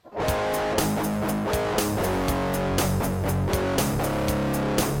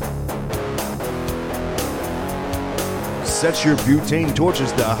Set your butane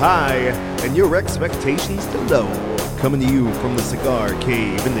torches to high and your expectations to low. Coming to you from the Cigar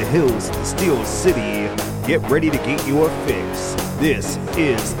Cave in the hills of the Steel City. Get ready to get your fix. This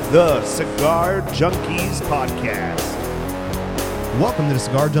is the Cigar Junkies Podcast. Welcome to the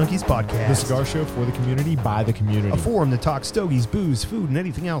Cigar Junkies Podcast. The cigar show for the community, by the community. A forum to talk stogies, booze, food, and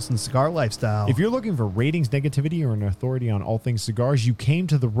anything else in the cigar lifestyle. If you're looking for ratings, negativity, or an authority on all things cigars, you came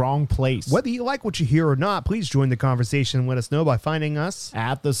to the wrong place. Whether you like what you hear or not, please join the conversation and let us know by finding us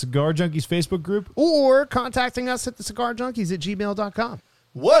At the Cigar Junkies Facebook group. or contacting us at thecigarjunkies@gmail.com.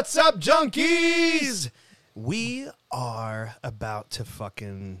 What's up, junkies? We are about to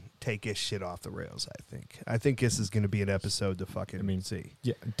fucking take this shit off the rails, I think. I think this is going to be an episode to fucking see.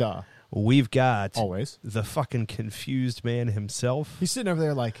 Yeah, duh. We've got Always. the fucking confused man himself, He's sitting over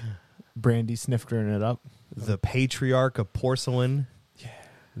there like brandy sniffing it up. the patriarch of porcelain,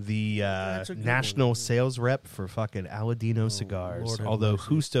 the national sales rep for fucking Aladino cigars, Lord have although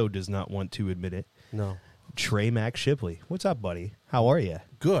mercy. Justo does not want to admit it. No. Trey Mac Shipley. What's up, buddy? How are you?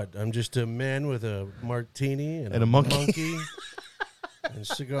 Good. I'm just a man with a martini and a monkey. and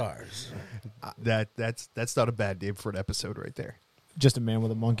cigars. That's not a bad name for an episode right there. Just a man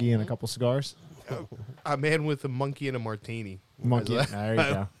with a monkey and a couple cigars. A man with a monkey and a martini. Monkey. There you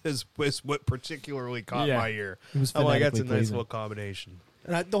go. Is what particularly caught Yeah. my ear. It was I'm like, that's a phonetically nice pleasing. little combination.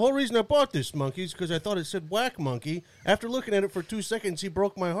 And the whole reason I bought this monkey is because I thought it said whack monkey. After looking at it for 2 seconds, he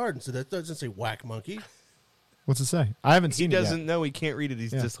broke my heart and said, that doesn't say whack monkey. What's it say? I haven't He seen it yet. doesn't know. He can't read it.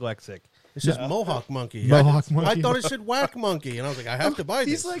 He's Yeah. dyslexic. It says mohawk monkey. Mohawk I monkey. thought it said whack monkey. And I was like, I have to buy this.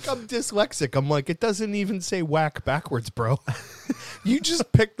 He's like, I'm dyslexic. I'm like, it doesn't even say whack backwards, bro. You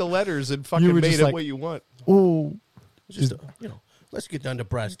just picked the letters and fucking were made just it like- what you want. Ooh. Just, let's get down to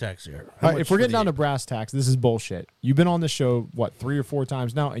brass tacks here. All right, if we're getting down to brass tacks, this is bullshit. You've been on the show, 3 or 4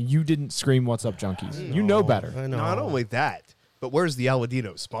 times now, and you didn't scream, "What's up, junkies?" You know better. I know. Not only that, but where's the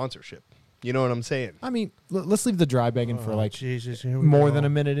Aladino sponsorship? You know what I'm saying? I mean, let's leave the dry begging for like Jesus, here we more go. than a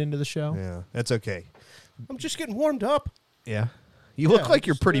minute into the show. Yeah, that's okay. I'm just getting warmed up. Yeah. You look like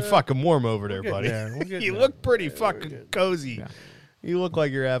you're just, pretty fucking warm over there, getting buddy. there. We're getting You there. look pretty fucking cozy. Yeah. You look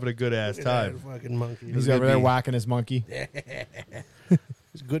like you're having a good ass time. Fucking monkey. He's could over there be. whacking his monkey.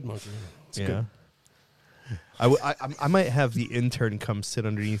 He's a good monkey. Yeah. I might have the intern come sit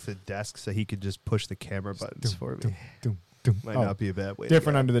underneath the desk so he could just push the camera buttons for me. Might not be a bad way.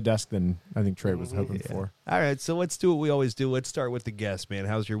 Different to go. under the desk than I think Trey was hoping for. All right, so let's do what we always do. Let's start with the guest, man.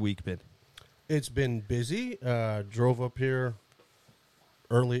 How's your week been? It's been busy. Drove up here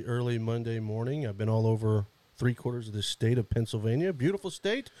early Monday morning. I've been all over 3/4 of the state of Pennsylvania. Beautiful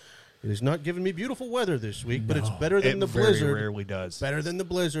state. It has not given me beautiful weather this week, but it's better than the very blizzard. rarely does. Better than the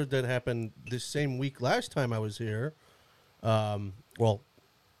blizzard that happened this same week last time I was here. Well,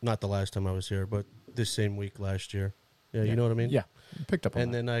 not the last time I was here, but this same week last year. Yeah, you know what I mean? Yeah, picked up on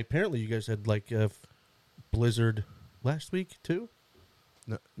And that. then apparently you guys had like a blizzard last week too?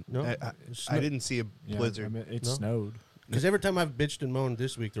 No? I didn't see a Yeah, blizzard. I mean, it No? snowed. Because every time I've bitched and moaned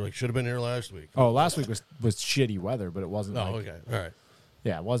this week, they're like, should have been here last week. Oh, last week was shitty weather, but it wasn't. Oh, like, okay. All right.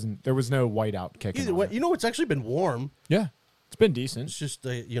 Yeah, it wasn't. There was no whiteout kicking. Either on way, it. you know, it's actually been warm. Yeah, it's been decent. It's just,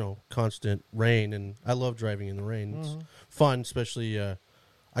 constant rain, and I love driving in the rain. It's fun, especially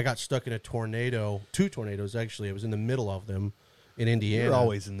I got stuck in a tornado, 2 tornadoes, actually. I was in the middle of them in Indiana. You're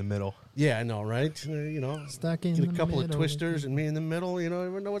always in the middle. Yeah, I know, right? Stuck in get a the couple of middle. twisters and me in the middle. You know, I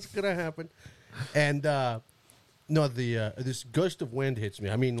never know what's going to happen. And, this gust of wind hits me.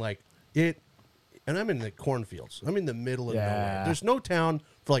 I mean, like, and I'm in the cornfields. I'm in the middle of nowhere. Yeah. There's no town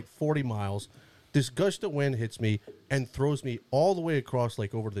for like 40 miles. This gust of wind hits me and throws me all the way across,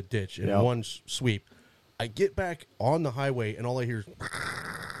 like, over the ditch in Yep. one sweep. I get back on the highway, and all I hear is...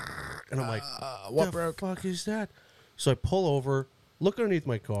 And I'm like, what the fuck is that? So I pull over, look underneath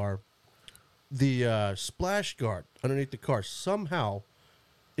my car. The splash guard underneath the car, somehow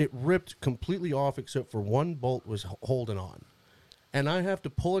it ripped completely off except for one bolt was holding on. And I have to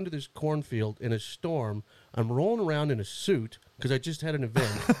pull into this cornfield in a storm. I'm rolling around in a suit because I just had an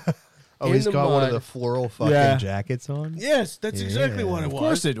event. Oh, in he's the got one of mud. the floral fucking Yeah. jackets on? Yes, that's exactly what it Of was.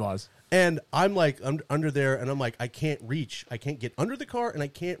 course it was. And I'm like, I'm under there, and I'm like, I can't reach. I can't get under the car, and I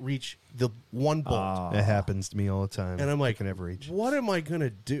can't reach the one bolt. It happens to me all the time. And I'm like, I can never reach. what am I going to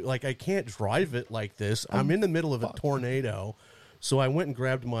do? Like, I can't drive it like this. I'm in the middle of a tornado. So I went and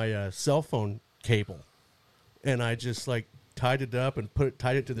grabbed my cell phone cable, and I just, like, tied it up and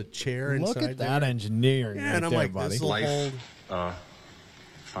tied it to the chair inside Look at there. that engineering. Yeah, right and I'm there, like, buddy. this will hold.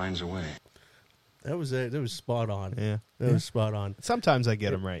 finds a way. That was it. That was spot on. Yeah. That was spot on. Sometimes I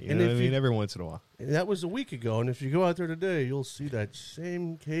get them right. You And know if what I mean? you- Every once in a while. And that was a week ago, and if you go out there today, you'll see that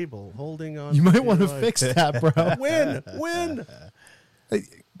same cable holding on. You might your want to life. fix that, bro. Win.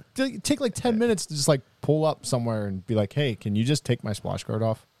 Take like 10 minutes to just like pull up somewhere and be like, hey, can you just take my splash guard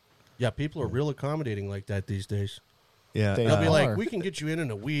off? Yeah, people are real accommodating like that these days. Yeah. They They'll be are. like, "We can get you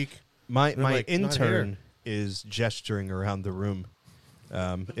in a week." My They're like, "Not intern here." is gesturing around the room.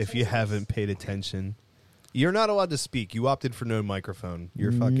 If you haven't paid attention, you're not allowed to speak. You opted for no microphone.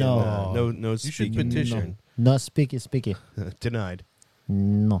 You're fucking No. no You should speaking. petition. No, speaky. Denied.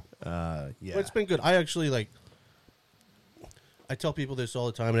 No. Yeah. But it's been good. I actually I tell people this all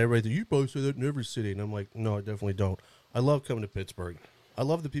the time, and everybody thinks, you probably say that in every city. And I'm like, no, I definitely don't. I love coming to Pittsburgh. I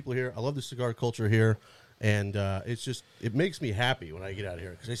love the people here. I love the cigar culture here. And it makes me happy when I get out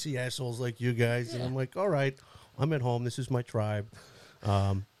here because I see assholes like you guys, and I'm like, all right, I'm at home. This is my tribe.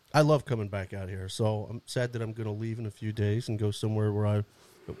 I love coming back out here. So I'm sad that I'm going to leave in a few days and go somewhere where I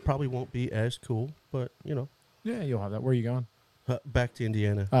probably won't be as cool, but, Yeah, you'll have that. Where are you going? back to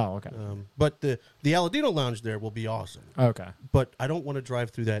Indiana. Oh, okay. But the Aladino lounge there will be awesome. Okay. But I don't want to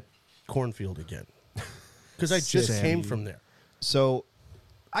drive through that cornfield again because I just Sam. came from there. So,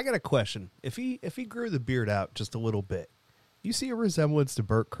 I got a question. If he grew the beard out just a little bit, you see a resemblance to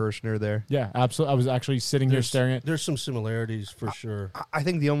Bert Kirshner there? Yeah, absolutely. I was actually sitting here staring at. There's some similarities for sure. I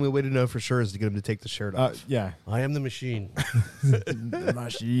think the only way to know for sure is to get him to take the shirt off. Yeah. I am the machine. The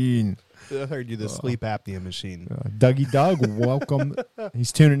machine. I heard you the sleep apnea machine. Dougie Doug, welcome.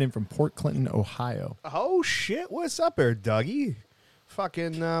 He's tuning in from Port Clinton, Ohio. Oh shit! What's up there, Dougie?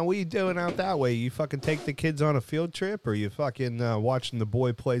 Fucking, what you doing out that way? You fucking take the kids on a field trip, or you fucking watching the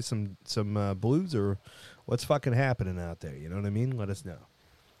boy play some blues, or what's fucking happening out there? You know what I mean? Let us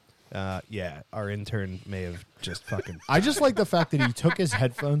know. Yeah, our intern may have just fucking. I just like the fact that he took his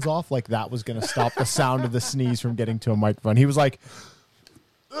headphones off like that was going to stop the sound of the sneeze from getting to a microphone. He was like,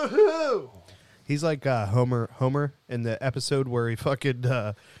 He's like Homer in the episode where he fucking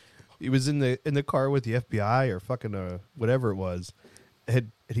he was in the car with the FBI or fucking whatever it was,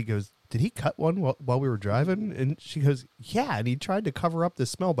 and he goes, "Did he cut one while we were driving?" And she goes, "Yeah," and he tried to cover up the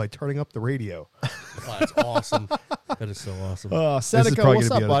smell by turning up the radio. Oh, that's awesome. That is so awesome. Seneca, probably what's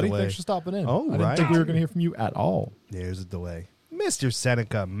gonna up, be on a buddy? delay. Thanks for stopping in. Oh, I didn't right. think we were going to hear from you at all. There's a delay. Mr.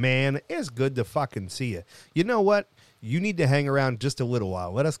 Seneca, man, it's good to fucking see you. You know what? You need to hang around just a little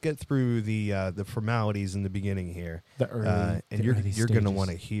while. Let us get through the formalities in the beginning here. The early- and the you're early going to stages. want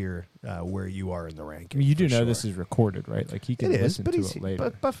to hear where you are in the rankings. I mean, you do for know sure. this is recorded, right? Like he can It is, listen but to he's it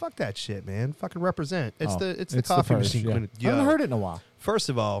later. but fuck that shit, man. Fucking represent. It's Oh, the coffee first, machine. yeah. Queen. I haven't heard it in a while. First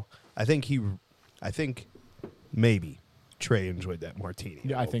of all, I think maybe Trey enjoyed that martini.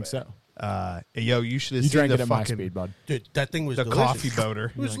 Yeah, I think so. You should have You seen drank the it at my fucking speed, bud. Dude, that thing was the delicious. coffee boner.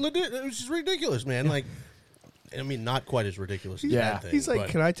 It was it was just ridiculous, man. Like, I mean, not quite as ridiculous as Yeah. that thing. He's like, but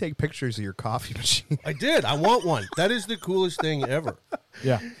 "Can I take pictures of your coffee machine?" I did. I want one. That is the coolest thing ever.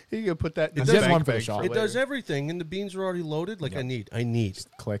 Yeah. You can put that. In He the has bank one for the bag shop. It later. does everything, and the beans are already loaded. Like, I need.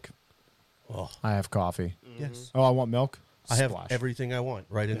 Click. Oh, I have coffee. yes. Oh, I want milk. I have Splash. everything I want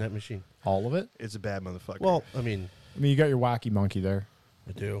right in that machine. All of it. It's a bad motherfucker. Well, I mean, I mean, you got your wacky monkey there.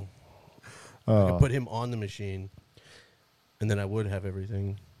 I do. I could put him on the machine, and then I would have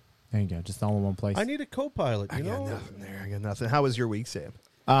everything. There you go. Just all in one place. I need a co-pilot, I you got know? nothing there. I got nothing. How was your week, Sam?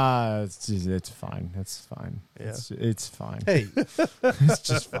 It's fine. It's fine. Yeah. It's fine. Hey, It's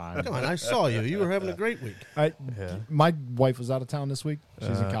just fine. come on. I saw you. You were having a great week. Yeah. My wife was out of town this week.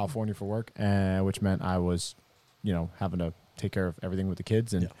 She's in California for work, which meant I was, having to take care of everything with the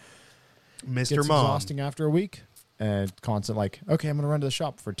kids, and Mr. it's Mom. exhausting after a week. And constant okay, I'm going to run to the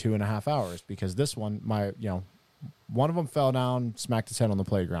shop for 2.5 hours because this one, one of them fell down, smacked his head on the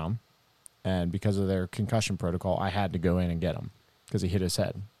playground, and because of their concussion protocol, I had to go in and get him because he hit his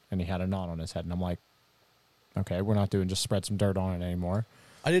head and he had a knot on his head, and I'm like, okay, we're not doing just spread some dirt on it anymore.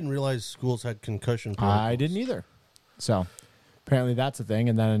 I didn't realize schools had concussion protocols. I didn't either. So apparently that's a thing.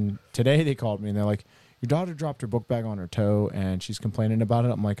 And then today they called me and they're like, your daughter dropped her book bag on her toe and she's complaining about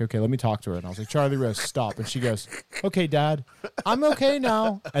it. I'm like, okay, let me talk to her. And I was like, Charlie Rose, stop. And she goes, okay, Dad, I'm okay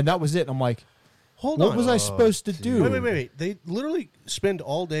now. And that was it. And I'm like, Hold what on. was I supposed to do? Wait. They literally spend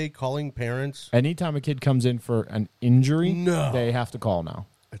all day calling parents. Anytime a kid comes in for an injury, No. they have to call now.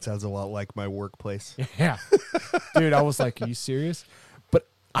 It sounds a lot like my workplace. Yeah. Dude, I was like, are you serious? But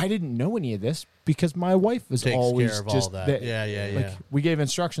I didn't know any of this because my wife was Takes always care of all just that. there. Yeah. Like, we gave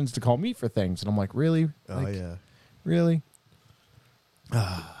instructions to call me for things. And I'm like, really? Oh Like, yeah. Really?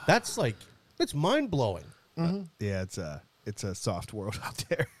 That's mind blowing. Yeah, it's a soft world out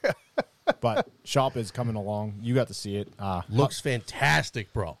there. But shop is coming along. You got to see it. Looks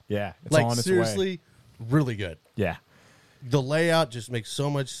fantastic, bro. Yeah, it's like on its seriously, way. really good. Yeah. The layout just makes so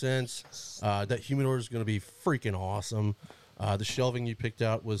much sense. That humidor is going to be freaking awesome. The shelving you picked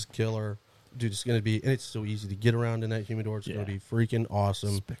out was killer. Dude, it's going to be, and it's so easy to get around in that humidor. It's going to be freaking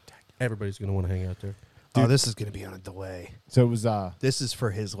awesome. Spectacular. Everybody's going to want to hang out there. Oh, this is going to be on a delay. So it was This is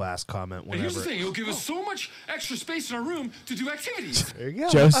for his last comment. And here's the Whenever thing, it'll give us so much extra space in our room to do activities. there you go.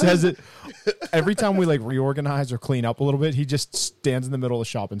 Joe says it every time we like reorganize or clean up a little bit. He just stands in the middle of the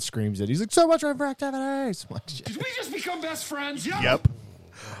shop and screams it. He's like, "So much room for activities!" I'm like, "Shit." Did we just become best friends? Yep.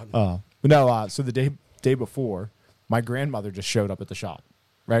 But no. So the day before, my grandmother just showed up at the shop,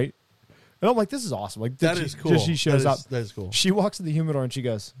 right? And I'm like, "This is awesome!" Like That is cool. She shows up. That is cool. She walks to the humidor and she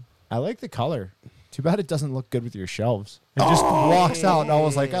goes, "I like the color. Too bad it doesn't look good with your shelves." And just walks out. And I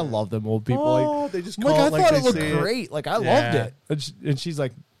was like, "I love them old people." Oh, like, they just I'm call like, it I like thought they it looked see it. great. Like I loved Yeah. it. And she's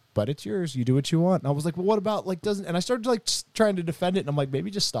like, "But it's yours. You do what you want." And I was like, "Well, what about like doesn't?" And I started like trying to defend it. And I'm like,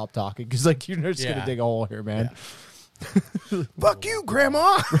 "Maybe just stop talking because like you're just Yeah. gonna dig a hole here, man." Fuck you,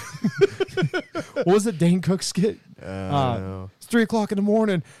 Grandma. What was it, Dane Cook skit? No. It's 3:00 in the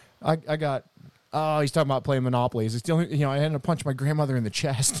morning. I got. Oh, he's talking about playing Monopoly. It's the only, I had to punch my grandmother in the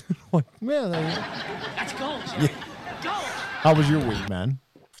chest. I'm like, man, Let's go, Joe. Go. how was your week, man?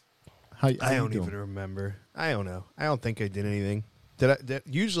 How I you don't doing? even remember. I don't know. I don't think I did anything.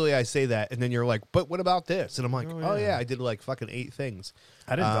 Usually I say that, and then you're like, "But what about this?" And I'm like, "Oh yeah, I did like fucking 8 things."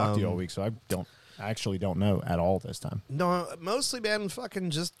 I didn't talk to you all week, so I actually don't know at all this time. No, mostly been fucking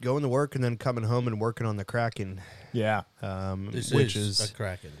just going to work and then coming home and working on the Kraken, Yeah. This which is is a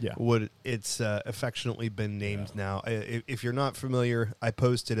Kraken. Yeah. what it's affectionately been named now. If you're not familiar, I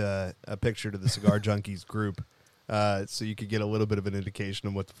posted a picture to the Cigar Junkies group, so you could get a little bit of an indication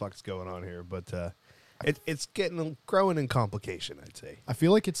of what the fuck's going on here. But it's growing in complication, I'd say. I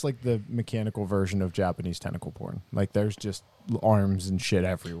feel like it's like the mechanical version of Japanese tentacle porn. Like there's just arms and shit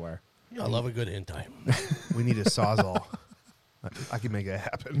everywhere. I love a good hentai. We need a sawzall. I can make that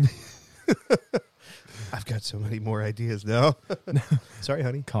happen. I've got so many more ideas now. Sorry,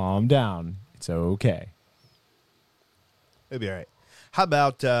 honey. Calm down. It's okay. It'll be all right. How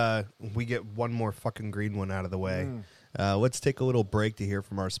about we get one more fucking green one out of the way? Let's take a little break to hear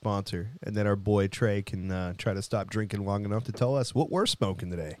from our sponsor, and then our boy Trey can try to stop drinking long enough to tell us what we're smoking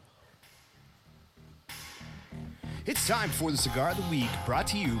today. It's time for the Cigar of the Week, brought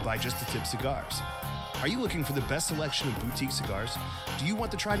to you by Just a Tip Cigars. Are you looking for the best selection of boutique cigars? Do you want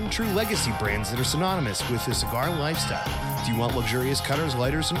the tried and true legacy brands that are synonymous with the cigar lifestyle? Do you want luxurious cutters,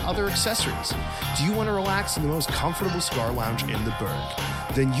 lighters, and other accessories? Do you want to relax in the most comfortable cigar lounge in the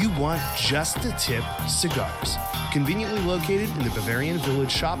burg? Then you want Just a Tip Cigars. Conveniently located in the Bavarian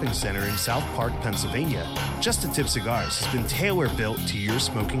Village Shopping Center in South Park, Pennsylvania, Just a Tip Cigars has been tailor-built to your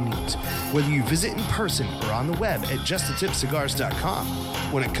smoking needs. Whether you visit in person or on the web at justatipcigars.com,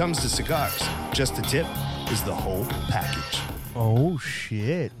 when it comes to cigars, Just a Tip is the whole package. Oh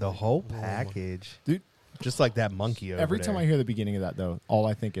shit! The whole package, Dude, just like that monkey over every there. time I hear the beginning of that, though, all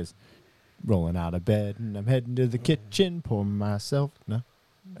I think is rolling out of bed and I'm heading to the kitchen, pouring myself. No,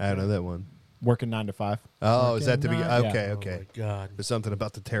 I don't know that one. working 9 to 5. Oh, is that the beginning? Yeah. Okay, Oh okay. my God. There's something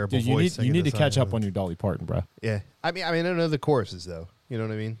about the terrible Dude, voice. you need to catch up on your Dolly Parton, bro. Yeah, I mean, I don't know the choruses though. You know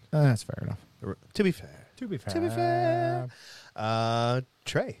what I mean? That's fair enough. To be fair. To be fair. To be fair.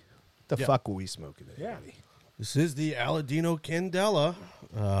 Trey, the Yeah. fuck were we smoking today? Yeah. buddy? This is the Aladino Candela.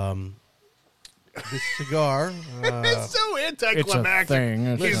 This cigar. It's so It's a anticlimactic.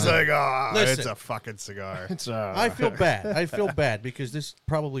 thing. He's like, oh, Listen. it's a fucking cigar. It's I feel bad. I feel bad because this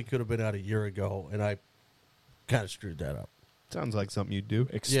probably could have been out a year ago, and I kind of screwed that up. Sounds like something you'd do.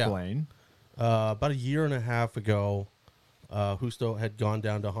 Explain. About a year and a half ago, Justo had gone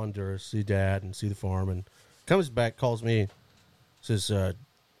down to Honduras, see Dad and see the farm, and comes back, calls me, says,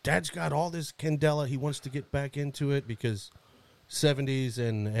 Dad's got all this Candela. He wants to get back into it because 70s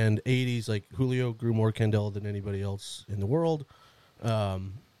and 80s, like Julio grew more Candela than anybody else in the world.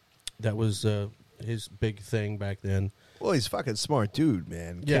 That was his big thing back then. Well, he's a fucking smart dude,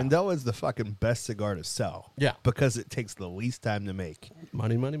 man. Yeah. Candela is the fucking best cigar to sell. Yeah. Because it takes the least time to make.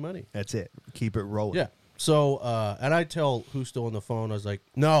 Money, money, money. That's it. Keep it rolling. Yeah. So, and I tell Justo on the phone, I was like,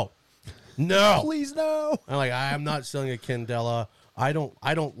 no. Please no. I'm like, I'm not selling a Candela. I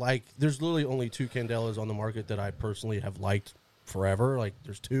don't like, there's literally only 2 Candelas on the market that I personally have liked forever. Like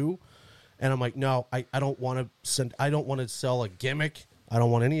there's 2. And I'm like, no, I don't want to sell a gimmick. I don't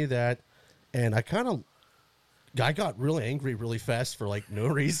want any of that. And I got really angry really fast for like no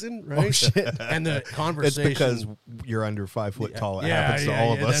reason, right? Oh, shit. And the It's conversation. because you're under 5 foot tall. It happens to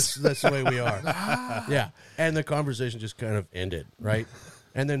all of us. That's the way we are. Yeah. And the conversation just kind of ended, right?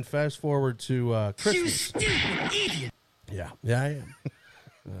 And then fast forward to Christmas. You stupid idiot. Yeah, I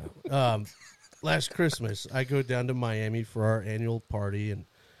am. Last Christmas, I go down to Miami for our annual party, and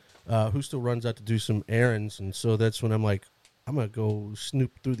who still runs out to do some errands, and so that's when I'm like, I'm gonna go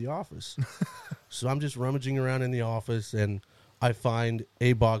snoop through the office. So I'm just rummaging around in the office, and I find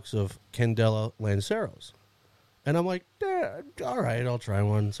a box of Candela Lanceros, and I'm like, all right, I'll try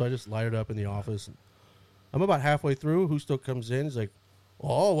one. So I just light it up in the office. I'm about halfway through. Who still comes in? He's like,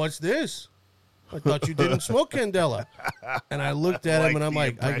 oh, what's this? I thought you didn't smoke Candela. And I looked at him, and I'm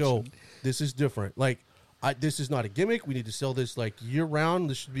like, I go, this is different. Like, this is not a gimmick. We need to sell this like year round.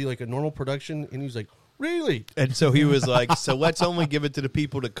 This should be like a normal production. And he's like, really? And so he was like, so let's only give it to the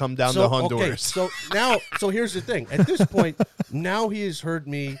people that come down to Honduras. Okay, so here's the thing. At this point, now he has heard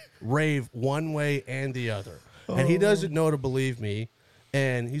me rave one way and the other. And he doesn't know to believe me.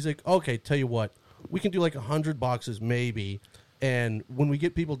 And he's like, okay, tell you what, we can do like 100 boxes maybe. And when we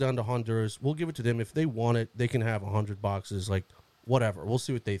get people down to Honduras, we'll give it to them. If they want it, they can have 100 boxes, like whatever. We'll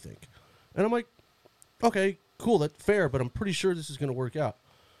see what they think. And I'm like, okay, cool, that's fair, but I'm pretty sure this is going to work out.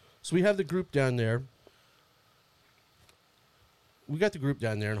 So we have the group down there. We got the group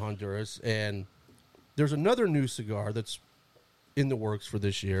down there in Honduras, and there's another new cigar that's in the works for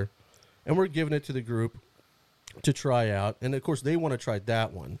this year, and we're giving it to the group to try out. And, of course, they want to try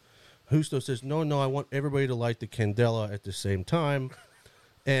that one. Justo says, no, I want everybody to light the Candela at the same time.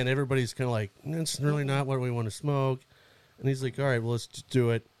 And everybody's kind of like, it's really not what we want to smoke. And he's like, all right, well, let's just do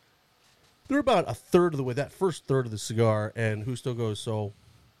it. They're about a third of the way, that first third of the cigar, and Justo goes, so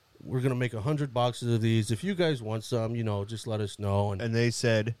we're going to make 100 boxes of these. If you guys want some, just let us know. And they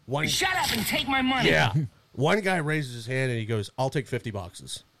said, Shut up and take my money. Yeah. One guy raises his hand, and he goes, I'll take 50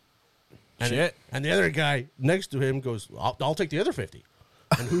 boxes. And shit. And the other guy next to him goes, I'll take the other 50.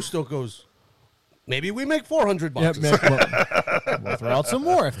 And Justo goes, maybe we make 400 boxes. We'll throw out some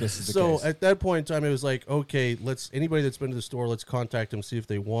more if this is the case. So at that point in time, it was like, okay, anybody that's been to the store, let's contact them, see if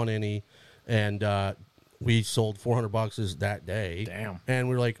they want any. And we sold 400 boxes that day. Damn. And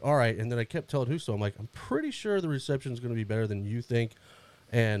we were like, all right. And then I kept telling Justo, I'm like, I'm pretty sure the reception is going to be better than you think.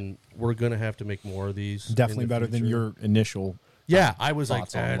 And we're going to have to make more of these. Definitely better than your initial. Yeah, I was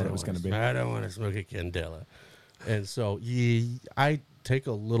like, on what it was going to be. I don't want to smoke a Candela. And so I take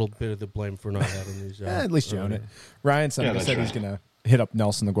a little bit of the blame for not having these. At least you own it. Ryan said he's going to hit up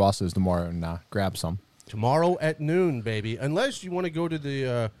Nelson the Guasos tomorrow and grab some. Tomorrow at noon, baby. Unless you want to go to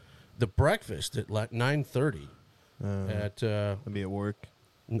the breakfast at like 9:30. I'll be at work.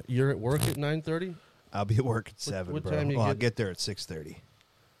 You're at work at 9:30? I'll be at work at 7, what bro. time you I'll get- get there at 6:30.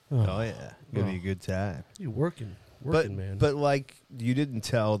 Oh, yeah. Gonna be a good time. You working, man. But like, you didn't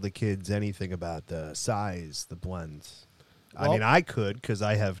tell the kids anything about the size, the blends. I Well- mean, I could because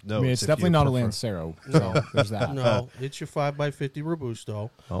I have notes. It's if definitely you not a prefer. Lancero. So there's that. no, it's your 5x50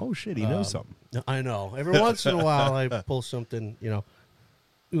 Robusto. Oh shit, he knows something. I know. Every once in a while, I pull something. Yeah.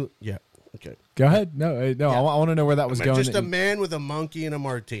 Okay. Go ahead. No. I want to know where that was I'm going. just a man with a monkey and a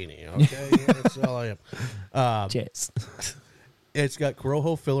martini. Okay, that's all I am. Cheers. It's got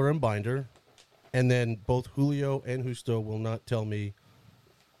Corojo filler and binder, and then both Julio and Justo will not tell me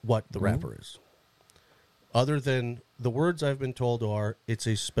what the wrapper is. Other than the words I've been told are, it's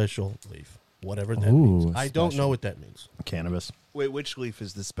a special leaf, whatever that means. I don't know what that means. Cannabis. Wait, which leaf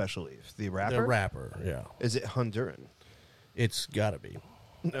is the special leaf? The wrapper? The wrapper, yeah. Is it Honduran? It's got to be.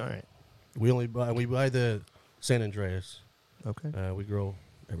 All right. We buy the San Andreas. Okay. We grow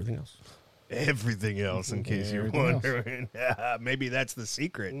everything else. Everything else, in case you're Everything else. wondering. Maybe that's the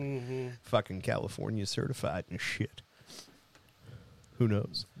secret. Fucking California certified and shit. Who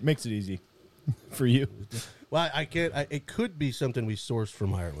knows? Makes it easy for you. Well, I can't. It could be something we sourced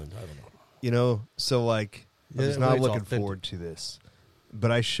from Ireland. I don't know. So like, I Yeah, was well, not it's looking authentic. forward to this,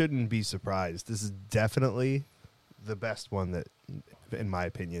 but I shouldn't be surprised. This is definitely the best one that, in my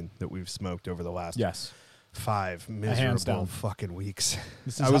opinion, that we've smoked over the last Yes. 5 Hands miserable down. fucking weeks.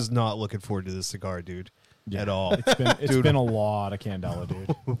 This is I was not looking forward to this cigar, dude, at all. It's been a lot of Candela,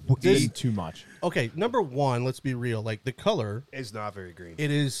 dude. It's too much. Okay, number one. Let's be real. Like the color, It's not very green.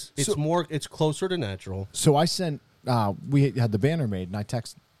 it is. It's more. It's closer to natural. So I sent. We had the banner made, and I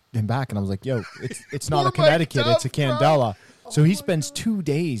texted him back, and I was like, "Yo, it's not a What am I Connecticut, it's a dumb, Candela." So he spends 2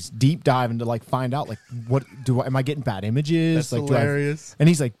 days deep diving to find out what am I getting bad images? That's hilarious. And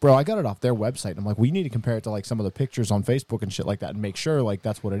he's like, "Bro, I got it off their website." And I'm like, "We need to compare it to some of the pictures on Facebook and shit like that, and make sure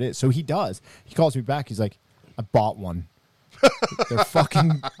that's what it is." So he does. He calls me back. He's like, "I bought one."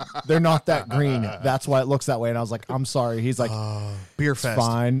 They're not that green. That's why it looks that way. And I was like, "I'm sorry." He's like, Beer "It's fest.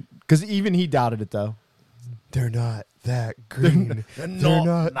 fine," because even he doubted it though. They're not that green. They're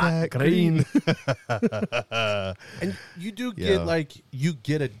not that green. And you do Yeah. get you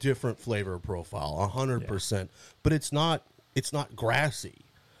get a different flavor profile, 100%. But it's not grassy.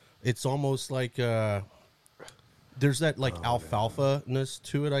 It's almost like there's that alfalfa-ness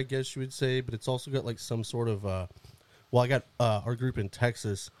to it, I guess you would say. But it's also got like some sort of I got our group in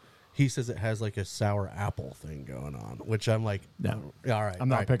Texas. He says it has like a sour apple thing going on, which I'm like, No. all right. I'm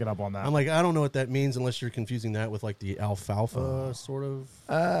not all right. picking up on that. I'm like, I don't know what that means unless you're confusing that with like the alfalfa sort of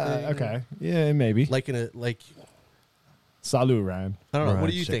thing. Okay. Yeah, maybe. Like Salut, Ryan. I don't know. Right, What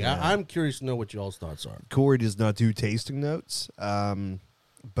do you check think? it out. I'm curious to know what y'all's thoughts are. Corey does not do tasting notes,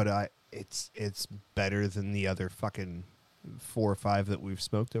 but it's better than the other fucking 4 or 5 that we've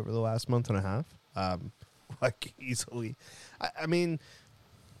smoked over the last month and a half. Like easily. I mean,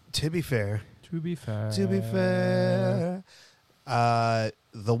 to be fair,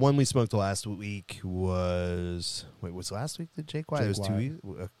 the one we smoked last week was last week the Jake Wyatt? It was 2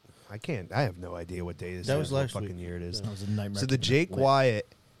 weeks. I have no idea what day this That is. was what last fucking week. year it is. That was a nightmare. So the Jake Wyatt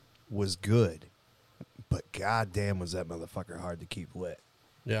was good, but goddamn was that motherfucker hard to keep lit.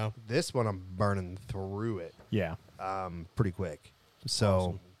 Yeah. This one I'm burning through it Yeah. pretty quick. So,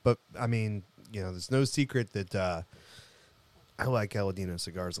 Awesome. but I mean, there's no secret that I like Aladino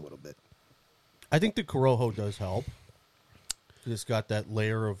cigars a little bit. I think the Corojo does help. It's got that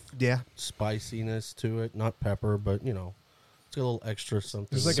layer of spiciness to it. Not pepper, but, it's got a little extra something.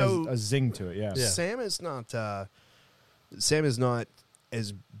 There's like So- a zing to it, yeah. Yeah. Sam is not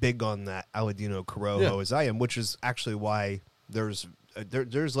as big on that Aladino Corojo as I am, which is actually why there's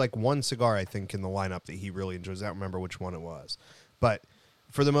like one cigar I think in the lineup that he really enjoys. I don't remember which one it was, but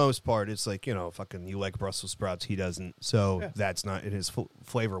for the most part, it's like fucking you like Brussels sprouts, he doesn't. So that's not in his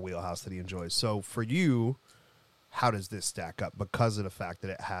flavor wheelhouse that he enjoys. So for you, how does this stack up because of the fact that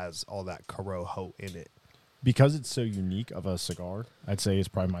it has all that Corojo in it? Because it's so unique of a cigar, I'd say it's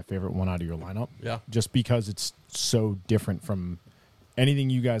probably my favorite one out of your lineup. Yeah. Just because it's so different from anything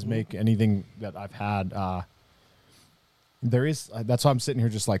you guys make, anything that I've had. That's why I'm sitting here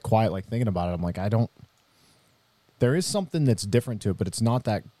just like quiet, like thinking about it. I'm like, there is something that's different to it, but it's not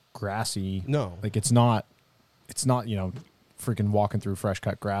that grassy. No. Like it's not, freaking walking through fresh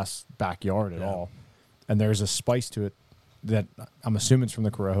cut grass backyard at all. And there's a spice to it that I'm assuming it's from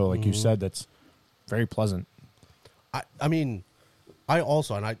the Corojo, like you said, that's very pleasant. I mean, I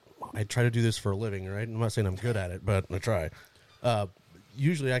also, and I try to do this for a living, right? I'm not saying I'm good at it, but I try.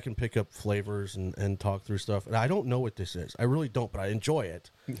 Usually I can pick up flavors and talk through stuff. And I don't know what this is. I really don't, but I enjoy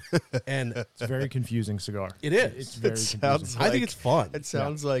it. And It's a very confusing cigar. it is. It's very confusing. I think it's fun. It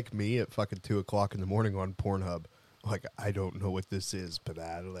sounds like me at fucking 2:00 in the morning on Pornhub. Like, I don't know what this is, but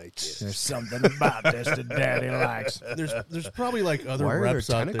I like it. There's something about this that Daddy likes. There's probably like other Why are there reps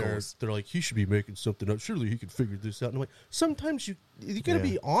out there. tentacles? They're like, he should be making something up. Surely he could figure this out. And I'm like, sometimes you got to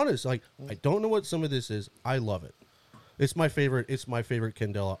be honest. Like, I don't know what some of this is. I love it. It's my favorite. It's my favorite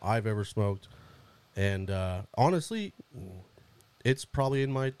Candela I've ever smoked. And honestly, it's probably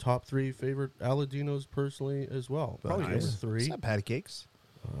in my top 3 favorite Aladinos personally as well. Probably Nice. number 3. Is that Patty Cakes?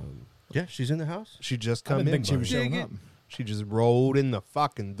 Yeah, she's in the house. She just I come didn't in. think she was buddy. showing Dig up. She just rolled in the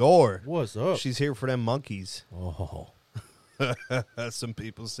fucking door. What's up? She's here for them monkeys. Oh, Some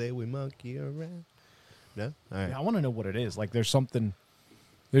people say we monkey around. No? All right. Yeah, I want to know what it is. Like, there's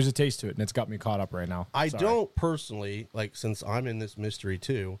a taste to it, and it's got me caught up right now. I Sorry. don't personally, like, since I'm in this mystery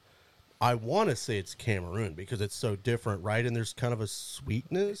too, I want to say it's Cameroon because it's so different, right? And there's kind of a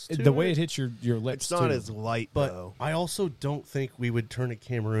sweetness to The way it. it hits your lips, It's not too. as light, But though. I also don't think we would turn a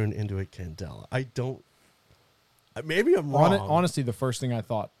Cameroon into a Candela. I don't. Maybe I'm wrong. Honestly, the first thing I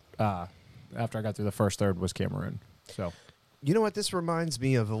thought after I got through the first third was Cameroon. So You know what this reminds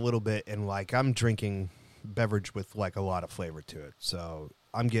me of a little bit? And, like, I'm drinking beverage with, like, a lot of flavor to it. So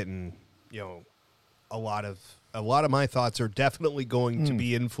I'm getting, a lot of my thoughts are definitely going to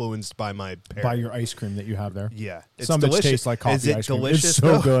be influenced by my parents. by your ice cream that you have there. Yeah. It's Some of it delicious. tastes like coffee Is it ice cream. delicious, It's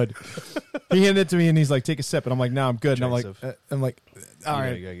so though? good. He handed it to me and he's like, "Take a sip," and I'm like, "No, I'm good." And I'm like, Expensive. "All You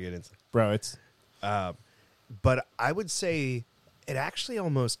right, gotta get it. bro, it's But I would say it actually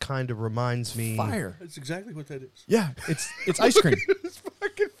almost kind of reminds me. fire." That's exactly what that is. Yeah, it's ice cream. His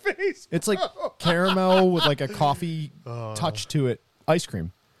fucking face. It's like caramel with like a coffee touch to it, ice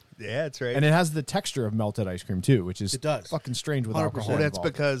cream, Yeah, that's right. and it has the texture of melted ice cream too, which is It does. fucking strange with 100%. alcohol. well, that's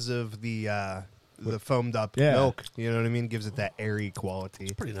involved. because of the foamed up Yeah. milk. You know what I mean? Gives it that airy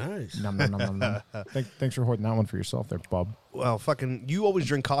quality. Pretty nice. Nom, nom, nom, nom, nom. Thanks for hoarding that one for yourself there, bub. Well, fucking, you always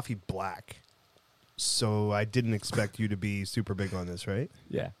drink coffee black. So I didn't expect you to be super big on this, right?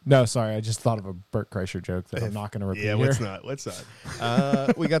 Yeah. No, sorry. I just thought of a Burt Kreischer joke that I'm not going to repeat Yeah, here. let's not. Let's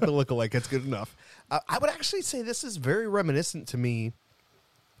not. We got the look-alike. That's good enough. I would actually say this is very reminiscent to me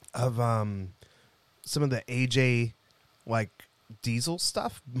of some of the AJ like diesel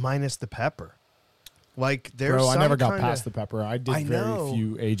stuff minus the pepper. Like there's Bro, I never got kinda, past the pepper. I did I very know.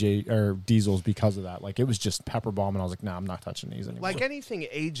 few AJ or diesels because of that. Like it was just pepper bomb, and I was like, nah, I'm not touching these anymore. like anything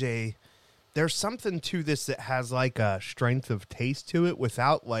AJ. There's something to this that has like a strength of taste to it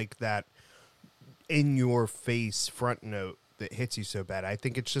without like that in your face front note that hits you so bad. I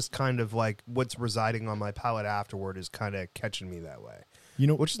think it's just kind of like what's residing on my palate afterward is kind of catching me that way. you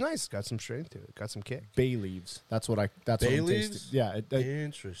know, Which is nice. Got some strength to it. Got some kick. bay leaves. That's what I. That's Bay what I'm leaves? tasting. Yeah.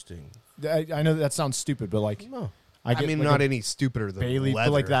 Interesting. I know that sounds stupid, but like, No. I get mean, like not a any stupider than bay leaf,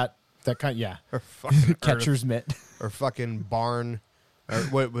 leather but like that kind. Yeah. or fucking Catcher's mitt. or fucking barn or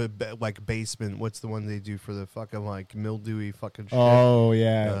what like basement. What's the one they do for the fucking like mildewy fucking shit? Oh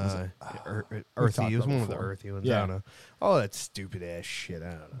yeah. Earthy. talked It was about one of the before. earthy ones. Yeah. I don't know. Oh, that stupid ass shit.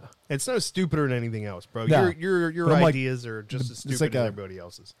 I don't know. It's no stupider than anything else, bro. No. Your But I'm like, ideas are just as it's stupid like as a- everybody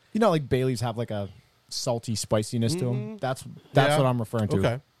else's. You know, like bay leaves have like a salty spiciness to them. That's Yeah. what I'm referring to.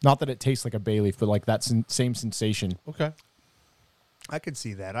 Okay. Not that it tastes like a bay leaf, but like that same sensation. Okay. I could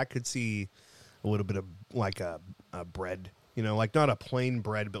see that. I could see a little bit of like a bread. You know, like not a plain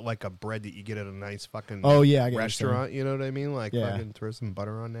bread, but like a bread that you get at a nice fucking Oh, yeah, I get what you're restaurant. You know what I mean? Like Yeah. fucking throw some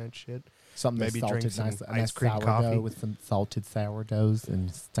butter on that shit. Something Maybe that's drink salted, some nice, ice cream sourdough coffee. with some salted sourdoughs, and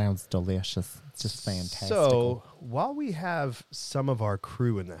it sounds delicious. It's just fantastic. So while we have some of our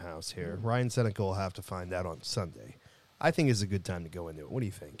crew in the house here, Ryan Seneca will have to find out on Sunday. I think is a good time to go into it. What do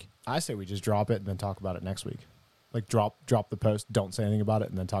you think? I say we just drop it and then talk about it next week. Like drop the post, don't say anything about it,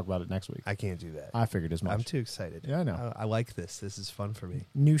 and then talk about it next week. I can't do that. I figured as much. I'm too excited. Yeah, I know. I like this. This is fun for me.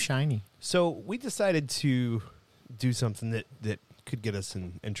 New shiny. So we decided to do something that could get us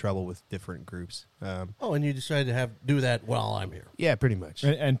in trouble with different groups. Oh, and you decided to do that while I'm here. Yeah, pretty much.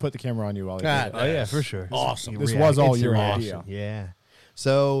 And put the camera on you while you God, do it. Oh yeah, Yes. for sure. Awesome. This was all It's your reaction. idea. Yeah.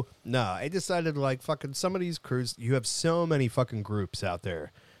 So no, I decided like fucking some of these crews. You have so many fucking groups out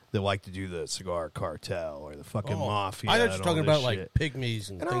there that like to do the cigar cartel or the fucking mafia. I thought you and were all talking this about like shit. pygmies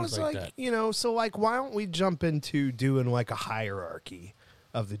and And I things was like like, that. you know, so like, why don't we jump into doing like a hierarchy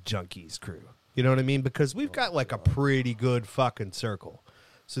of the Junkies crew? You know what I mean? Because we've got like a pretty good fucking circle.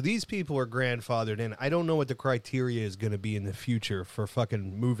 So these people are grandfathered in. I don't know what the criteria is going to be in the future for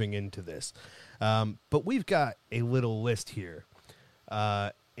fucking moving into this. But we've got a little list here.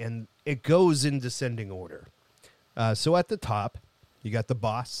 And it goes in descending order. So at the top, you got the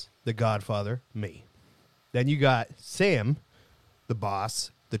boss, the godfather, me. Then you got Sam, the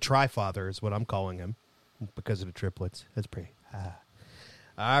boss, the tri-father is what I'm calling him because of the triplets. That's pretty.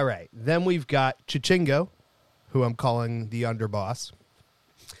 All right. Then we've got Chichingo, who I'm calling the underboss.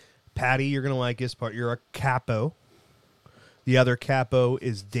 Patty, you're going to like this part. You're a capo. The other capo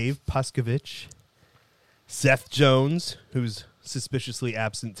is Dave Puskovich. Seth Jones, who's suspiciously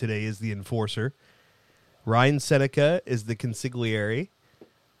absent today, is the enforcer. Ryan Seneca is the consigliere.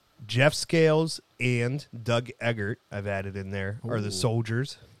 Jeff Scales and Doug Eggert, I've added in there, are the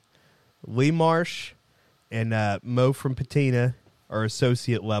soldiers. Lee Marsh and Mo from Patina are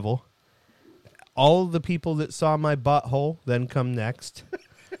associate level. All the people that saw my butthole then come next.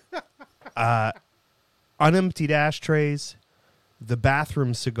 Unemptied ashtrays, the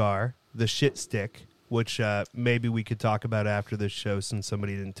bathroom cigar, the shit stick, which maybe we could talk about after this show since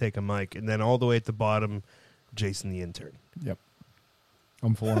somebody didn't take a mic. And then all the way at the bottom, Jason the intern. Yep.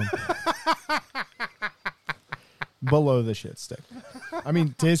 I'm for him. Below the shit stick. I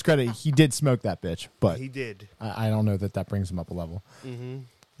mean, to his credit, he did smoke that bitch, but He did. I don't know that brings him up a level. Mm-hmm.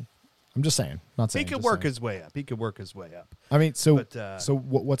 I'm just saying. Not saying. He could just work saying. his way up. He could work his way up. I mean, so But, so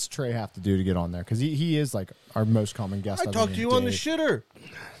what's Trey have to do to get on there? Because he is like our most common guest. I other talked than to you on the Dave. shitter.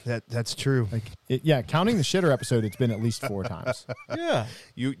 That's true. Like, yeah, counting the shitter episode, it's been at least 4 times. Yeah.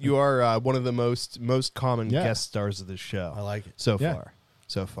 You are one of the most common Yeah. guest stars of this show. I like it. so Yeah. far.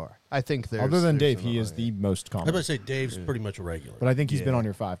 So far, I think there's Other than there's Dave, some he is on the most I was common. about to say Dave's pretty much a regular. But I think he's been Yeah. on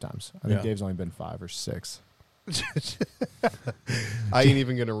here 5 times. I think Yeah. Dave's only been 5 or 6. I ain't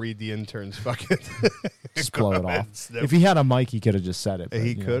even gonna read the intern's fucking. Just blow it off. comments. If he had a mic, he could have just said it. but,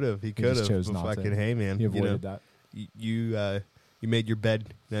 He you know, could have. He could just have. chose But not fucking to. hey, man. He you know, avoided that. You made your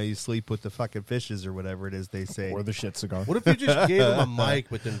bed. Now you sleep with the fucking fishes or whatever it is they say. Or the shit cigar. What if you just gave him a mic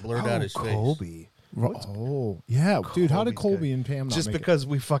but then blurred out his face? Colby. Oh, yeah. Dude, how did Colby's Colby good. and Pam not Just make because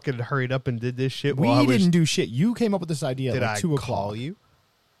we fucking hurried up and did this shit it? We while I was, didn't do shit. You came up with this idea did at like I 2 call o'clock. you?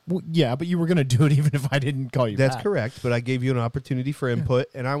 Well, yeah, but you were going to do it even if I didn't call you That's back. correct, but I gave you an opportunity for input,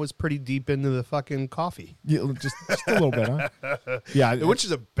 and I was pretty deep into the fucking coffee. Yeah, just a little bit, huh? Yeah. Which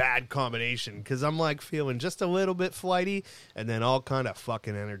is a bad combination, because I'm like feeling just a little bit flighty and then all kind of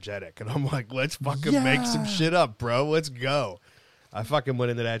fucking energetic. And I'm like, let's fucking make some shit up, bro. Let's go. I fucking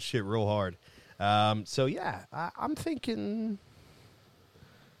went into that shit real hard. So, yeah, I'm thinking,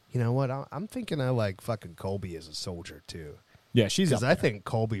 you know what? I'm thinking I like fucking Colby as a soldier, too. Yeah, she's Because up I there. think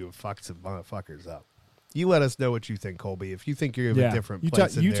Colby would fuck some motherfuckers up. You let us know what you think, Colby. If you think you're in a different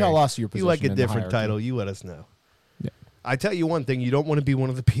place, you tell us your you like position a in the different hierarchy. title, you let us know. Yeah. I tell you one thing: you don't want to be one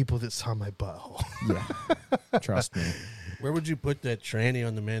of the people that saw my butthole. Yeah. Trust me. Where would you put that tranny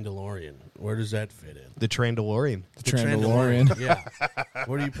on the Mandalorian? Where does that fit in? The Trandalorian. The Trandalorian. Yeah.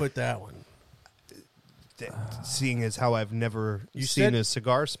 Where do you put that one? Seeing as how I've never You seen said- a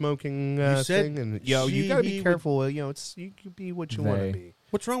cigar smoking you said thing, and you got to be he careful. It's you can be what you want They. to be.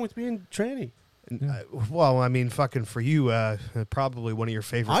 What's wrong with being tranny? And, well, I mean, fucking for you, probably one of your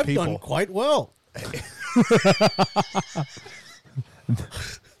favorite I've people. done quite well.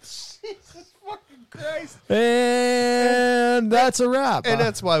 And that's a wrap. And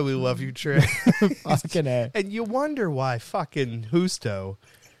that's why we love you, Trey. fucking A. And you wonder why fucking Husto.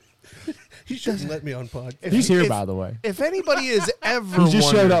 He shouldn't let me on podcast. He's here, if- by the way. If anybody is ever You just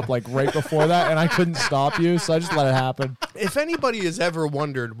showed wondered- up like right before that, and I couldn't stop you, so I just let it happen. If anybody has ever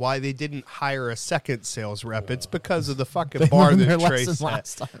wondered why they didn't hire a second sales rep, it's because of the fucking They bar learned their that Trey lesson set.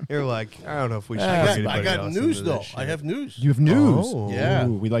 last time. You're like, I don't know if we should. Yeah. bring I anybody got else news, into though. this shit. I have news. You have news. Oh. Yeah.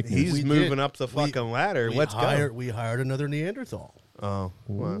 Ooh, we like news. He's We moving did. up the fucking ladder. Let's go. We hired another Neanderthal. Oh,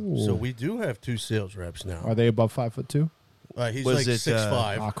 well. So we do have 2 sales reps now. Are they above 5'2"? He's Was like it,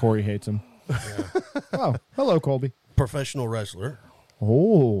 6'5", Ah, Corey hates him. Oh, hello, Colby. professional wrestler,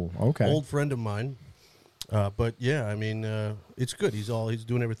 Oh, okay. old friend of mine. But yeah, I mean, it's good. He's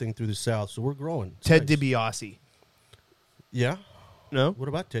doing everything through the South, so we're growing. It's Ted nice. DiBiase. Yeah. No, What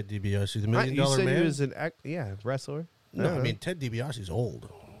about Ted DiBiase, the $1 you million said man? he was an wrestler. No, I mean Ted DiBiase's old.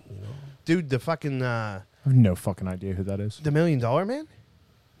 Dude, the fucking I have no fucking idea who that is. the $1 Million Man.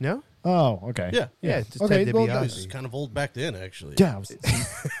 No, Oh, okay. Yeah. yeah, just Okay, Ted well, He DiBiase. was kind of old back then, actually. Yeah. I was-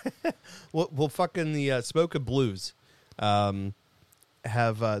 Well, fucking the Smoke of Blues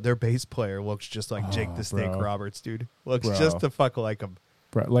have their bass player looks just like Jake the Snake bro. Roberts, dude. Looks Bro. just the fuck like him.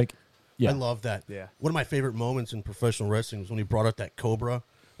 bro, like, yeah. I love that. Yeah. One of my favorite moments in professional wrestling was when he brought out that Cobra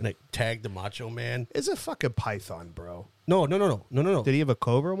and they tagged the Macho Man. It's a fucking python, bro. No. Did he have a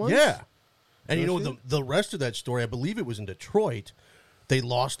cobra once? Yeah. And you know Really? the rest of that story, I believe it was in Detroit. They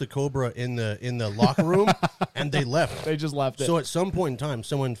lost the Cobra in the locker room and they left. They just left it. So at some point in time,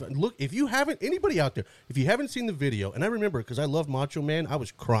 someone look. If you haven't, anybody out there, if you haven't seen the video, and I remember because I love Macho Man, I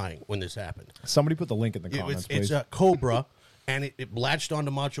was crying when this happened. Somebody put the link in the comments, It's please. a Cobra, and it latched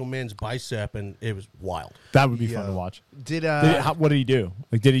onto Macho Man's bicep, and it was wild. That would be fun to watch. Did What did he do?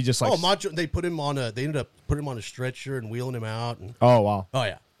 Like, did he just like? Oh, Macho! They ended up putting him on a stretcher and wheeling him out. And Oh, wow. oh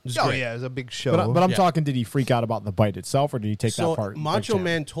yeah, it was Oh great. yeah, it was a big show. But I'm Yeah. talking. Did he freak out about the bite itself, or did he take So that part? Macho like,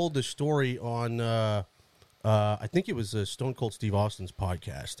 Man told the story on, I think it was Stone Cold Steve Austin's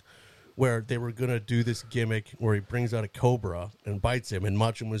podcast, where they were gonna do this gimmick where he brings out a cobra and bites him, and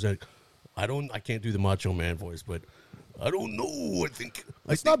Macho Man was like, I can't do the Macho Man voice, but I don't know. I think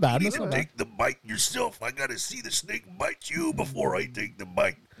not bad. You That's need not to bad. take the bite yourself. I gotta see the snake bite you before I take the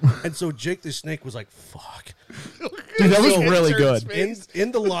bite. And so Jake the Snake was like, "Fuck." Dude, that was So- really good.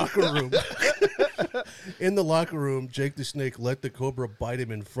 In the locker room, in the locker room, Jake the Snake let the Cobra bite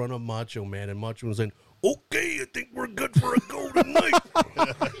him in front of Macho Man, and Macho was saying, "Okay, I think we're good for a golden night."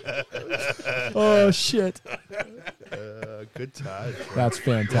 Oh shit, good time. that's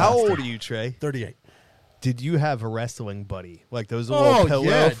fantastic. How old are you, Trey? 38. Did you have a wrestling buddy like those little pillow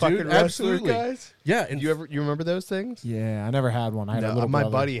yeah, fucking dude, wrestler absolutely. guys? Yeah, and You remember those things? Yeah, I never had one. I had a No, little my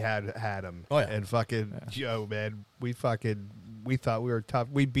brother. buddy had them. Oh, yeah. And fucking yo, man, we thought we were tough.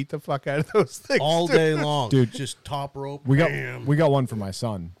 We beat the fuck out of those things all dude. day long, Dude. just top rope. We got bam. one for my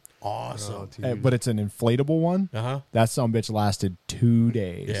son, awesome. but it's an inflatable one. Uh-huh. That sumbitch lasted 2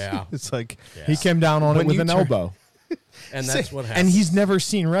 days. Yeah, It's like He came down on When it with you an turn- elbow. and that's what happens. And he's never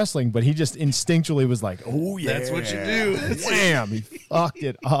seen wrestling, but he just instinctually was like, "Oh yeah, That's what you do. Wham! He fucked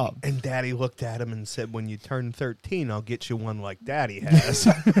it up. and Daddy looked at him and said, "When you turn 13, I'll get you one like Daddy has."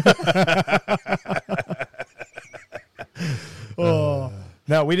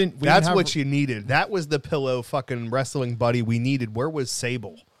 No, we didn't. That's what you needed. That was the pillow fucking wrestling buddy we needed. Where was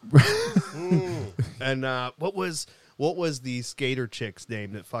Sable? And what was the skater chick's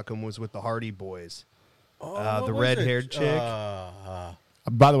name that fucking was with the Hardy Boys? The red-haired chick.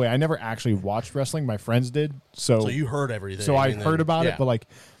 By the way, I never actually watched wrestling. My friends did. So you heard everything. So I and then- heard about yeah. it, but like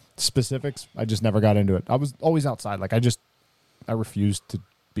specifics. I just never got into it. I was always outside. Like I refused to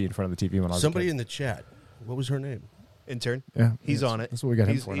be in front of the TV when I was Somebody a kid. in the chat. What was her name? Intern. Yeah, He's on it. That's what we got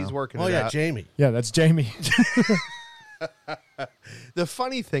him he's, for He's now. working Oh, it yeah, out. Jamie. Yeah, that's Jamie. The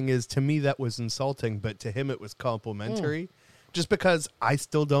funny thing is, to me, that was insulting, but to him, it was complimentary. Just because I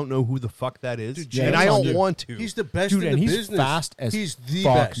still don't know who the fuck that is, Dude, and Jamie's I don't dude. want to. He's the best Dude, in and the he's business. fast as he's the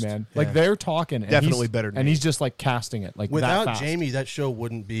fuck, best. man. Like they're talking, and Definitely he's, better than and me. he's just like casting it. Like that Without fast. Jamie, that show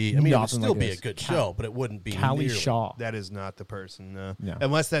wouldn't be. I mean, it would Nothing still like be this. a good show, but it wouldn't be Callie nearly. Shaw. That is not the person, no. No.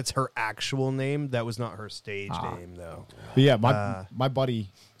 Unless that's her actual name. That was not her stage name, though. But yeah, my buddy.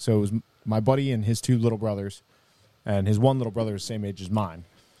 So it was my buddy and his two little brothers, and his one little brother is the same age as mine.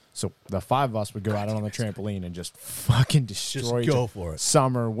 So the five of us would go out on the trampoline and just fucking destroy. go for it.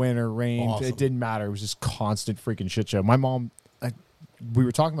 Summer, winter, rain. Awesome. It didn't matter. It was just constant freaking shit show. My mom, we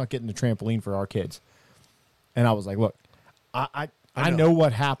were talking about getting the trampoline for our kids, and I was like, "Look, I know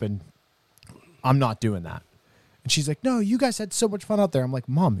what happened. I'm not doing that." And she's like, "No, you guys had so much fun out there." I'm like,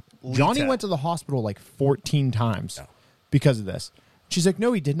 "Mom, Johnny Lita. went to the hospital like 14 times because of this." She's like,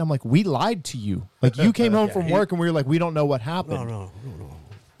 "No, he didn't." I'm like, "We lied to you. Like you came home from work and we were like, we don't know what happened." No.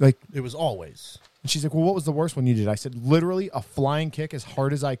 Like, It was always. and she's like, "Well, what was the worst one you did?" I said, "Literally a flying kick as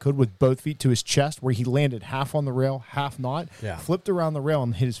hard as I could with both feet to his chest, where he landed half on the rail, half not. Yeah. Flipped around the rail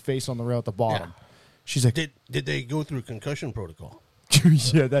and hit his face on the rail at the bottom." She's like, Did they go through concussion protocol?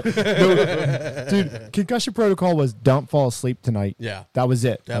 "Yeah, dude. Concussion protocol was don't fall asleep tonight. Yeah. that was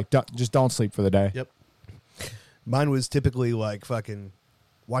it. Yep. Like, just don't sleep for the day. Yep. Mine was typically like fucking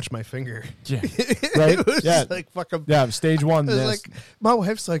watch my finger. Yeah, right. It was Yeah, like fucking. yeah. Stage one. It was This. like, my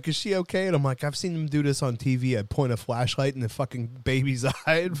wife's like, "Is she okay?" And I'm like, "I've seen them do this on TV. I'd point a flashlight in the fucking baby's eye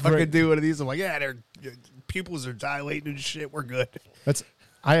and fucking Right. do one of these." I'm like, "Yeah, their pupils are dilating and shit. We're good." That's.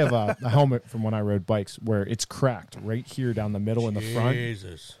 I have a helmet from when I rode bikes where it's cracked right here down the middle in the front.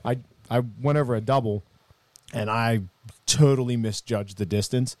 Jesus. I went over a double, and I totally misjudged the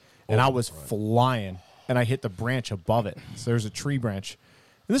distance, and I was flying, and I hit the branch above it. So there's a tree branch,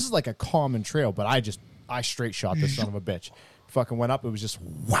 and this is like a common trail, but I straight shot this son of a bitch. Fucking went up, it was just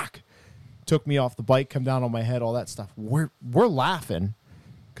whack. Took me off the bike, come down on my head, all that stuff. We're laughing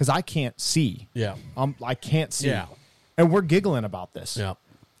because I can't see. Yeah. I can't see. Yeah. And we're giggling about this. Yeah.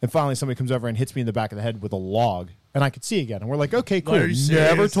 And finally, somebody comes over and hits me in the back of the head with a log, and I could see again. And we're like, "Okay, cool." Are you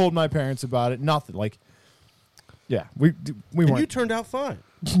Never serious? told my parents about it. Nothing. Like, yeah, we And weren't. you turned out fine.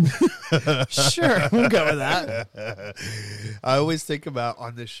 Sure, we'll go with that. I always think about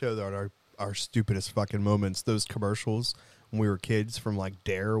on this show that our stupidest fucking moments, those commercials when we were kids from like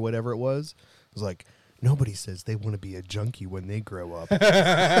Dare or whatever it was. It was like, nobody says they want to be a junkie when they grow up.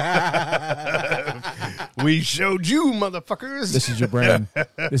 We showed you, motherfuckers. This is your brain.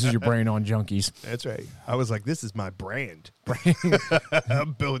 This is your brain on junkies. That's right. I was like, this is my brand.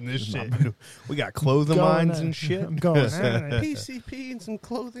 I'm building this shit. We got clothing lines and shit. I'm going. PCP and some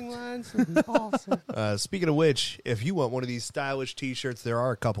clothing lines. Awesome. Speaking of which, if you want one of these stylish t-shirts, there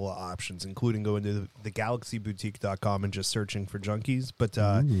are a couple of options, including going to thegalaxyboutique.com and just searching for junkies. But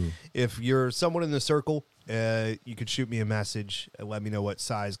if you're someone in the circle, you could shoot me a message and let me know what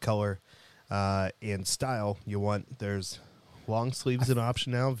size, color, and style you want. There's long sleeves an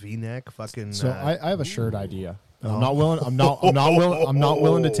option now, V-neck, fucking. So I have a shirt idea. I'm not willing. I'm not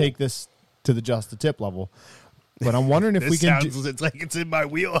willing to take this to the just the tip level. But I'm wondering if this we can. sounds it's like it's in my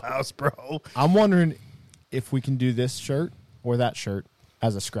wheelhouse, bro. I'm wondering if we can do this shirt or that shirt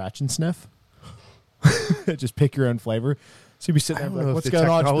as a scratch and sniff. Just pick your own flavor. So you'd be sitting I there don't like, know if what's the going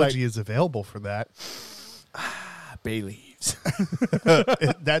on? technology is available for that. Bay leaves.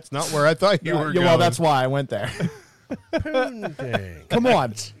 That's not where I thought you were Yeah, going. well, that's why I went there. Dang. Come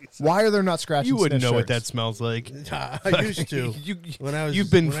on. Why are there not scratch You and wouldn't sniff know what that shirts? smells like. I used to. You've been when I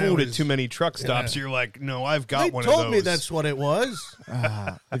fooled at was- too many truck stops. Yeah. You're like, no, I've got They one of those. told me that's what it was.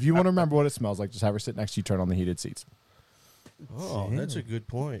 If you want to remember what it smells like, just have her sit next to you, turn on the heated seats. Oh, that's a good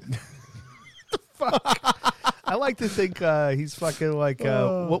point. I like to think he's fucking like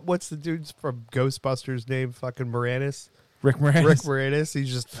what's the dude's from Ghostbusters name? Fucking Moranis. Rick Moranis. Rick Moranis.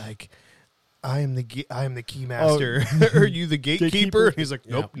 He's just like, I am the keymaster. Are you the gatekeeper? Gatekeeper? And he's like,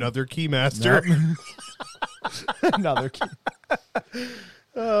 nope, another keymaster. Another key.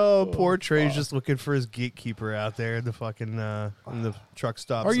 Oh, poor Trey's just looking for his gatekeeper out there in the fucking in the truck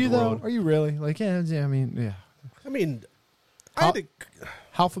stops. Are you of the though? world. Are you really? Like, yeah, I mean, yeah. I mean, I How- had a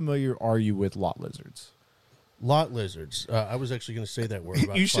How familiar are you with lot lizards? lot lizards. I was actually going to say that word.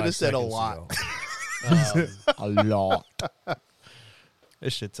 About You should 5 have said a seconds lot. ago. A lot.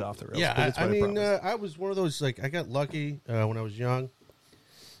 This shit's off the rails. but Yeah, it's I what mean, promised. I was one of those, like, I got lucky when I was young.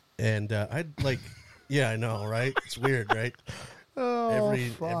 And I'd, like, yeah, I know, right? It's weird, right?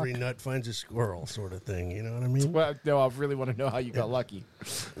 Every nut finds a squirrel, sort of thing. You know what I mean? Well, no, I really want to know how you got lucky.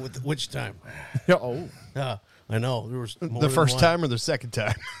 With which time? Oh, I know there was more The than first one. time or the second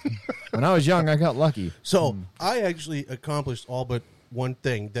time? when I was young, I got lucky. So I actually accomplished all but one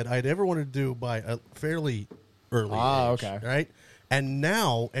thing that I'd ever wanted to do by a fairly early age. Okay. Right? And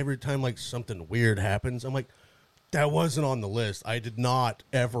now every time like something weird happens, I'm like, that wasn't on the list. I did not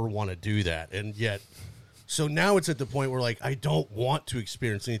ever want to do that. And yet, so now it's at the point where like I don't want to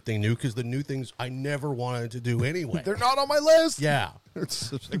experience anything new because the new things I never wanted to do anyway. They're not on my list. Yeah.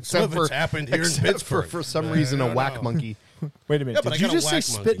 Some of it's happened here in Pittsburgh. For some reason, a whack monkey. Wait a minute. Yeah, but Did I you got a just say whack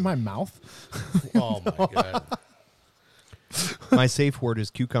spit monkey. in my mouth? Oh my God. My safe word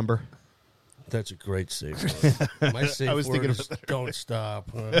is cucumber. That's a great safe word. My safe was word thinking is of that. don't stop.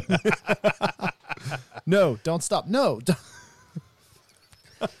 No, don't stop. No.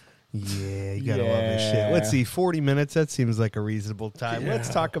 Yeah, you gotta love this shit. Yeah. Let's see, 40 minutes. That seems like a reasonable time. Let's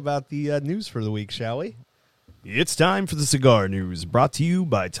Yeah. talk about the news for the week, shall we? It's time for the cigar news, brought to you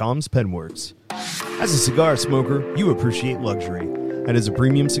by Tom's Penworks. As a cigar smoker, you appreciate luxury. And as a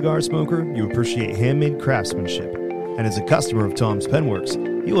premium cigar smoker, you appreciate handmade craftsmanship. And as a customer of Tom's Penworks,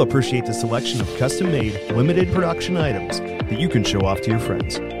 you'll appreciate the selection of custom-made, limited production items that you can show off to your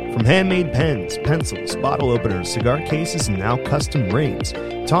friends. From handmade pens, pencils, bottle openers, cigar cases, and now custom rings,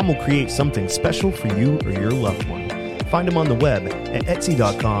 Tom will create something special for you or your loved one. Find him on the web at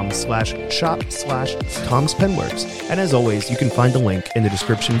etsy.com/shop/Tom's Penworks. And as always, you can find a link in the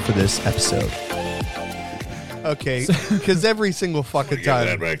description for this episode. Okay, because every single fucking Get that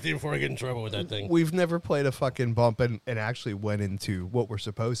time back to you before I get in trouble with that thing. we've never played a fucking bump and actually went into what we're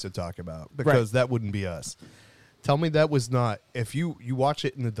supposed to talk about because that wouldn't be us. Tell me that was not, if you watch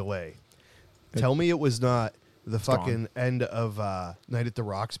it in the delay, tell me it was not the fucking end of Night at the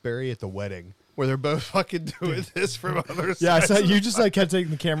Roxbury at the wedding where they're both fucking doing this from other sides. Yeah, I saw you just like kept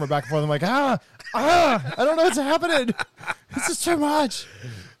taking the camera back and forth. I'm like, I don't know what's happening. This is too much.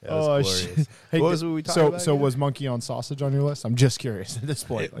 That was glorious. What was we talking about So again? was monkey on sausage on your list? I'm just curious at this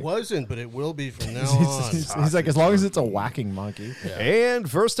point. It Like, wasn't, but it will be from now on. he's like, as long as it's a whacking monkey. And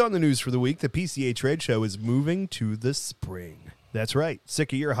first on the news for the week, the PCA Trade Show is moving to the spring. That's right.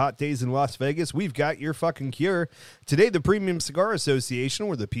 Sick of your hot days in Las Vegas? We've got your fucking cure. Today, the Premium Cigar Association,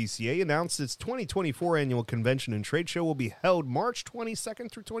 or the PCA, announced its 2024 annual convention and trade show will be held March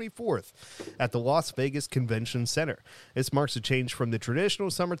 22nd through 24th at the Las Vegas Convention Center. This marks a change from the traditional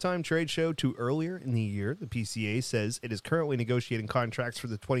summertime trade show to earlier in the year. The PCA says it is currently negotiating contracts for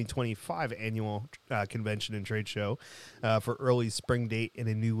the 2025 annual convention and trade show for early spring date in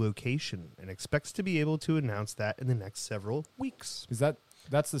a new location and expects to be able to announce that in the next several weeks.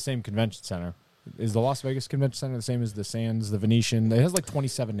 That's the same convention center? Is the Las Vegas Convention Center the same as the Sands, the Venetian? It has like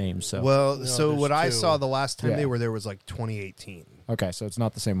 27 names. So Well, so there's what I two. saw the last time Yeah. they were there was like 2018. okay, so it's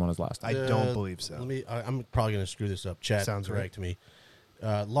not the same one as last time. I don't believe so. I'm probably going to screw this up. Chad, Sounds correct me.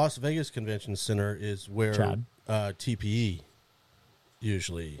 Las Vegas Convention Center is where Chad. TPE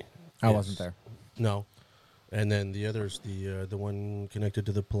usually. I is. wasn't there. No, and then the other's the one connected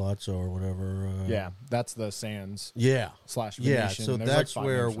to the Palazzo or whatever. Yeah, that's the Sands Yeah. / Venetian. Yeah. So There's like that's 5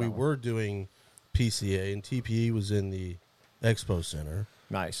 where names for we that one. were doing PCA, and TPE was in the Expo Center.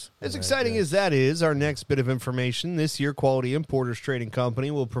 Nice. As exciting as that is, our next bit of information, this year Quality Importers Trading Company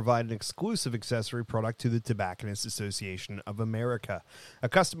will provide an exclusive accessory product to the Tobacconists Association of America, a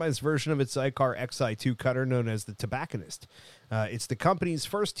customized version of its Zycar XI2 cutter known as the Tobacconist. It's the company's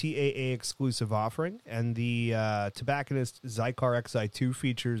first TAA exclusive offering, and the Tobacconist Zycar XI2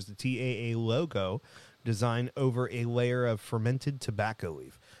 features the TAA logo designed over a layer of fermented tobacco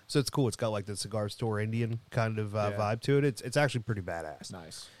leaf. So it's cool. It's got like the cigar store Indian kind of vibe to it. It's actually pretty badass.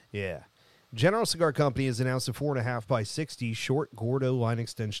 Nice. Yeah. General Cigar Company has announced a 4.5 by 60 short Gordo line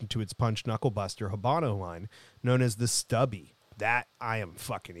extension to its Punch Knuckle Buster Habano line, known as the Stubby. That I am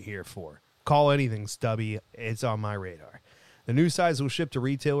fucking here for. Call anything Stubby. It's on my radar. The new size will ship to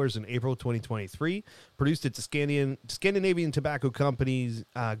retailers in April 2023. Produced at the Scandinavian Tobacco Company's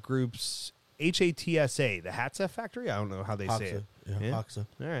group's HATSA, the Hatsa factory. I don't know how they say it. Yeah, Hoxa.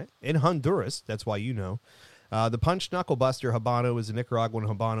 All right. In Honduras, that's why you know. The Punch Knuckle Buster Habano is a Nicaraguan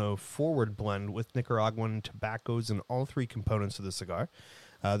Habano forward blend with Nicaraguan tobaccos in all 3 components of the cigar.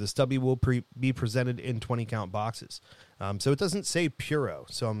 The Stubby will be presented in 20-count boxes. So it doesn't say Puro,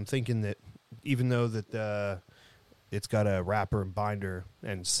 so I'm thinking that even though that it's got a wrapper and binder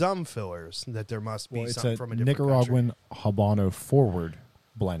and some fillers, that there must be It's something a from a different country. Nicaraguan Habano forward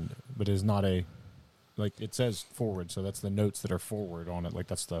blend, but is not a, like it says forward, so that's the notes that are forward on it. Like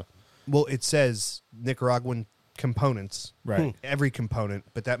that's the Well, it says Nicaraguan components, Right. Every component,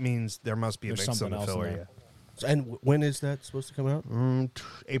 but that means there must be a There's mix on something the else in filler. there. Yeah. And when is that supposed to come out?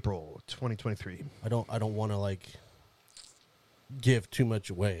 April 2023. I don't want to like give too much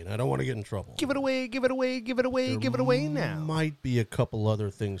away, and I don't want to get in trouble. Give it away, give it away, give it away, give it away now. Might be a couple other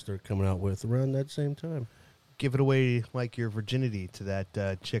things they're coming out with around that same time. Give it away like your virginity to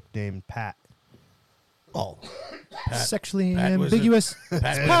that chick named Pat. Oh, Sexually Pat was ambiguous.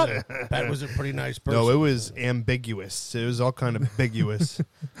 Pat was a pretty nice person. No, it was ambiguous. It was all kind of ambiguous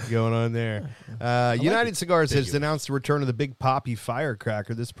going on there. United Cigars has announced the return of the Big Poppy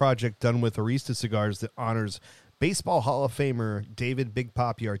Firecracker. This project done with Arista Cigars that honors Baseball Hall of Famer David Big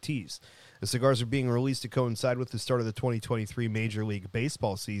Poppy Ortiz. The cigars are being released to coincide with the start of the 2023 Major League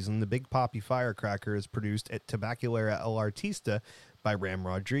Baseball season. The Big Poppy Firecracker is produced at Tabacalera El Artista by Ram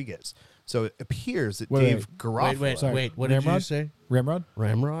Rodriguez. So it appears that Dave Garofalo... Wait, what did you say? Ramrod?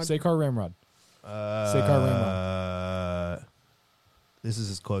 Ramrod? Sekar Ramrod. Sekar Ramrod. This is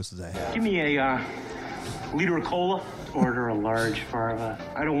as close as I have. Give me a liter of cola. Order a large farva.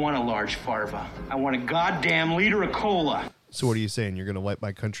 I don't want a large farva. I want a goddamn liter of cola. So what are you saying? You're going to light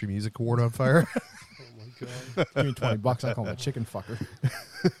my country music award on fire? Give me $20. I call him a chicken fucker.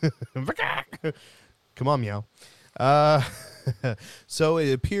 Come on, meow. So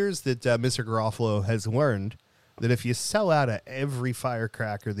it appears that Mr. Garofalo has learned that if you sell out of every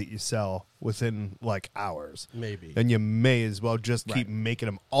firecracker that you sell within like hours, maybe, then you may as well just keep making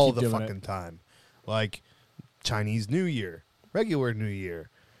them all Keep the doing fucking time. Like Chinese New Year, regular New Year.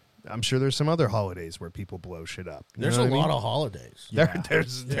 I'm sure there's some other holidays where people blow shit up. There's a lot of holidays.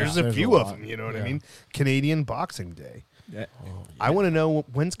 There's a few of them. You know what I mean? Canadian Boxing Day. Yeah. I want to know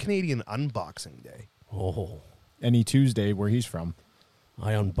when's Canadian Unboxing Day. Oh, Any Tuesday where he's from.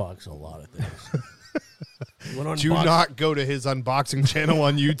 I unbox a lot of things. Do not go to his unboxing channel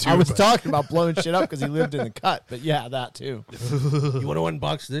on YouTube. I was talking about blowing shit up because he lived in the cut, but yeah, that too. You want to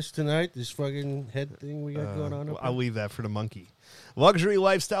unbox this tonight? This fucking head thing we got going on? I'll leave that for the monkey. Luxury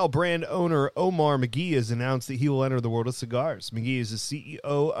lifestyle brand owner Omar McGee has announced that he will enter the world of cigars. McGee is the CEO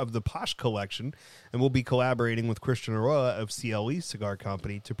of the Posh Collection and will be collaborating with Christian Arroyo of CLE Cigar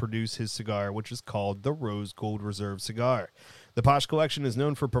Company to produce his cigar, which is called the Rose Gold Reserve Cigar. The Posh Collection is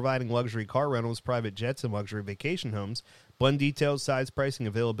known for providing luxury car rentals, private jets, and luxury vacation homes. Blend details, size, pricing,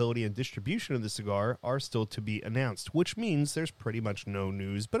 availability, and distribution of the cigar are still to be announced, which means there's pretty much no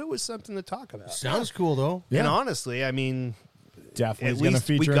news, but it was something to talk about. Sounds cool, though. And honestly, I mean... Definitely At going to least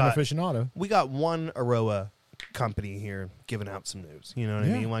we feature got- an aficionado. We got one Aroa company here giving out some news. You know what I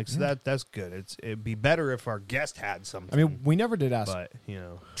Yeah, mean? Like, so that's good. It'd be better if our guest had something. I mean, we never did ask but you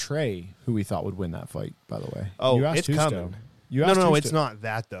know, Trey who we thought would win that fight, by the way. oh, you asked it's Tusto. coming. You No, asked Tusto. it's not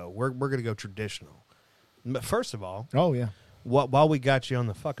that though. We're gonna go traditional. But first of all, Oh, yeah. while we got you on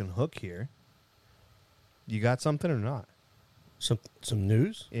the fucking hook here, you got something or not? Some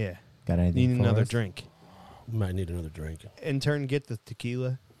news? Yeah. Got anything Need for another us? drink. Might need another drink. Intern, get the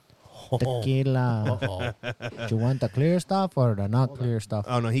tequila. Tequila. Uh-oh. Do you want the clear stuff or the not clear stuff?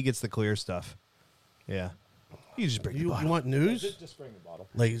 Oh no, he gets the clear stuff. Yeah. You just bring the You bottle. want news?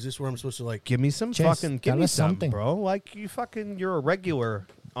 Like, is this where I'm supposed to, like... Give me some Chase, fucking. tell Give me us something, something. bro. Like you're a regular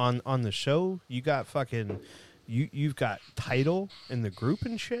on the show. You got fucking. You've got title in the group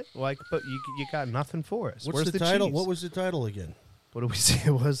and shit. Like, but you got nothing for us. What's Where's the title? cheese? What was the title again? What did we say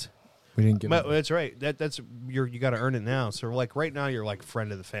it was? We didn't give But it. that's right. That's you got to earn it now. So like right now you're like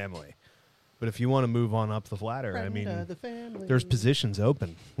friend of the family. But if you want to move on up the ladder, I mean, there's positions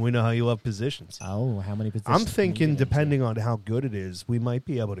open. We know how you love positions. Oh, how many positions? I'm can you thinking, get into? depending on how good it is, we might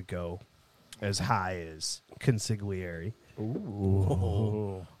be able to go as high as consigliere.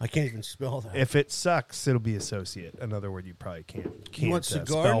 Oh, I can't even spell that. If it sucks, it'll be associate. Another word you probably can't You want cigar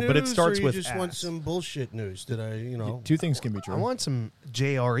spell, news, but it starts or you with just ass. want some bullshit news? Did I, Two things can be true. I want some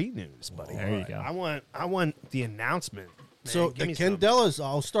JRE news, buddy. There you go. I want the announcement. Man, So give the me some. Candelas,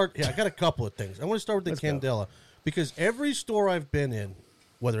 I'll start. Yeah, I got a couple of things. I want to start with the Let's go. Candela because every store I've been in,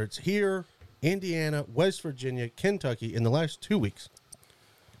 whether it's here, Indiana, West Virginia, Kentucky, in the last 2 weeks,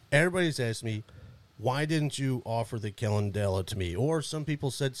 everybody's asked me, why didn't you offer the Candela to me? Or some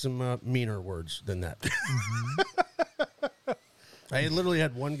people said some meaner words than that. I literally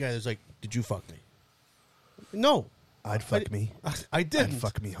had one guy that's like, did you fuck me? No. I'd fuck me. I didn't. I'd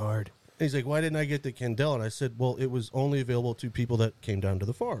fuck me hard. And he's like, why didn't I get the Candela? And I said, well, it was only available to people that came down to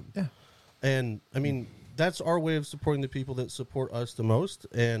the farm. Yeah. And, I mean, that's our way of supporting the people that support us the most.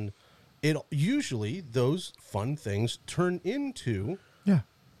 And it usually, those fun things turn into Yeah.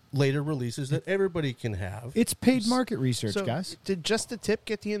 later releases that everybody can have. It's paid market research, So, guys. did Just the Tip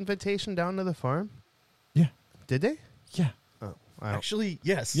get the invitation down to the farm? Yeah. Did they? Yeah. Oh, I don't. Actually,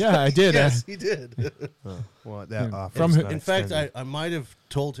 yes. Yeah, I did. Yes, he did. Well, that Yeah. offer From is who- not In fact, extended. I might have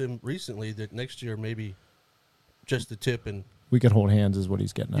told him recently that next year maybe just the tip and We could hold hands, is what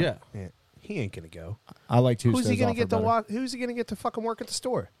he's getting at. yeah. Yeah. He ain't gonna go. I like Tuesdays. Who's he gonna offer get to better. walk? Who's he gonna get to fucking work at the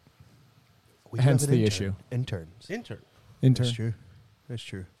store? We Hence have an the intern. issue. Interns. Intern. Intern. That's true. That's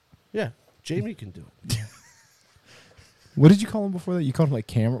true. Yeah. Jamie can do it. What did you call him before that? You called him like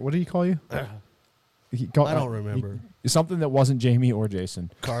Cameron. What did he call you? He called, I don't remember. Something that wasn't Jamie or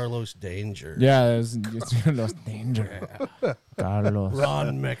Jason. Carlos Danger. Yeah, it's Carlos Danger. Carlos.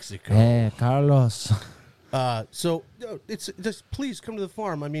 Ron Mexico. Hey, Carlos. So it's just please come to the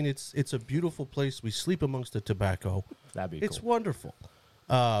farm. I mean, it's a beautiful place. We sleep amongst the tobacco. That'd be It's cool. wonderful.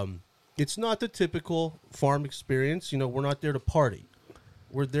 It's not the typical farm experience. You know, we're not there to party.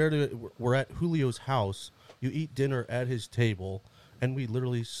 We're at Julio's house. You eat dinner at his table, and we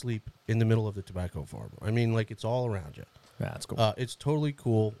literally sleep in the middle of the tobacco farm. I mean, like it's all around you. Yeah, that's cool. It's totally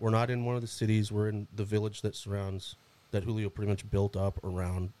cool. We're not in one of the cities. We're in the village that Julio pretty much built up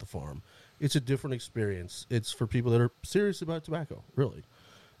around the farm. It's a different experience. It's for people that are serious about tobacco, really.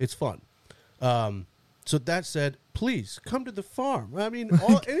 It's fun. So that said, please come to the farm. I mean,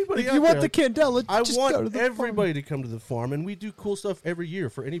 anybody if out you want there, the candela, I just go to want the everybody to come to the farm, and we do cool stuff every year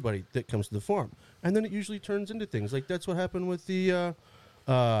for anybody that comes to the farm. And then it usually turns into things. Like that's what happened with the...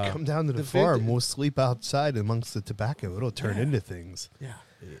 Come down to the farm. We'll sleep outside amongst the tobacco. It'll turn into things. Yeah.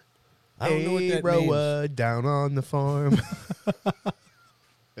 I don't know what that Roa, means. down on the farm.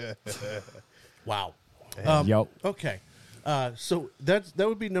 Wow. Yup. Okay. So that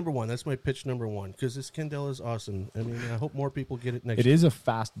would be number one. That's my pitch number one because this candela is awesome. I mean, I hope more people get it next It year. is a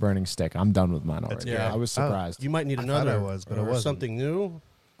fast burning stick. I'm done with mine already. good. I was surprised. You might need I another. thought I was, but I or wasn't. something new.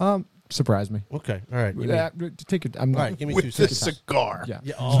 Surprised me. Okay. All right. Give me, Take it. I'm all right. Give me 2 With the seconds. cigar. Yeah.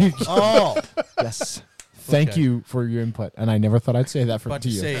 Yeah. Oh. Yes. Thank Okay. you for your input. And I never thought I'd say that About to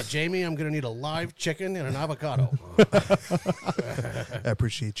to you. say, Jamie, I'm going to need a live chicken and an avocado. I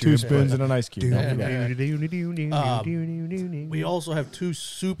appreciate your 2 spoons and an ice cube. Don't forget. We also have 2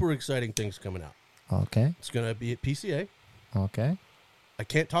 super exciting things coming out. Okay. It's going to be at PCA. Okay. I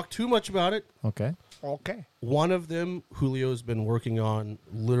can't talk too much about it. Okay. Okay. One of them, Julio's been working on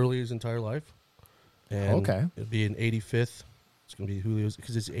literally his entire life. And Okay. it'll be an 85th. It's going to be Julio's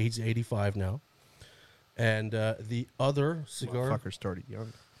because he's 85 now. And the other cigar, Motherfucker started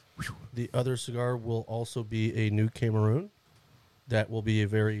young. the other cigar will also be a new Cameroon. That will be a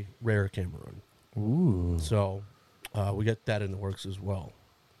very rare Cameroon. Ooh. So we got that in the works as well.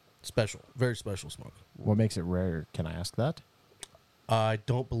 Special, very special smoke. What makes it rare? Can I ask that? I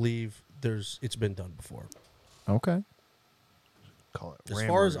don't believe it's been done before. Okay. Call it As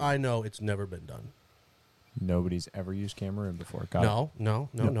far as I know, it's never been done. Nobody's ever used Cameroon before. Got No.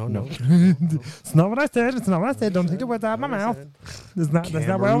 It's not what I said. It's not what I said. Don't take the words out of my mouth. That's not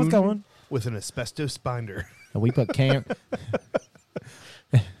where I was going. with an asbestos binder. And we put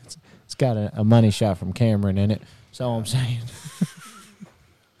it's got a money shot from Cameron in it. That's all I'm saying.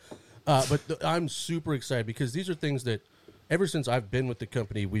 But I'm super excited because these are things that ever since I've been with the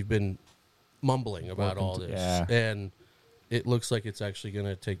company, we've been mumbling about all this. Yeah. And it looks like it's actually going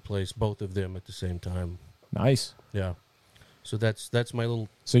to take place, both of them at the same time. Nice. Yeah. So that's my little...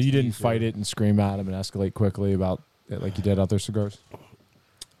 So you didn't teaser. fight it and scream at him and escalate quickly about it like you did other cigars?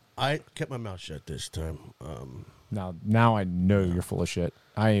 I kept my mouth shut this time. Now I know you're full of shit.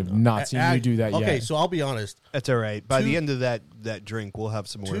 I have not seen you do that yet. Okay, so I'll be honest. That's all right. By Two- the end of that drink, we'll have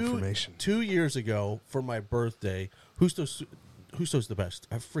some more information. 2 years ago, for my birthday, Justo's the best.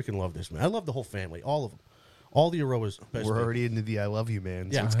 I freaking love this, man. I love the whole family, all of them. All the Aroas. Best We're people. already into the I love you, man.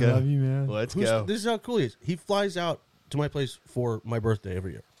 Yeah. Let's I go. love you, man. Let's Justo- go. This is how cool he is. He flies out to my place for my birthday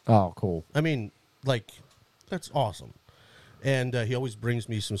every year. Oh, cool. I mean, like, that's awesome. And he always brings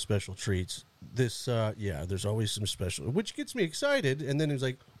me some special treats. There's always some special, which gets me excited. And then he's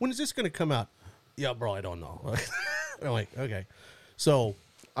like, when is this going to come out? Yeah, bro, I don't know. I'm like, okay. So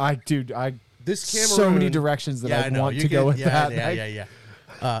this Cameroon, so many directions that I know. want You to go with yeah, that.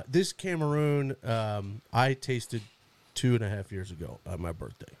 Yeah. This Cameroon, I tasted 2.5 years ago on my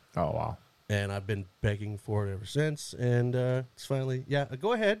birthday. Oh, wow. And I've been begging for it ever since. And it's finally,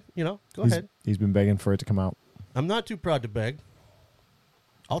 go ahead. Go ahead. He's been begging for it to come out. I'm not too proud to beg.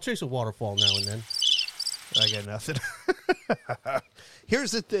 I'll chase a waterfall now and then. I got nothing.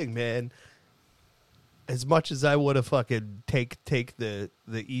 Here's the thing, man. As much as I would have fucking take the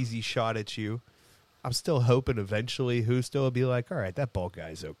easy shot at you, I'm still hoping eventually Justo will be like, all right, that bald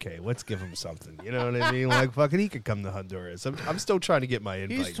guy's okay. Let's give him something. You know what I mean? Like, fucking, he could come to Honduras. I'm still trying to get my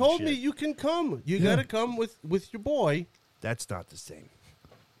invite. He's and told shit. me you can come. You got to come with your boy. That's not the same.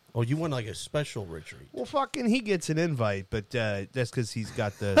 Oh, you want like a special retreat? Well, fucking, he gets an invite, but that's because he's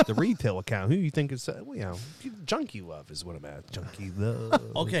got the retail account. Who you think is, junkie love is what I'm at. Junkie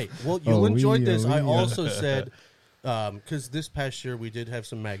love. Okay, well, you'll enjoy this. I also said Because this past year we did have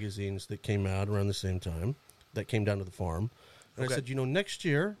some magazines that came out around the same time that came down to the farm. And I said, next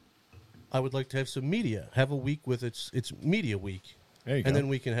year I would like to have some media, have a week with its media week. There you and go. then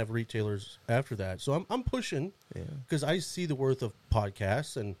we can have retailers after that. So I'm pushing because I see the worth of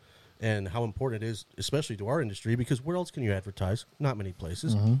podcasts and how important it is, especially to our industry, because where else can you advertise? Not many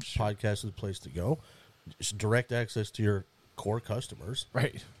places. Podcast is the place to go. It's direct access to your core customers.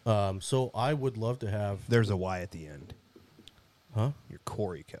 Right. So I would love to have... There's a Y at the end. Huh? Your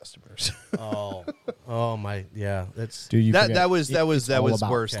Corey customers. Oh my, yeah. That's Dude, you that forget, that was all about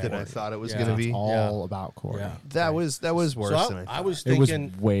worse than I Corey. thought it was Yeah. going to be. It's all about Corey. Yeah. That was worse So than I thought. I was It was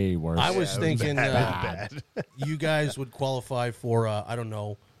thinking... way worse. I was thinking bad. you guys would qualify for, I don't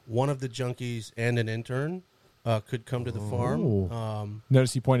know, one of the junkies and an intern could come to the farm.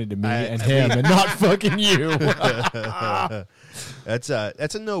 Notice he pointed to me and him and not fucking you. That's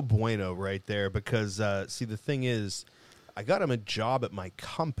a no bueno right there because see the thing is I got him a job at my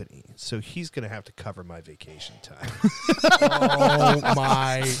company, so he's going to have to cover my vacation time. Oh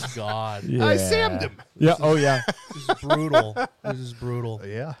my God. Yeah. I Sammed him. Yeah. Oh, yeah. This is brutal. This is brutal.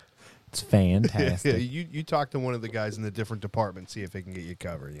 Yeah. It's fantastic. You talk to one of the guys in the different departments, see if they can get you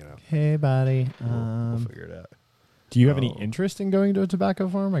covered, Hey, buddy. We'll figure it out. Do you have any interest in going to a tobacco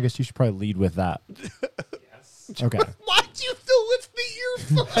farm? I guess you should probably lead with that. Yes. Okay. Why do you still lift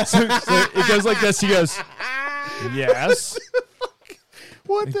the earphone? So it goes like this. He goes, yes.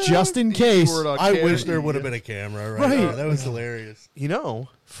 What the Just heck? in case. You were on I camera. wish there would have been a camera right, Right. there. That was hilarious.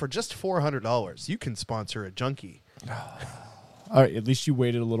 For just $400, you can sponsor a junkie. All right, at least you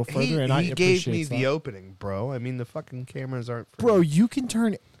waited a little further, and I he gave me appreciate the that. opening, bro. I mean, the fucking cameras aren't free. Bro, you can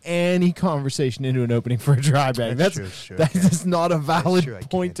turn any conversation into an opening for a dry bag. That's That's true, that I is not a valid true, I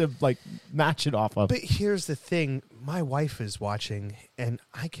point to match it off of. But here's the thing. My wife is watching, and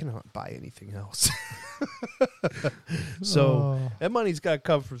I cannot buy anything else. So that money's got to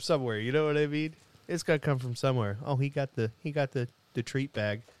come from somewhere. You know what I mean? It's got to come from somewhere. Oh, he got the treat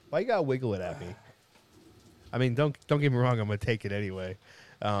bag. Why you got to wiggle it at me? I mean, don't get me wrong. I'm going to take it anyway.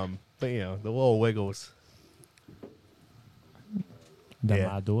 But, the little wiggles. Yeah.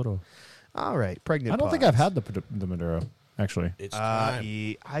 Maduro. All right. Pregnant I don't think pause. I've had the Maduro, actually. It's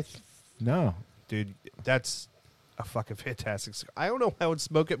time. No. Dude, that's a fucking fantastic cigar. I don't know if I would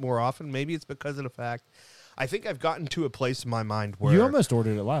smoke it more often. Maybe it's because of the fact I think I've gotten to a place in my mind where You almost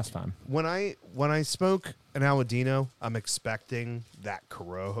ordered it last time. when I smoke an Aladino, I'm expecting that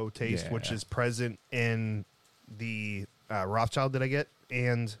Corojo taste, Yeah. which is present in the Rothschild that I get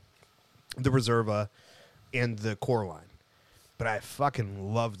and the Reserva and the Core line. But I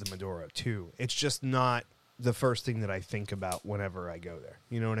fucking love the Maduro too. It's just not the first thing that I think about whenever I go there.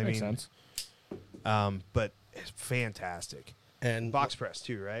 You know what Makes I mean? sense. But it's fantastic. And Box press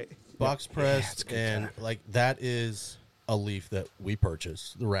too, right? box it's pressed, a good and time. that is a leaf that we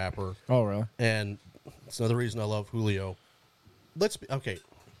purchased, the wrapper. Oh, really? And it's another reason I love Julio. Okay,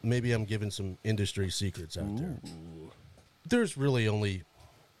 maybe I'm giving some industry secrets out there. There's really only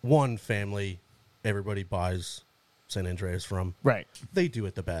one family everybody buys San Andreas from. Right. They do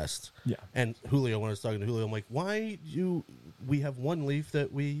it the best. Yeah. And Julio, when I was talking to Julio, I'm like, why do we have one leaf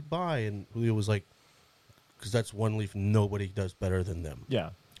that we buy? And Julio was like, because that's one leaf nobody does better than them. Yeah.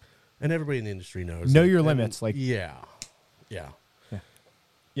 And everybody in the industry knows. Know that. your And limits, like- yeah.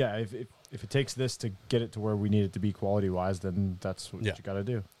 Yeah, if it takes this to get it to where we need it to be quality-wise, then that's what Yeah. you got to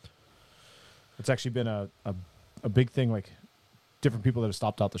do. It's actually been a big thing, like different people that have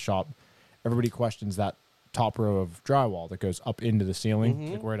stopped out the shop. Everybody questions that top row of drywall that goes up into the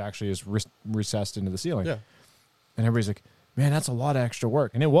ceiling, like where it actually is recessed into the ceiling. Yeah. And everybody's like, man, that's a lot of extra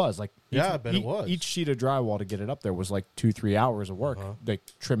work. And it was. Like, Yeah, I bet it was. Each sheet of drywall to get it up there was like 2-3 hours of work, like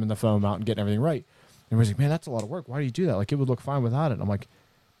trimming the foam out and getting everything right. And everybody's like, man, that's a lot of work. Why do you do that? Like, it would look fine without it. And I'm like,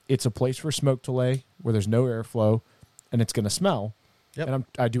 it's a place for smoke to lay where there's no airflow and it's going to smell. Yep. And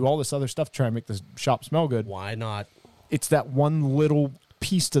I do all this other stuff to try and make the shop smell good. Why not? It's that one little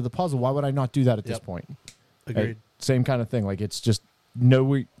piece to the puzzle. Why would I not do that at this Yep. point? Agreed. Right? Same kind of thing. Like, it's just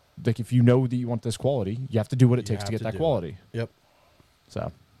like if you know that you want this quality, you have to do what it takes to have get to that do quality. it. Yep.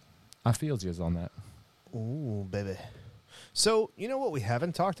 So I feel you on that. Ooh, baby. So, you know what we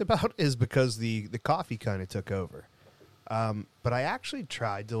haven't talked about is because the coffee kind of took over. But I actually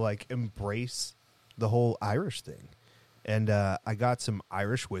tried to, embrace the whole Irish thing. And I got some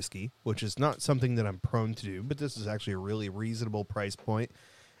Irish whiskey, which is not something that I'm prone to do, but this is actually a really reasonable price point.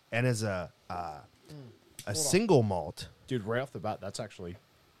 And as a single malt, Dude, right off the bat, that's actually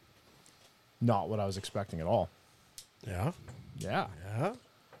not what I was expecting at all. Yeah. Yeah. Yeah.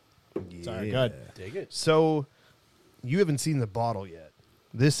 Sorry, good. Dig it. So, you haven't seen the bottle yet.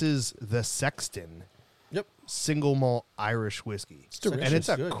 This is the Sexton. Yep. single malt Irish whiskey. delicious. And it's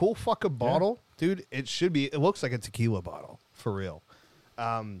a Good. cool fucking bottle, dude. It should be. It looks like a tequila bottle for real.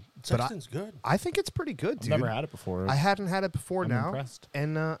 Sexton's good. I think it's pretty good, dude. I've never had it before. I hadn't had it before I'm now, impressed.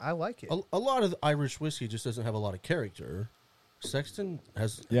 and I like it. A lot of Irish whiskey just doesn't have a lot of character. Sexton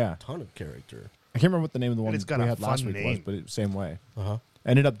has Yeah. a ton of character. I can't remember what the name of the one it's got we a had last fun week was, name. but it was same way. Uh-huh.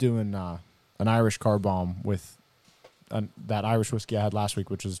 Ended up doing an Irish car bomb with that Irish whiskey I had last week,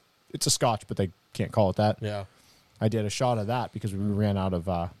 which is it's a Scotch, but they can't call it that. Yeah. I did a shot of that because we ran out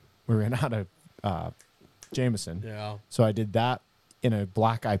of Jameson. Yeah. So I did that in a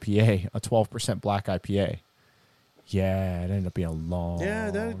black IPA, a 12% black IPA. Yeah, it ended up being a long.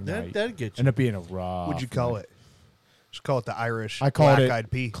 Yeah, night. that'd get you. Ended up being a rough. What'd you call night. it? Just call it the Irish I called Black it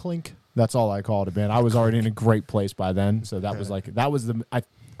Eyed Pea. Clink. That's all I called it, man. I was already in a great place by then, so that was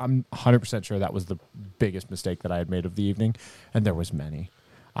I'm 100% sure that was the biggest mistake that I had made of the evening, and there was many.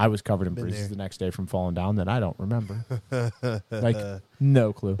 I was covered in bruises there. the next day from falling down that I don't remember. Like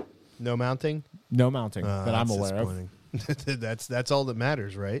no clue, No mounting. no mounting that I'm That's aware of. disappointing. that's all that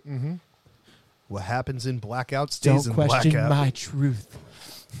matters, right? Mm-hmm. What happens in blackout Don't stays in question blackout. my truth.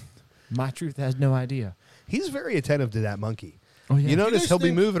 My truth has no idea. He's very attentive to that monkey. Oh yeah, You notice guys he'll be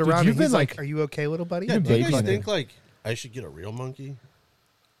think- moving Dude, around you've and he's been, like, like- "Are you okay, little buddy?" Yeah, You've do you been guys baking think like I should get a real monkey?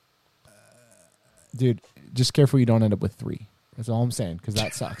 dude, just careful you don't end up with 3. That's all I'm saying, because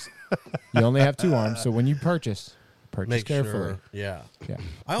that sucks. You only have 2 arms, so when you purchase Make carefully. sure. Yeah. Yeah.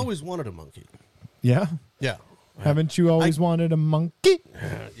 I always wanted a monkey. Yeah. Yeah. Haven't you always wanted a monkey?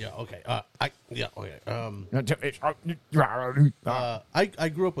 Yeah. Okay. Okay. Uh, I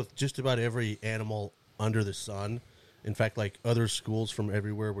grew up with just about every animal under the sun. In fact, like other schools from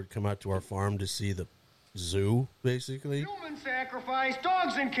everywhere would come out to our farm to see the zoo, basically. Human sacrifice,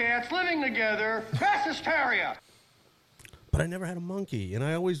 dogs and cats living together, mass hysteria. But I never had a monkey, and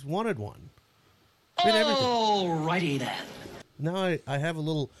I always wanted one. I mean, everything. Alrighty then. Now I have a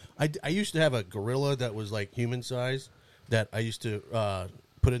little. I used to have a gorilla that was like human size that I used to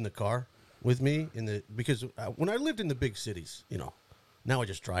put in the car with me because when I lived in the big cities, now I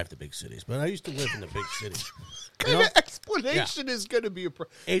just drive the big cities, but I used to live in the big cities. You know? Explanation is going to be a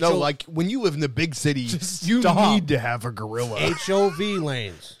H-O- no. Like when you live in the big city, Just you stop. need to have a gorilla. HOV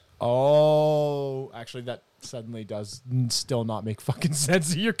lanes. Oh, actually, that suddenly does still not make fucking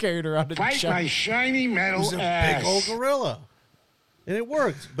sense. You're carried around in the Fight my shiny It metal was a ass. big old gorilla. And it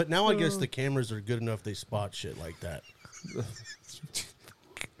worked. But now I guess the cameras are good enough they spot shit like that.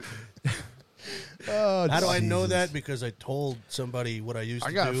 Oh, How do I know Jesus. that? Because I told somebody what I used I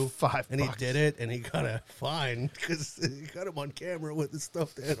to got do. $5 And he did it, and he got a fine because he got him on camera with the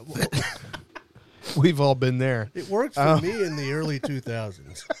stuffed animal. We've all been there. It worked for me in the early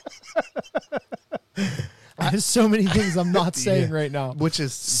 2000s. There's so many things I'm not saying Yeah. right now. Which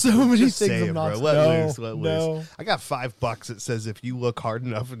is So many just things say I'm it, not- bro. Let no, loose, let no. loose. I got $5 that says if you look hard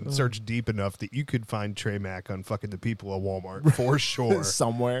enough and search deep enough that you could find Trey Mack on fucking the people of Walmart for sure.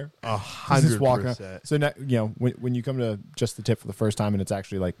 Somewhere. 100%. So now, when you come to Just the Tip for the first time, and it's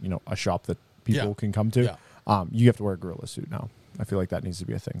actually like a shop that people Yeah. can come to, Yeah. you have to wear a gorilla suit now. I feel like that needs to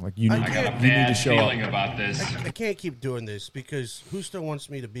be a thing. Like you need, I got a you need to show up. about this. I can't keep doing this because who still wants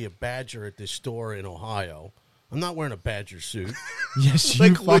me to be a badger at this store in Ohio? I'm not wearing a badger suit. Yes, you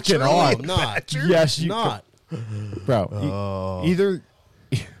Like, fucking literally. are. I'm not. Yes, you not. bro. Either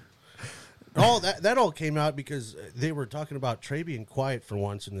All that all came out because they were talking about Trey being quiet for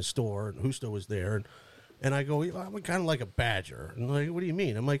once in the store, and Husto was there, and I go, I'm kind of like a badger. And like, what do you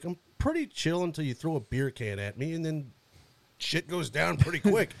mean? I'm like, I'm pretty chill until you throw a beer can at me, and then shit goes down pretty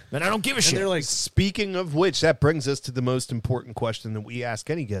quick. then I don't give a And shit. they're like, Speaking of which, that brings us to the most important question that we ask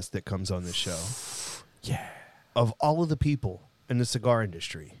any guest that comes on this show. Yeah. Of all of the people in the cigar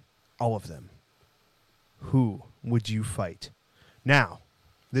industry, all of them, who would you fight? Now,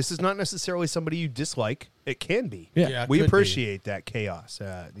 this is not necessarily somebody you dislike. It can be. Yeah, it we could appreciate that chaos.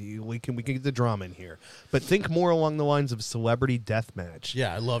 We can get the drama in here, but think more along the lines of celebrity deathmatch.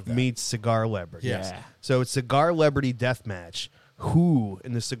 yeah, I love that. Meets cigar celebrity. Yes. Yeah. So it's cigar celebrity deathmatch. Who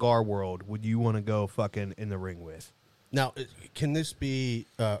in the cigar world would you want to go fucking in the ring with? Now, can this be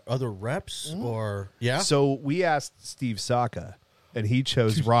other reps or yeah? So we asked Steve Saka, and he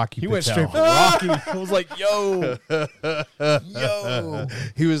chose Rocky. He went Patel. straight for Rocky. I was like, yo. Yo.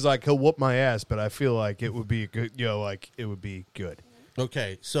 He was like, he'll whoop my ass, but I feel like it would be a good. It would be good.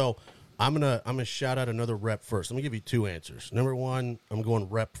 Okay, so I'm gonna shout out another rep first. Let me give you 2 answers. Number 1, I'm going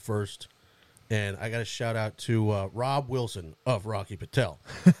rep first, and I got to shout out to Rob Wilson of Rocky Patel.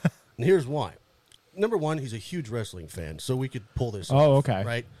 And here's why. Number 1, he's a huge wrestling fan, so we could pull this Oh, off, okay.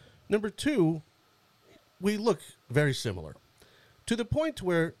 right? Number 2, we look very similar. To the point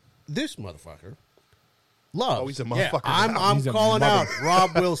where this motherfucker Love. Oh, he's a motherfucker. I'm He's a calling out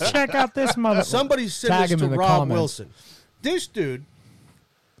Rob Wilson. Check out this mother. Somebody send Tag this him to in the Rob comments. Wilson. This dude,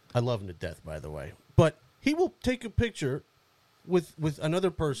 I love him to death, by the way. But he will take a picture with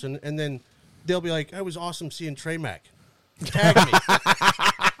another person, and then they'll be like, "I was awesome seeing Trey Mac. Tag me."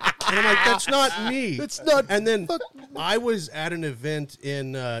 And I'm like, "That's not me. That's not And then I was at an event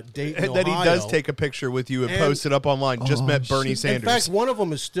in Dayton, And then he Ohio. does take a picture with you and post it up online. Just met Bernie Sanders. In fact, one of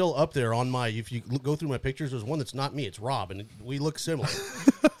them is still up there on my. If you go through my pictures, there's one that's not me. It's Rob, and we look similar.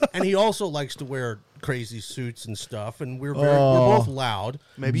 And he also likes to wear crazy suits and stuff. And we're both loud.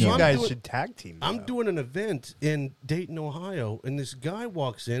 Maybe So you I'm guys doing- should tag team. I'm though. doing an event in Dayton, Ohio, and this guy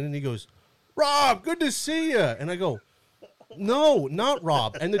walks in and he goes, "Rob, good to see you." And I go, "No, not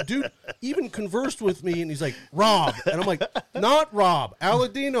Rob." And the dude even conversed with me, and he's like, "Rob." And I'm like, "Not Rob.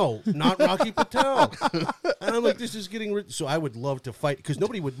 Aladino, not Rocky Patel." And I'm like, this is getting... So I would love to fight, because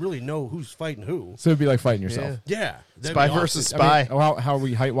nobody would really know who's fighting who. So it'd be like fighting yourself. Yeah. that'd Spy be awesome. versus I spy. mean, how are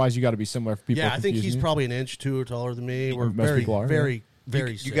we height wise? You got to be similar for people. Yeah, I think he's confusing you. probably an inch, 2 taller than me. We're Most very, people are, very,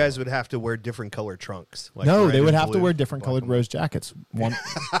 very you similar. guys would have to wear different color trunks. Like No, red they would and have to blue. wear different colored Black rose jackets. One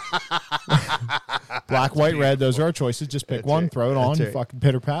black, white, red. Those are our choices. Just pick That's one, it. throw it on, That's it. fucking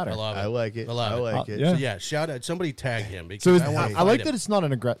pitter patter. I love it. I like it. I love it. like it. Yeah. So yeah, shout out. Somebody tag him. Because So I, wanna I like fight that him. it's not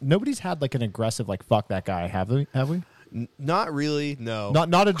an aggressive. Nobody's had like an aggressive like fuck that guy. Have we? Not really. No.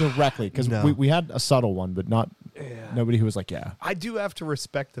 Not a directly because No. we had a subtle one, but not nobody who was like yeah. I do have to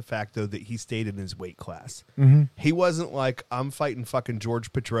respect the fact though that he stayed in his weight class. Mm-hmm. He wasn't like I'm fighting fucking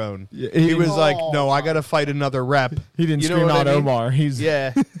George Patron. Yeah, he was like, no, I got to fight another rep. He didn't You know scream what I out mean? Omar. He's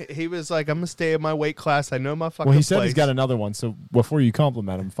Yeah, he was like, I'm gonna stay in my weight class. I know my fucking. well. He said place. he's got another one. So before you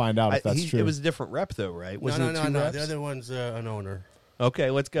compliment him, find out if that's true. It was a different rep though, right? No, Wasn't no, it two no. reps? The other one's an owner. Okay,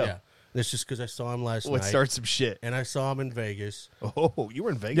 let's go. Yeah. That's just because I saw him last Let's night. start some shit. And I saw him in Vegas. Oh, you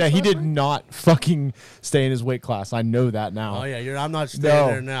were in Vegas? yeah, he last did night? not fucking stay in his weight class. I know that now. Oh, yeah. I'm not staying No.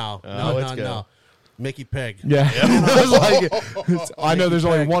 there now. No, let's no, go. no. Mickey Peg. Yeah, I was like, I know there's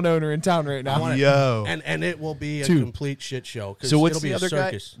only one owner in town right now. want it. Yo. And it will be a Two. complete shit show. 'Cause So what's it'll be the a other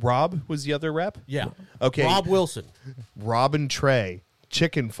circus. guy? Rob was the other rep. Yeah. Okay. Rob Wilson. Rob and Trey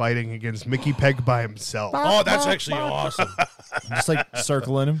chicken fighting against Mickey Peg by himself. Oh, that's actually awesome. Just like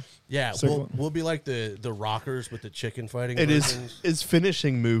circling him. Yeah, Circle. we'll be like the rockers with the chicken fighting. It is versions. his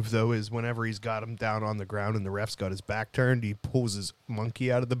finishing move though is whenever he's got him down on the ground and the ref's got his back turned, he pulls his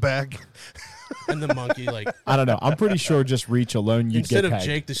monkey out of the bag. And the monkey, like, I don't know. I'm pretty sure just reach alone, you'd instead get of pegged.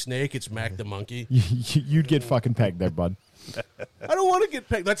 Jake the Snake, it's Mac the monkey. You'd get fucking pegged there, bud. I don't want to get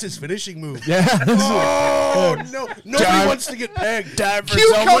pegged. That's his finishing move. Yeah. Oh, no. Nobody wants to get pegged.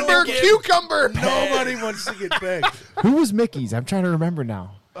 Cucumber. Nobody wants to get pegged. Who was Mickey's? I'm trying to remember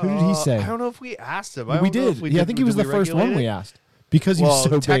now. Who did he say? I don't know if we asked him. we don't know did. if we Yeah, I think he was the did we first one regulate we it? asked because he Well, was so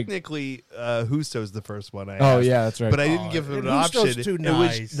big. technically, Husto's the first one I asked. Oh, yeah, that's right. But I didn't give him and an option. Husto's too It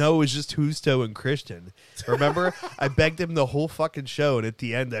nice. was just Husto and Christian. Remember? I begged him the whole fucking show, and at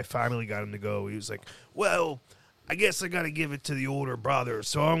the end, I finally got him to go. He was like, well, I guess I got to give it to the older brother,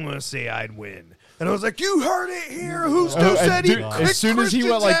 so I'm going to say I'd win. And I was like, you heard it here. Husto Oh, and said he dude, kicked as soon as he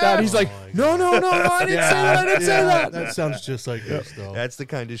went Christian's like that, ass. he's like, no, I didn't say that. I didn't say that. That sounds just like this, though. That's the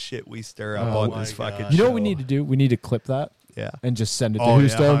kind of shit we stir up Oh on my this fucking God. You know what show. we need to do? We need to clip that. Yeah. And just send it to Oh, yeah,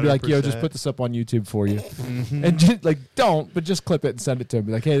 Husto and be like, yo, just 100%. put this up on YouTube for you. And just, like, don't, but just clip it and send it to him.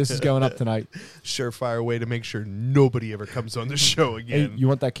 Be like, hey, this is going up tonight. Surefire way to make sure nobody ever comes on the show Hey, again. you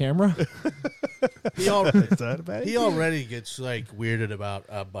want that camera? He already, Is that a bad he idea? already gets, like, weirded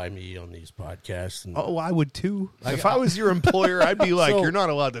about by me on these podcasts. And Oh, I would too. If I was your employer, I'd be like, So- you're not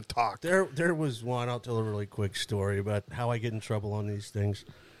allowed to talk. There was one. I'll tell a really quick story about how I get in trouble on these things.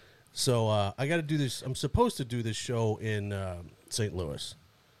 So I got to do this. I'm supposed to do this show in St. Louis,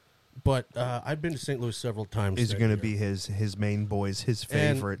 but I've been to St. Louis several times. Is that going to year. be his main boys, his And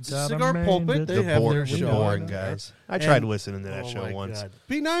favorites. Cigar Gotta Pulpit. mind They The have their boring, show. boring on guys. there. I tried And- listening to that oh show my once. God.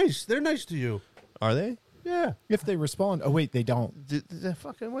 Be nice. They're nice to you. Are they? Yeah. If they respond. Oh, wait, they don't.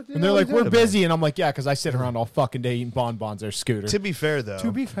 Fucking what? And they're like, we're busy. And I'm like, yeah, because I sit around all fucking day eating bonbons or Scooter. To be fair, though,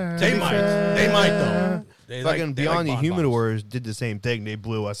 fair. They might. They might though. They fucking they Beyond the bonbons. Humidors did the same thing. They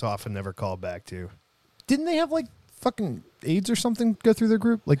blew us off and never called back to. Didn't they have like fucking AIDS or something go through their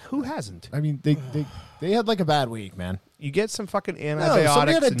group? Like, Who hasn't? I mean, they had like a bad week, man. You get some fucking No, antibiotics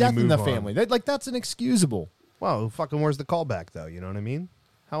somebody had a and death you in move the on. family. Like, that's inexcusable. Well, fucking where's the callback, though? You know what I mean?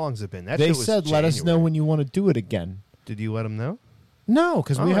 How long's it been? That They shit was said, let us know January. when you want to do it again. Did you let them know? No,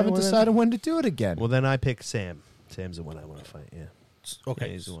 because All we right, haven't well, then- decided when to do it again. Well, then I pick Sam. Sam's the one I want to fight, yeah. Okay.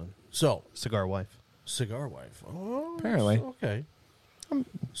 Yeah, he's the one. So Cigar wife. cigar wife. Oh, Apparently. Okay.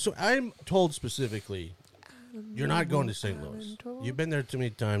 So I'm told specifically, you're not going to St. Louis. You've been there too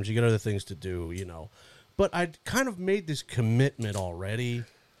many times. You got other things to do, you know. But I'd kind of made this commitment already,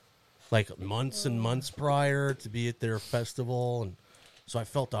 like months and months prior to be at their festival, and so I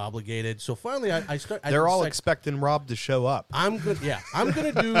felt obligated. So finally, I started. They're all expecting Rob to show up. I'm gonna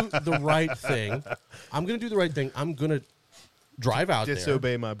do the right thing. I'm gonna drive out there.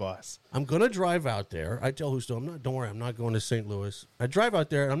 Disobey my boss. I'm gonna drive out there. I tell Husto, don't worry, I'm not going to St. Louis. I drive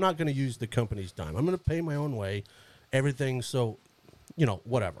out there, and I'm not gonna use the company's dime. I'm gonna pay my own way, everything. So,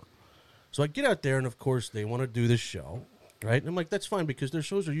 whatever. So I get out there, and of course they want to do this show, right? And I'm like, that's fine because their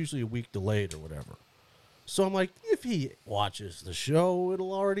shows are usually a week delayed or whatever. So I'm like, if he watches the show,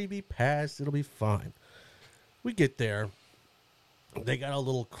 it'll already be past. It'll be fine. We get there. They got a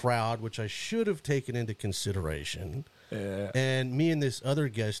little crowd, which I should have taken into consideration. Yeah. And me and this other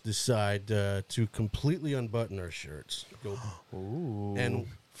guest decide to completely unbutton our shirts. Go, ooh, and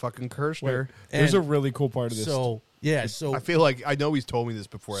fucking Kirshner. There's a really cool part of this. So I feel like I know he's told me this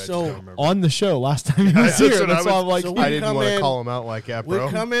before. I just don't remember. On the show last time he was here, that's why I'm like, so I didn't want to call him out like that, bro.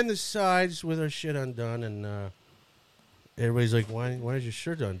 We come in the sides with our shit undone, and everybody's like, "Why is your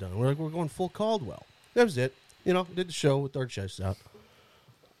shirt undone?" We're like, "We're going full Caldwell." That was it. Did the show with our chests out.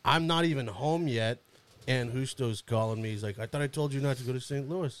 I'm not even home yet, and Husto's calling me. He's like, "I thought I told you not to go to St.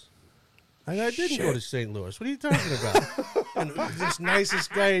 Louis." I didn't go to St. Louis. What are you talking about? And this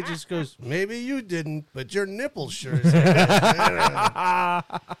nicest guy just goes, "Maybe you didn't, but your nipples sure as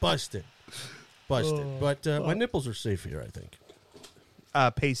busted. But my nipples are safe here, I think.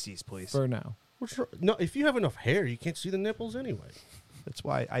 Pasties, please. for now. No, if you have enough hair, you can't see the nipples anyway. That's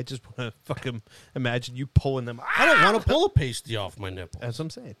why I just want to fucking imagine you pulling them. I don't want to pull a pasty off my nipple. That's what I'm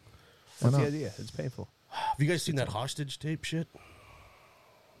saying. That's the idea. It's painful. Have you guys seen that hostage tape shit?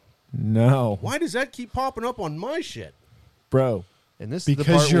 No, Why does that keep popping up on my shit? bro. And this is the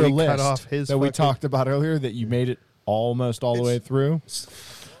Because part your where we list cut off his that we fucking- talked about earlier, that you made it almost all the way through.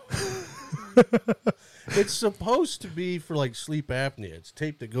 It's supposed to be for like sleep apnea. It's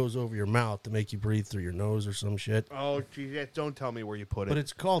tape that goes over your mouth to make you breathe through your nose or some shit. Oh, geez, don't tell me where you put it. But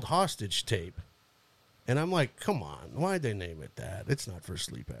it's called hostage tape. And I'm like, come on, why'd they name it that? It's not for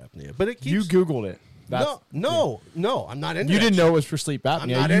sleep apnea. But it keeps... You Googled it. No, I'm not into You that didn't shit. know it was for sleep apnea. I'm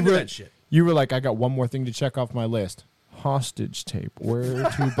not you into were, that shit. You were like, I got one more thing to check off my list. Hostage tape. Where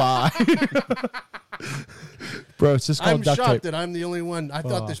to buy? Bro, it's just called I'm duct shocked tape. that I'm the only one. I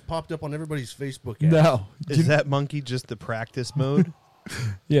thought this popped up on everybody's Facebook app. No. Is that monkey just the practice mode?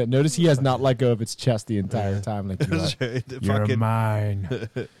 Yeah, notice he has not let go of its chest the entire time. Like, you are, The you're fucking- mine.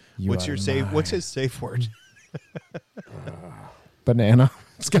 What's your safe? What's his safe word? Banana.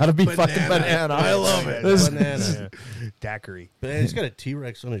 It's got to be fucking banana. I love it. This- Banana. Daiquiri. Banana. He's got a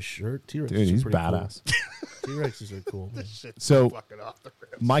T-Rex on his shirt. T-Rex Dude, he's pretty badass. Cool. T-Rexes are cool. So, Fucking off the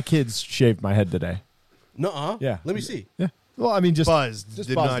rails. my kids shaved my head today. Nuh-uh. Yeah. Let me see. Yeah. Well, I mean, just Buzzed. Just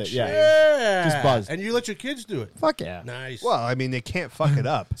Did buzzed not it, shave. yeah. Yeah. Just buzzed. And you let your kids do it. Fuck yeah. Nice. Well, I mean, they can't fuck it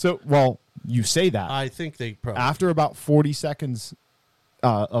up. So, well, you say that. I think they probably... After about 40 seconds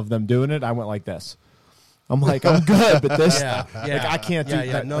of them doing it, I went like this. I'm like, I'm good, but this, Yeah, like, yeah. I can't do Yeah,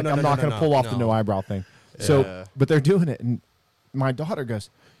 yeah. that. No, Like, no, I'm no, not no, going to pull off the no. no eyebrow thing. So, Yeah. but they're doing it, and my daughter goes,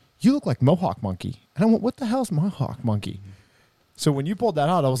 "You look like Mohawk Monkey," and I went, "What the hell's Mohawk Monkey?" So when you pulled that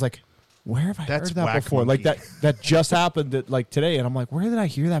out, I was like, "Where have I That's heard that Whack before?" Like Monkey. that just happened like today, and I'm like, "Where did I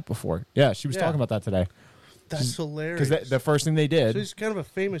hear that before?" Yeah, she was Yeah. talking about that today That's hilarious. because the first thing they did, So he's kind of a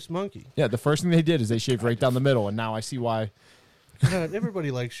famous monkey. yeah, the first thing they did is they shaved right down the middle, and now I see why. God,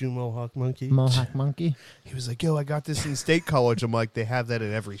 everybody likes you, Mohawk Monkey. Mohawk Monkey. He was like, yo, I got this in State College. I'm like, they have that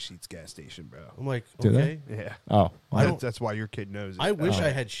at every Sheetz gas station, bro. I'm like, Do they? okay. Yeah. Oh, That's why your kid knows it. I wish I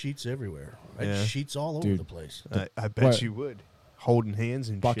had sheets everywhere. I had Yeah. sheets all over Dude. the place. I bet What? you would. Holding hands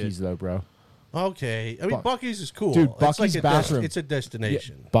and Bucky's shit. though, bro. Okay. I mean, Buc- Bucky's is cool. Dude, It's Bucky's like a bathroom. it's a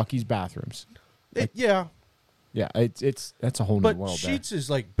destination. Yeah, Bucky's bathrooms. Yeah. Yeah, it's that's a whole new But world sheets is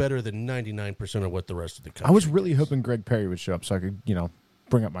like better than 99% of what the rest of the country there. I was really is. hoping Greg Perry would show up so I could,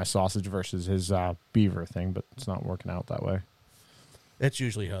 bring up my sausage versus his beaver thing, but it's not working out that way. That's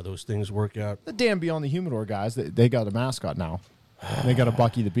usually how those things work out. The damn Beyond the Humidor guys, they got a mascot now. And they got a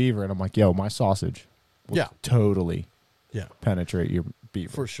Bucky the Beaver, and I'm like, yo, my sausage will Yeah. totally Yeah, penetrate your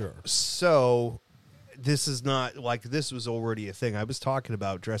beaver. for sure. So, this is not like this was already a thing. I was talking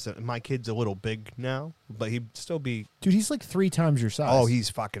about dressing. My kid's a little big now, but he'd still be. Dude, he's like 3 times your size. Oh, he's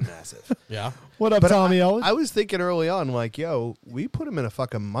fucking massive. Yeah. What up, But Tommy Ellis? I was thinking early on, like, yo, we put him in a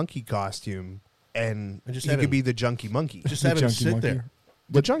fucking monkey costume, and And just he have could him- be the junkie monkey. Just The have him junkie sit monkey. there.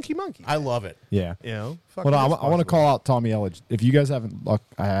 the junkie monkey. I love it. Yeah. You know, fuck Hold on, that's I want to possible. call out Tommy Ellis. If you guys haven't, look,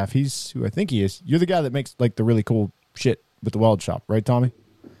 if he's who I think he is, you're the guy that makes like the really cool shit with the weld shop, right, Tommy?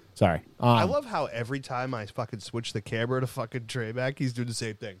 Sorry. I love how every time I fucking switch the camera to fucking Treyback, he's doing the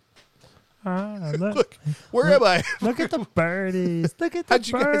same thing. Look, Where am I? look at the birdies. Look at the How'd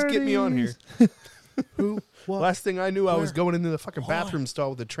you guys get me on here? Who? What? Last thing I knew, I was Where? going into the fucking bathroom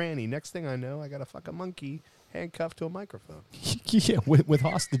stall with a tranny. Next thing I know, I got a fucking monkey handcuffed to a microphone. Yeah, with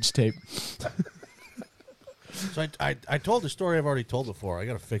hostage tape. So I told the story I've already told before. I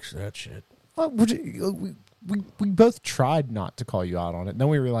got to fix that shit. We both tried not to call you out on it. Then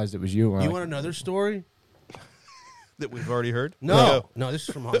we realized it was you. You want another story? That we've already heard? No. No, this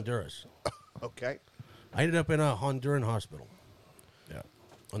is from Honduras. Okay. I ended up in a Honduran hospital. Yeah.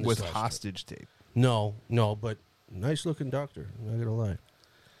 On this With last trip. hostage tape. No, but nice looking doctor. I'm not going to lie.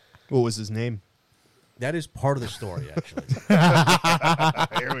 What was his name? That is part of the story, actually.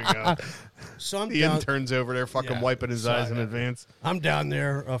 Here we go. So I'm The down, intern's over there fucking Yeah. wiping his eyes in advance. I'm down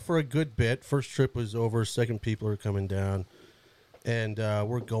there for a good bit. First trip was over. Second people are coming down. And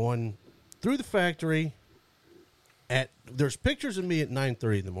we're going through the factory. There's pictures of me at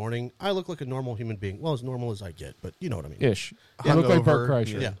 9:30 in the morning. I look like a normal human being. Well, as normal as I get, but you know what I mean. Ish. You look like Bert Hungover,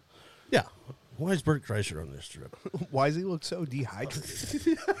 Kreischer. Yeah. Why is Bert Kreischer on this trip? Why does he look so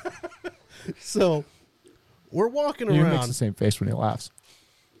dehydrated? So we're walking He makes around. the same face when he laughs.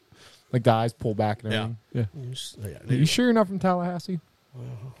 Like the eyes pull back and Yeah. everything. Yeah. Are you sure you're not from Tallahassee?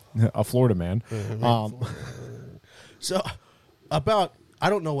 A Florida man. So about, I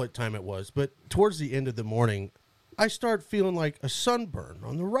don't know what time it was, but towards the end of the morning, I start feeling like a sunburn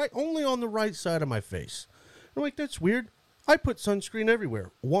on the right, only on the right side of my face. I'm like, that's weird. I put sunscreen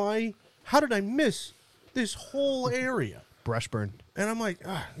everywhere. Why? How did I miss this whole area? Brush burn. And I'm like,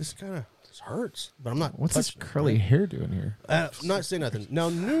 this hurts, but I'm not. What's this touching it, curly right? hair doing here? Not saying nothing. Now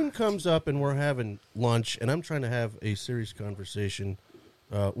noon comes up and we're having lunch, and I'm trying to have a serious conversation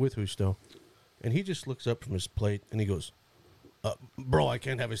with Husto, and he just looks up from his plate and he goes, "Bro, I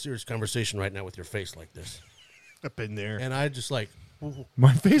can't have a serious conversation right now with your face like this." Up in there. And I just like,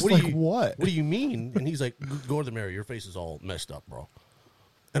 My face what do like you- what? What do you mean? And he's like, "Go to the mirror. Your face is all messed up, bro."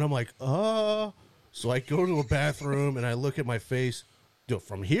 And I'm like, So I go to a bathroom and I look at my face. Dude,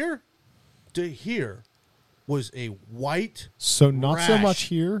 from here to here was a white So not so rash. much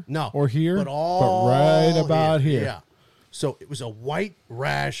here, No, or here, but all right about here. Yeah. So it was a white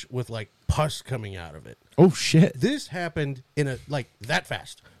rash with like pus coming out of it. Oh shit! This happened in a like that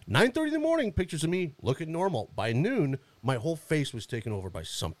fast. 9:30 in the morning, pictures of me looking normal. By noon, my whole face was taken over by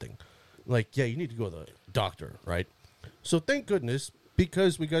something. Like, yeah, you need to go to the doctor, right? So thank goodness,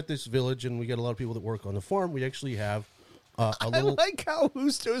 because we got this village and we got a lot of people that work on the farm, we actually have a I little. like how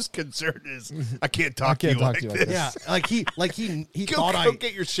Husto's concern is, I can't talk can't to you talk like to you like this. Yeah, like he Go, thought go I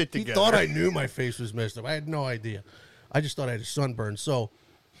get your shit he together. thought I knew my face was messed up. I had no idea. I just thought I had a sunburn. So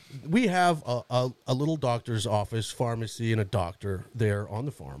we have a little doctor's office, pharmacy, and a doctor there on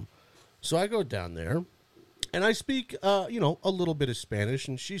the farm. So I go down there, and I speak, a little bit of Spanish,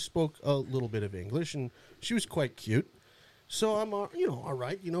 and she spoke a little bit of English, and she was quite cute. So I'm, all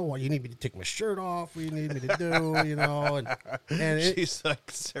right, what you need me to take my shirt off, what you need me to do, and She's like,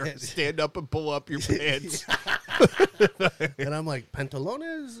 "Sarah, stand up and pull up your pants." and I'm like,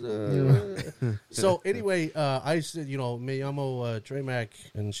 pantalones? So anyway, I said, me llamo Trey Mac,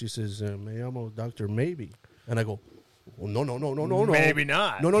 and she says, me llamo Dr. Maybe. And I go, well, no. Maybe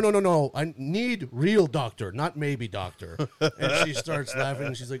not. No. I need real doctor, not maybe doctor. And she starts laughing,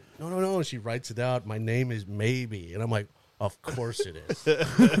 and she's like, no. And she writes it out. My name is Maybe. And I'm like, of course it is.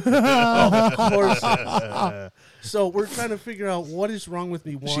 Of course it is. So we're trying to figure out what is wrong with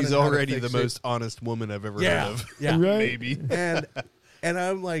me. She's already the most honest woman I've ever heard of. Yeah. Right? Maybe. And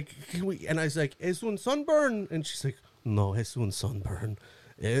I'm like, and I was like, es un sunburn. And she's like, no, es un sunburn.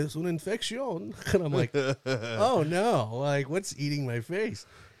 Es una infección. And I'm like, oh no, like what's eating my face?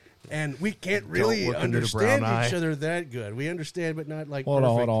 And we can't really look into the understand brown each eye. other that good. We understand, but not like Hold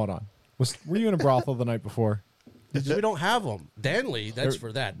perfect. on. Were you in a brothel the night before? We don't have them. Danley, that's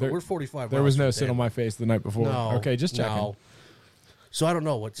for that. But we're 45 There miles was no from sit on Danley. my face the night before. No. Okay, just checking. No. So I don't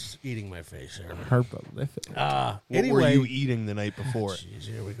know what's eating my face here. Herballific. What Anyway, were you eating the night before? Jeez,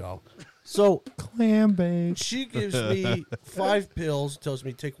 here we go. So Clam bake. she gives me 5 pills, tells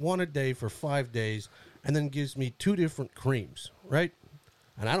me take one a day for 5 days, and then gives me 2 different creams, right?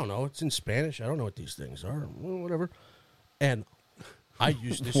 And I don't know. It's in Spanish. I don't know what these things are. Well, whatever. And I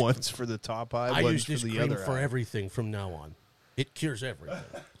use this. Once for the top eye, I once use for this the cream other for eye. everything from now on. It cures everything.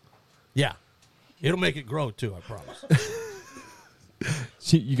 Yeah. It'll make it grow, too, I promise.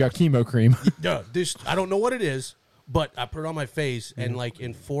 You got chemo cream. Yeah, this I don't know what it is, but I put it on my face, and like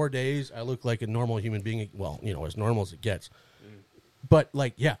in 4 days, I look like a normal human being. Well, as normal as it gets. But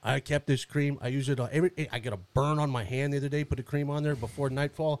like, yeah, I kept this cream. I use it on I got a burn on my hand the other day. Put the cream on there before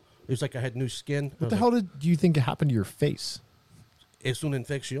nightfall. It was like I had new skin. What the hell do you think happened to your face? Es una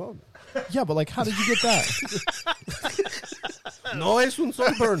infección. Yeah, but like, how did you get that? No es un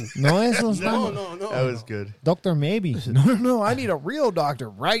sunburn. No, eso es No, not. no, no. That was good. Doctor Maybe. No. I need a real doctor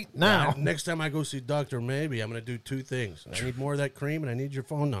right now. Next time I go see Dr. Maybe, I'm going to do two things. I need more of that cream, and I need your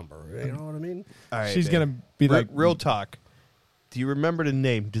phone number. You know what I mean? All right, She's babe. gonna be like, real talk. Do you remember the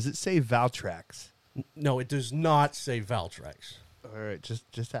name? Does it say Valtrax? No, it does not say Valtrex. All right,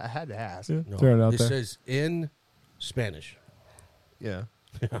 just I had to ask. Yeah, No, throw it out it there. says in Spanish. Yeah.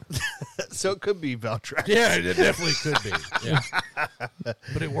 So it could be Valtrax. Yeah, it definitely could be. Yeah.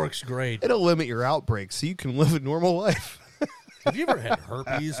 But it works great. It'll limit your outbreaks so you can live a normal life. Have you ever had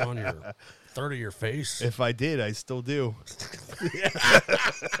herpes on your third of your face? If I did, I still do.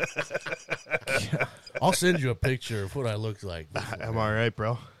 I'll send you a picture of what I looked like. I'm all right,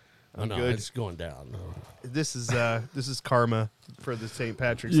 bro. Oh, no, good. it's going down. This is karma for the St.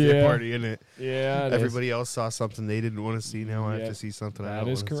 Patrick's Day Yeah. party, isn't it? Yeah, Everybody else saw something they didn't want to see. Now I have Yep. to see something I That don't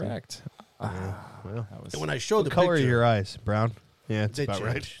is want to see. correct. Well, That was And when I showed what the color picture, are your eyes? Brown? Yeah, it's they about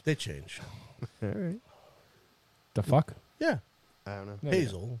change. right. They change. All right. the fuck. Yeah, I don't know. No,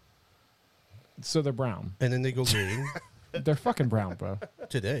 hazel, So they're brown. and then they go green. They're fucking brown, bro.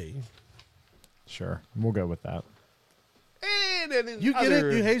 Today, Sure, we'll go with that. And then in you get other-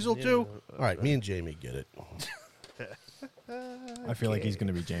 it. You hazel too. All right, me and Jamie get it. I feel like he's going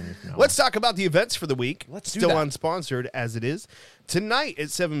to be Jamie from now Let's talk about the events for the week. Let's do Still that. unsponsored as it is. Tonight at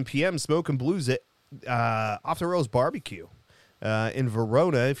 7 p.m., Smoke and Blues at Off the Rails Barbecue in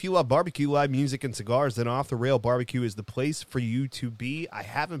Verona. If you love barbecue, live music, and cigars, then Off the Rail Barbecue is the place for you to be. I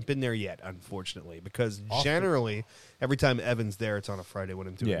haven't been there yet, unfortunately, because generally every time Evan's there, it's on a Friday when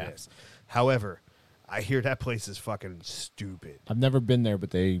I'm doing Yeah. this. However, I hear that place is fucking stupid. I've never been there,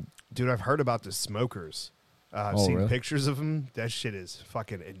 but they... Dude, I've heard about the smokers. I've seen really? pictures of them. That shit is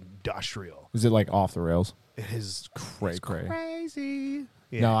fucking industrial. Is it like off the rails? It is Cray. crazy.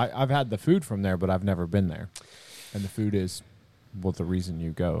 Yeah. No, I've had the food from there, but I've never been there. And the food is, well, the reason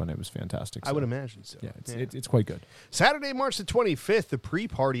you go, and it was fantastic. I would imagine so. Yeah, it's quite good. Saturday, March the 25th, the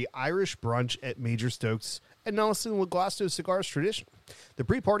pre-party Irish brunch at Major Stokes at Nelson with Glasgow Cigars Tradition. The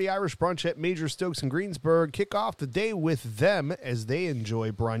pre-party Irish brunch at Major Stokes in Greensburg kick off the day with them as they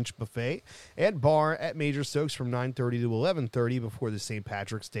enjoy brunch buffet and bar at Major Stokes from 9:30 to 11:30 before the St.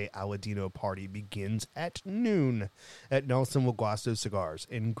 Patrick's Day Aladino party begins at noon at Nelson with Glasgow Cigars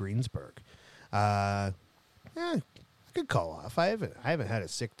in Greensburg. Good call off. I haven't had a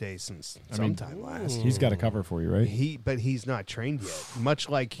sick day since sometime last. He's got a cover for you, right? But he's not trained yet. Much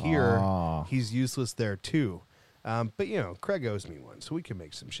like here, Ah. he's useless there too. But Craig owes me one, so we can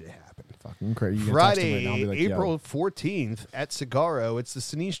make some shit happen. Fucking crazy. Friday, April 14th at Cigarro, it's the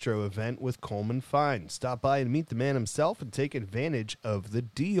Sinistro event with Coleman Fine. Stop by and meet the man himself and take advantage of the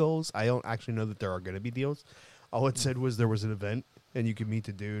deals. I don't actually know that there are going to be deals. All it said was there was an event and you could meet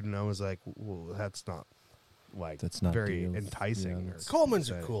the dude, and I was like, well, that's not very deals. enticing. Yeah, or Coleman's a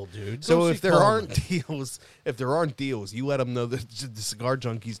something. cool dude. So Go if see there Coleman. aren't deals, you let them know that the cigar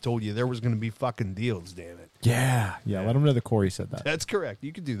junkies told you there was going to be fucking deals. Damn it! Yeah. Let him know that Corey said that. That's correct.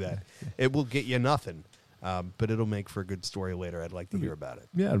 You can do that. It will get you nothing, but it'll make for a good story later. I'd like to hear about it.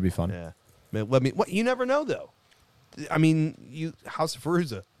 Yeah, it'd be fun. Yeah, man, let me. What you never know though. I mean, House of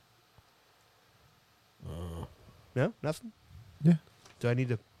Feruza. No, nothing. Yeah. Do I need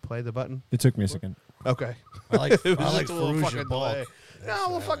to play the button? It took me a second. Okay. I like It was I like just a little Ferrugia fucking bulk. delay. No,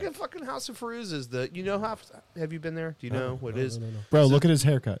 well, fucking House of Feruza is have you been there? Do you know what it is? Bro, look at his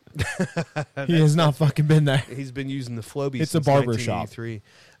haircut. He has not fucking been there. He's been using the Floby It's a since barber shop. 1983.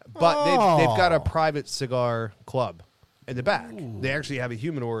 But they've got a private cigar club in the back. They actually have a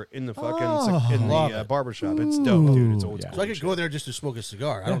humidor in the fucking barber shop. It's dope, dude. It's old Yeah. school. So I could go there just to smoke a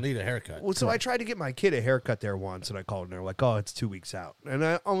cigar. I don't need a haircut. Well, so I tried to get my kid a haircut there once, and I called and they're like, "Oh, it's 2 weeks out." And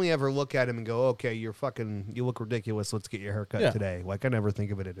I only ever look at him and go, "Okay, you look ridiculous. Let's get your haircut today." Like I never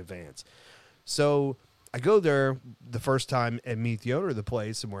think of it in advance. So I go there the first time and meet the owner of the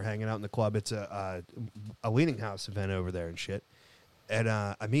place, and we're hanging out in the club. It's a leaning house event over there and shit. And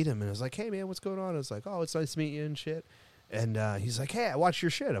I meet him, and I was like, "Hey, man, what's going on?" I was like, "Oh, it's nice to meet you and shit." And he's like, "Hey, I watch your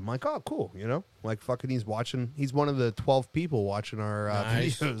shit." I'm like, "Oh, cool." Like fucking he's watching. He's one of the 12 people watching our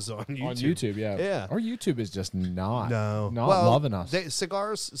Nice. videos on YouTube. On YouTube, yeah. Yeah. Our YouTube is just not Well, loving us.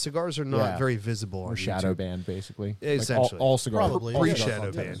 Cigars are not Yeah. very visible We're on shadow YouTube. banned, basically. Essentially. Like all cigars. Probably. all cigar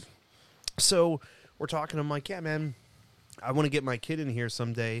Pre-shadow clubs. ban. So we're talking. I'm like, "Yeah, man, I want to get my kid in here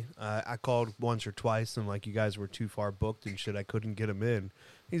someday." I called once or twice, and like you guys were too far booked and shit. I couldn't get him in.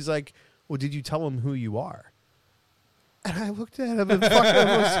 He's like, "Well, did you tell him who you are?" And I looked at him and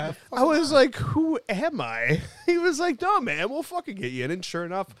I was like, who am I? He was like, no, man, we'll fucking get you in. And sure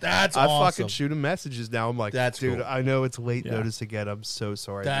enough, I fucking shoot him messages now. I'm like, That's dude, cool. I know it's late notice again. I'm so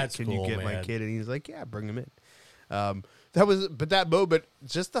sorry. That's Can cool, you get my man. kid? And he's like, yeah, bring him in. But that moment,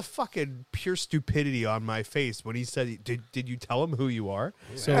 just the fucking pure stupidity on my face when he said, did you tell him who you are?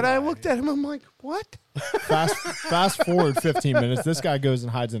 And I looked at him, I'm like, what? Fast forward 15 minutes. This guy goes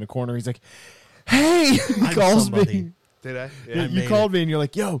and hides in a corner. He's like, hey, he calls me. Did I? Yeah, Yeah. you called me and you're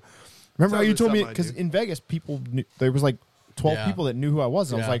like, yo, remember how you told me? Something I Because do. in Vegas, people knew, there was like 12 Yeah. people that knew who I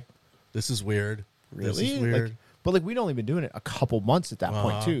was. And I was Yeah. like, This is weird. This really? is weird. Like, but like, we'd only been doing it a couple months at that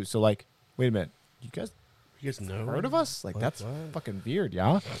point too. So like, wait a minute, you guys You guys know heard of us? Like, that's what? fucking weird,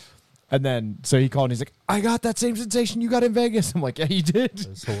 yeah. And then so he called and he's like, I got that same sensation you got in Vegas. I'm like, yeah, you did.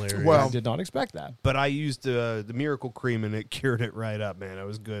 It's hilarious. Well- I did not expect that. But I used the miracle cream and it cured it right up, man. It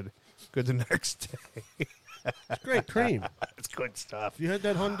was good. Good the next day. It's great cream. It's good stuff. You had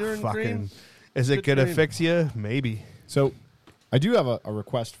that Honduran Fucking, cream? is it Good going to cream. fix you? Maybe. So I do have a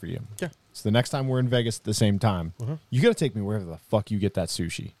request for you. Yeah. So the next time we're in Vegas at the same time, you got to take me wherever the fuck you get that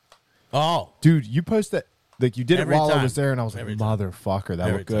sushi. Oh. Dude, you post that. Like, you did Every it while I time. was there, and I was like, Every time. motherfucker, that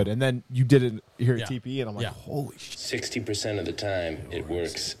Every looked good. time. And then you did it here Yeah. at TP, and I'm like, Yeah. holy shit. 60% of the time, it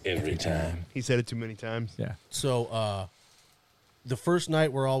works every time. He said it too many times. Yeah. So the first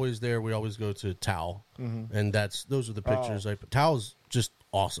night we're always there, we always go to Tao. And those are the pictures I put. Tao's just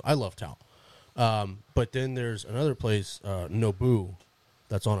awesome. I love Tao. But then there's another place, Nobu,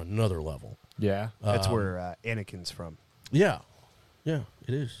 that's on another level. Yeah. That's where Anakin's from. Yeah. Yeah,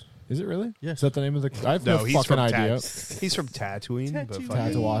 it is. Is it really? Yes. Is that the name of the... I have No, no he's fucking from idea. He's from Tatooine. But fucking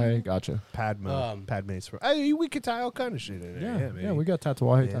Tatawahe. Gotcha. Padme's from. Hey, we could tie all kind of shit in it. Yeah, man. we got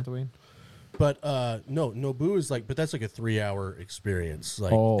Tatawahe, Yeah. Tatooine. But no, Nobu is like, but that's like a 3-hour experience.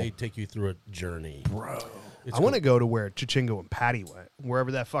 Like they take you through a journey, bro. I want to go to where Chichingo and Patty went,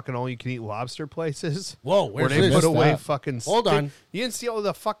 wherever that fucking all-you-can-eat lobster place is. Whoa, where where's they this? put away that? fucking. Hold on. You didn't see all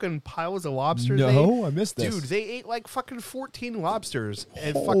the fucking piles of lobsters? No, they ate? I missed this. Dude, they ate like fucking 14 lobsters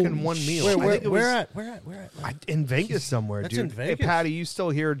at fucking one meal. I think it was Where at? in Vegas somewhere, That's dude. in Vegas? Hey, Patty, you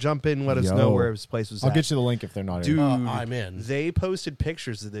still here? Jump in. Let us Yo. know where his place was. I'll at. get you the link if they're not Dude, here. I'm in. They posted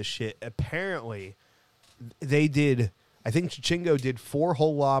pictures of this shit. Apparently, they did. I think Chichingo did 4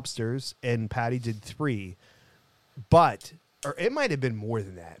 whole lobsters and Patty did 3. But, or it might have been more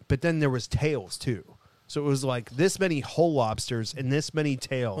than that. But then there was tails too. So it was like this many whole lobsters and this many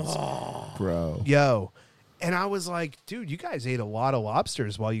tails. Bro. Yo. And I was like, dude, you guys ate a lot of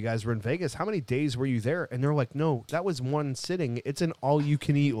lobsters while you guys were in Vegas. How many days were you there? And they're like, no, that was one sitting. It's an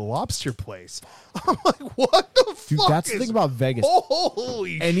all-you-can-eat lobster place. I'm like, what the Dude, fuck? that's the thing about Vegas.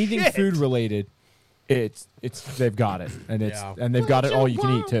 Holy Anything shit. food related, it's they've got it, and they've got it all you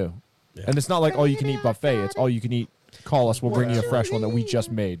can eat too. And it's not like all you can eat buffet. It's all you can eat. Call us, we'll bring you a fresh one that we just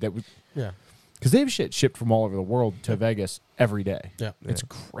made. Yeah. Because they have shit shipped from all over the world to Vegas every day. Yeah. It's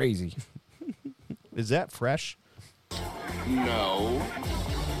crazy. Is that fresh? No.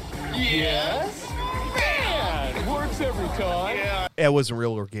 Yes. Man, works every time. Yeah. It wasn't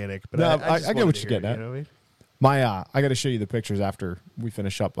real organic, but No, I I just get what wanted to you're hear getting it, at. you know what I mean? My I got to show you the pictures after we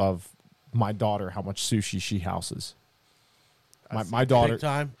finish up of my daughter, how much sushi she houses. My daughter,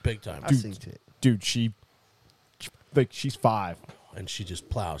 Big time. I seen it. dude, she's 5. And she just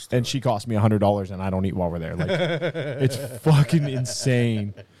plows through And she cost me $100, and I don't eat while we're there. Like, it's fucking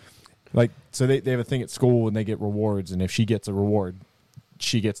insane. Like, so they have a thing at school, and they get rewards, and if she gets a reward,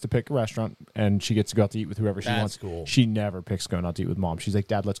 she gets to pick a restaurant, and she gets to go out to eat with whoever she That's wants. cool. She never picks going out to eat with mom. She's like,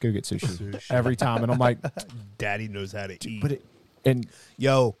 Dad, let's go get sushi every time, and I'm like, Daddy knows how to eat. but and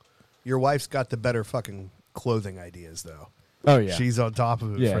Yo, your wife's got the better fucking clothing ideas, though. oh yeah, She's on top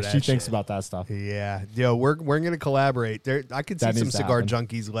of it. yeah, for that she thinks shit. about that stuff. Yeah, yo, we're gonna collaborate. There, I could see That some needs to cigar happen.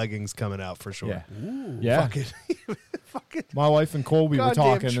 junkies leggings coming out for sure. Yeah, yeah. Fucking My wife and Colby were Goddamn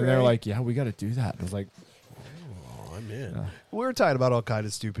talking, and they're Trey. like, "Yeah, we got to do that." I was like, Oh, I'm in. we were talking about all kind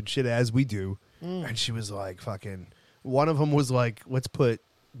of stupid shit as we do, and she was like, "Fucking." One of them was like, "Let's put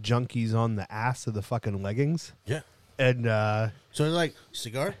junkies on the ass of the fucking leggings," Yeah. and So it's like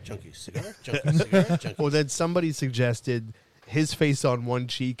cigar, junkie, cigar, junkie, cigar, junkie. well, then somebody suggested his face on one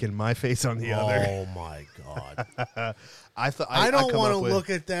cheek and my face on the other. Oh my god! I thought I don't come want up to with look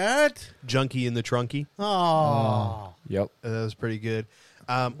at that. junkie in the trunky. Oh, "Yep." That was pretty good.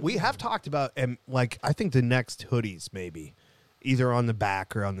 We have talked about, and like I think the next hoodies maybe either on the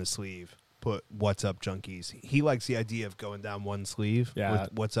back or on the sleeve. Put "What's Up, Junkies." He likes the idea of going down one sleeve. Yeah,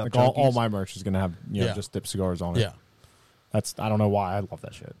 with "What's Up, like Junkies." all my merch is gonna have Yeah. just dip cigars on it. yeah. That's I don't know why I love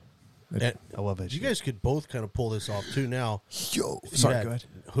that shit. And I love it. you guys could both kind of pull this off too. Now, yo, you had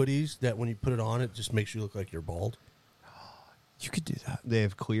hoodies that when you put it on, it just makes you look like you're bald. You could do that. They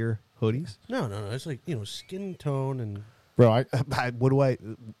have clear hoodies. No. It's like, skin tone and Bro, What do I?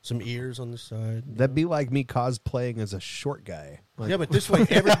 some ears on the side. That'd be like me cosplaying as a short guy. Like, Yeah, but this way,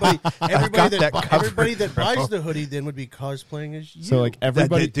 everybody got that covered, that buys the hoodie then would be cosplaying as you. so like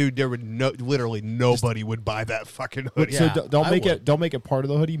everybody, dude, there would literally nobody would buy that fucking hoodie. so Yeah, don't I make would. it. Don't make it part of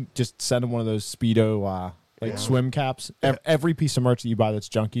the hoodie. Just send them one of those Speedo swim caps. Every piece of merch that you buy that's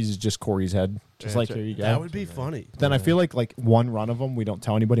Junkies is just Corey's head. Just like, here you go. that would be funny. Then I feel like one run of them we don't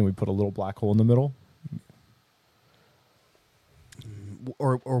tell anybody and we put a little black hole in the middle.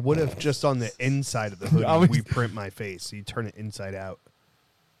 Or what if just on the inside of the hoodie we print my face? So you turn it inside out.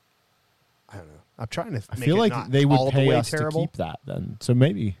 I don't know. I'm trying to. I make feel it like not they all would the pay way us terrible. to keep that then. So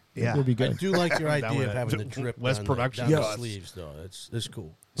maybe it would be I good. do like your That idea would of having the drip less down production down the costs. sleeves, though. That's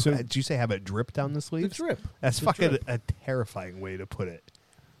cool. So Did you say have it drip down the sleeves? drip. That's The fucking drip. a terrifying way to put it.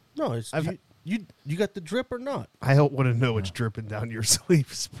 No, it's you got the drip or not? I don't want to know what's dripping down your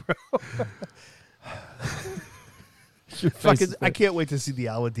sleeves, bro. Fucking, I can't wait to see the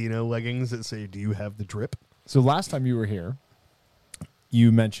Aladino leggings that say, "Do you have the drip?" So last time you were here,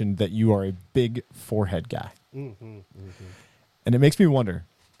 you mentioned that you are a big forehead guy. And it makes me wonder,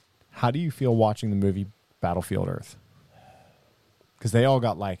 how do you feel watching the movie Battlefield Earth? Because they all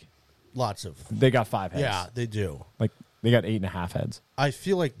got Lots of. they got 5 heads. Yeah, they do. Like, they got 8.5 heads. I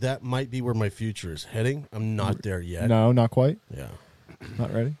feel like that might be where my future is heading. I'm not there yet. No, not quite. Yeah.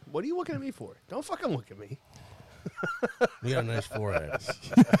 Not ready. What are you looking at me for? Don't fucking look at me. You got a nice forehead.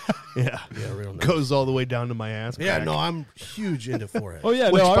 Yeah, Yeah, real nice. goes all the way down to my ass. Yeah, crack. no, I'm huge into forehead. Oh,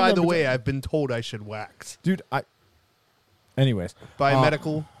 yeah. Which, no, I by the remember way, I've been told I should wax dude, anyways. by a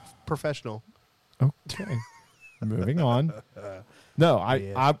medical professional. Okay. Moving on. No,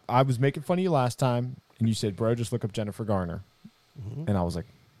 I was making fun of you last time, and you said, bro, just look up Jennifer Garner. And I was like,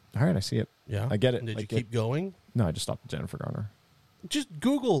 all right, I see it. Yeah. I get it. And did I you get- keep going? No, I just stopped at Jennifer Garner. Just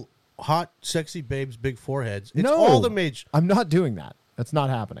Google hot, sexy babes, big foreheads. It's No. all the major. I'm not doing that. That's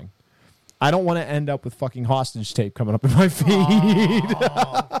not happening. I don't want to end up with fucking hostage tape coming up in my feed.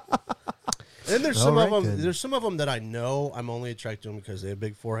 And there's All some right, of them. then. There's some of them that I know I'm only attracted to them because they have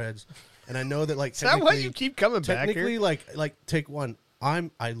big foreheads, and I know that like Is that why technically, you keep coming back technically here? like take one.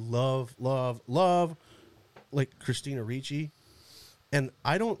 I love like Christina Ricci, and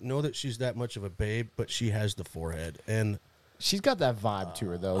I don't know that she's that much of a babe, but she has the forehead, and She's got that vibe to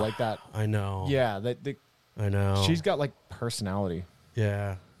her, though. Like that. I know. Yeah. I know. She's got, like, personality.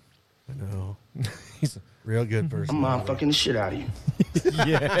 yeah, I know. He's Real good person. I'm fucking the shit out of you.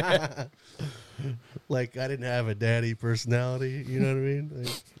 Like I didn't have a daddy personality. You know what I mean?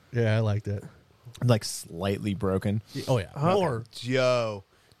 Like, yeah, I like that. like, slightly broken. Oh yeah. Or Joe,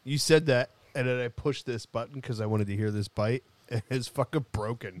 you said that, and then I pushed this button because I wanted to hear this bite. And it's fucking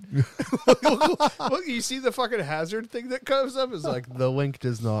broken. Look, you see the fucking hazard thing that comes up? It's like, the link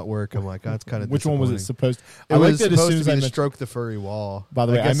does not work. I'm like, oh, it's kind of Which one was it supposed It I was liked it as supposed soon to as be I to mentioned. stroke the furry wall. By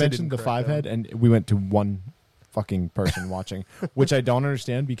the way, I guess mentioned the didn't 5 correct head, that. and we went to one fucking person watching, which I don't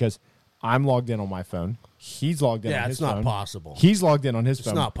understand because I'm logged in on my phone. He's logged in on yeah, his it's not phone. possible. He's logged in on his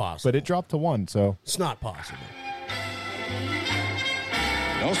phone. not possible. But it dropped to 1, so It's not possible.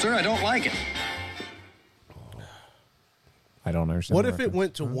 No, sir, I don't like it. I don't understand. What the if it reference.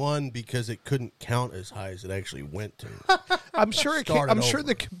 went to 1 because it couldn't count as high as it actually went to? I'm sure it can, Start it I'm sure over.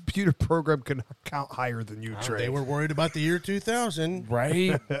 the computer program can count higher than you, Trey. They were worried about the year 2000.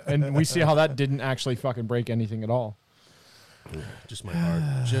 Right? And we see how that didn't actually fucking break anything at all. Just my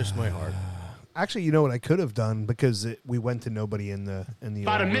heart. Just my heart. Actually, you know what I could have done because we went to nobody in the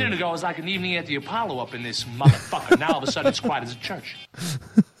About a old minute room. ago, it was like an evening at the Apollo up in this motherfucker. Now all of a sudden, it's quiet as a church.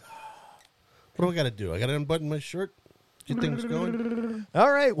 What do I got to do? I got to unbutton my shirt? Get things going?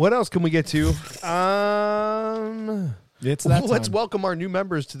 All right, what else can we get to? It's that Let's time. welcome our new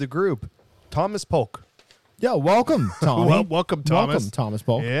members to the group. Thomas Polk. Yeah, welcome, Tommy. Welcome, Thomas. Welcome, Thomas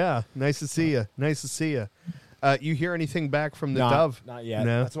Polk. Yeah, nice to see you. Nice to see you. You hear anything back from the Not- Dove? Not yet.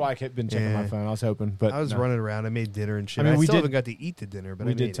 No? That's why I kept been checking Yeah. my phone. I was hoping, but I was no. running around. I made dinner and shit. I mean, we still did- haven't got to eat the dinner, but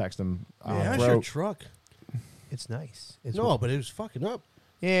We I did made it. text him. How's bro, your truck? It's nice. It's No, but it was fucking up.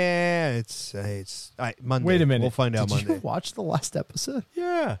 yeah, it's Monday. Wait a minute. We'll find out Did Monday. you watch the last episode?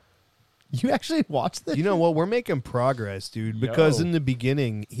 Yeah. You actually watched this? You know what? We're making progress, dude. Because Yo. in the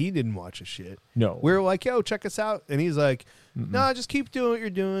beginning, he didn't watch a shit. No. We were like, yo, check us out. And he's like, no, just keep doing what you're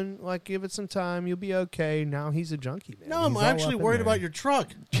doing. Like, give it some time. You'll be okay. Now he's a junkie, man. No, He's I'm all actually up in worried there. about your truck.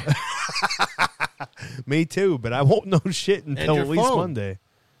 Me too, but I won't know shit until your at least phone. Monday.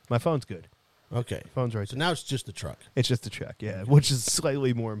 My phone's good. Okay. Phone's right. So now it's just the truck. It's just a check, yeah, which is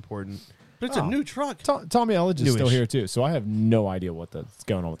slightly more important. But it's a new truck. Tommy Elledge is still Newish. here too, so I have no idea what's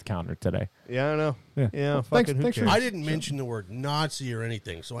going on with the counter today. Yeah, I know. Yeah. Yeah, Well, fucking who thanks for- cares? I didn't mention the word Nazi or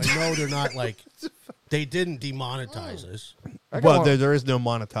anything, so I know they're not like they didn't demonetize us. Well, there is no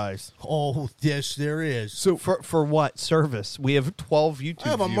monetized. Oh, yes, there is. So for what service? We have 12 YouTube I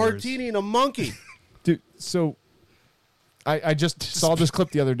have a viewers. martini and a monkey. Dude, so I just saw this clip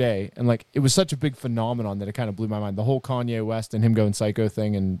the other day, and like it was such a big phenomenon that it kind of blew my mind. The whole Kanye West and him going psycho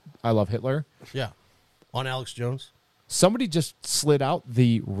thing, and I love Hitler. Yeah, on Alex Jones. Somebody just slid out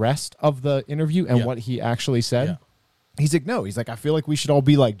the rest of the interview and what he actually said. Yeah. He's like, no, he's like, I feel like we should all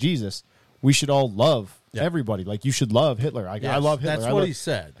be like Jesus. We should all love everybody. Like you should love Hitler. I love Hitler. That's what he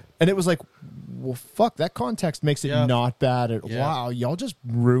said. And it was like, well, fuck, that context makes it not bad at wow, y'all just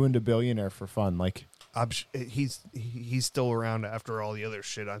ruined a billionaire for fun. Like he's still around after all the other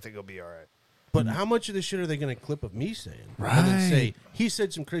shit. I think he'll be all right. But how much of this shit are they going to clip of me saying? And then say, he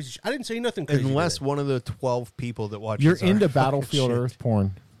said some crazy shit. I didn't say nothing crazy. Unless today. one of the 12 people that watch you're this are into fucking Battlefield shit. Earth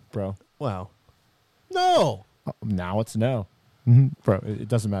porn, bro. Wow. No. Oh, now it's no. Bro, it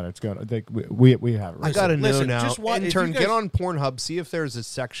doesn't matter. It's going. We have it. I gotta know listen, now. just what- if Intern, you guys- get on Pornhub. See if there's a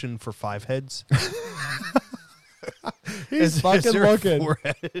section for 5 heads. He's fucking looking.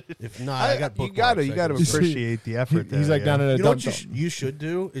 If not, I got you bookmarks. gotta appreciate the effort. He's there, like, no, no, no. You know Don't, what you should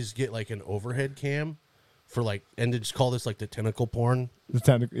do is get like an overhead cam for like, and to just call this like the tentacle porn, the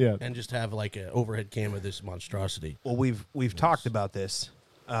technical, yeah. and just have like an overhead cam of this monstrosity. Well, we've talked about this.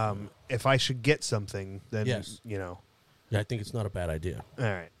 If I should get something, then Yes. you know. Yeah, I think it's not a bad idea. All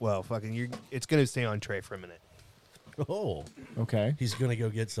right. Well, fucking, it's gonna stay on tray for a minute. Oh, Okay. he's gonna go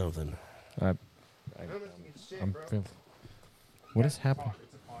get something. I'm what is happening?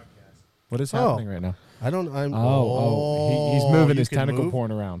 What is happening right now? I don't. I'm. He's moving you his can tentacle move?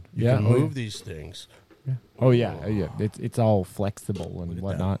 porn around. You Yeah, can oh, move these things. Oh yeah, yeah. It's all flexible and at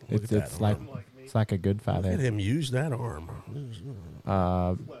whatnot. that. Look at It's that like a good fat Let head. him use that arm.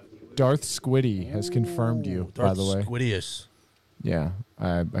 Darth Squiddy has confirmed you, by the way. Squidius. Yeah,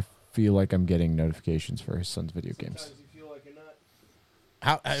 I feel like I'm getting notifications for his son's video games.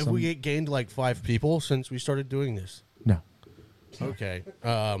 How have we gained like 5 people since we started doing this? No, Okay.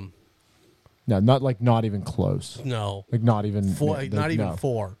 no, not even close. No. Like not even 4. like, Not even no.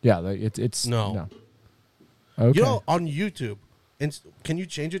 4. Yeah, like, it's No. Okay. You know, on YouTube, and can you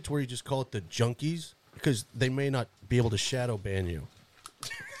change it to where you just call it the junkies? Because they may not be able to shadow ban you.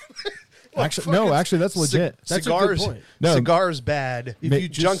 Actually, that's legit. That's cigars, a good point. No. cigars bad. If you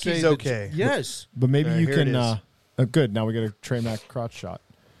just say Junkies the- okay. Yes. But maybe All right, you here it can. is. Good. Now we got a Trey Mac crotch shot.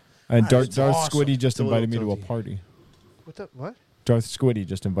 And That's Darth awesome. Squiddy just It's a little invited me to a tilty. party. What the what? Darth Squiddy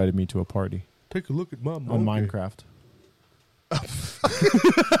just invited me to a party Take a look at my on monkey. Minecraft. I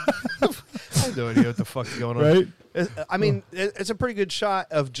have no idea what the fuck's going on. Right? I mean, it's a pretty good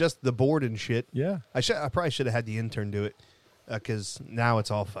shot of just the board and shit. Yeah. I probably should have had the intern do it because now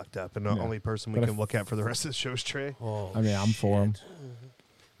it's all fucked up, and the Yeah. only person we But can look at for the rest of the show is Trey. Oh, I mean, I'm for him.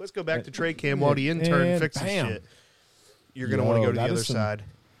 Let's go back to Trey Cam while the intern And fixes bam. shit. You're gonna want to Yo, go to the that other is some- side.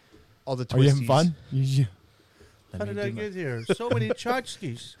 All the Are you having twisties. fun? How did I get here? So many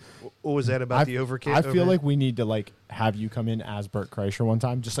tchotchkes. What was that about the overkit? I feel like we need to like have you come in as Bert Kreischer one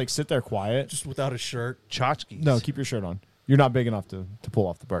time. Just like sit there quiet. Just without a shirt. tchotchkes. No, keep your shirt on. You're not big enough to pull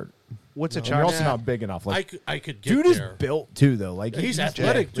off the Bert. What's a And you're also tchotchke? not big enough. Like I could get dude there. is built too, though. Like He's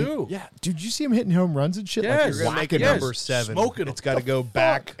athletic, too. Yeah, dude, you see him hitting home runs and shit. Yes. Like You're gonna make whacking it them. number 7. Smoking It's them. got to go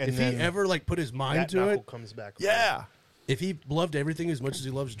back, and If then he ever like put his mind that to knuckle it, comes back. Yeah, if he loved everything as much as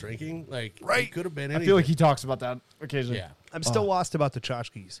he loves drinking, like he could have been I anything. feel like he talks about that occasionally. Yeah. I'm still lost about the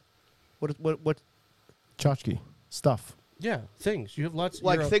tchotchkes. What? Tchotchke stuff. Yeah, things. You have lots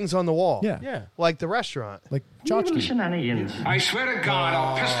Like you're a- things on the wall. Yeah, Yeah. Like the restaurant. like tchotchke. Shenanigans. I swear to God,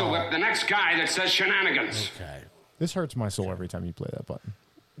 I'll pistol whip the next guy that says shenanigans. Okay. This hurts my soul every time you play that button.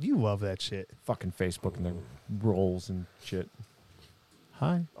 You love that shit. Fucking Facebook and their rolls and shit.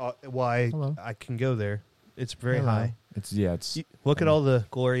 Hi. Why Hello. I can go there. It's very Hello. high. It's It's Look at all the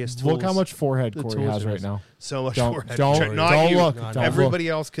glorious tools. look how much forehead the Corey tools has are- right now. So much Don't forehead. don't Not don't you. look. Not Don't Everybody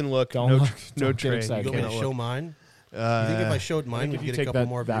look. else can look. Don't no, look. no Don't get Trey. excited. You want me to cannot show look. mine? You think if I showed mine, If we'd you get a take couple that,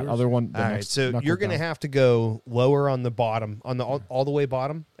 more that viewers? other one, the All right, next so knuckle you're going to down. have to go lower on the bottom, on the all the way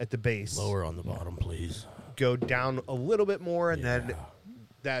bottom at the base. Lower on the bottom, please. Go down a little bit more, and then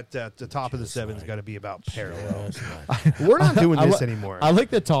that the top of the seven's like- got to be about parallel. Just like- We're not doing I this li- anymore. I like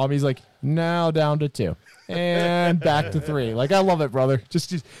that Tommy's like, now down to 2 and back to 3. Like, I love it, brother.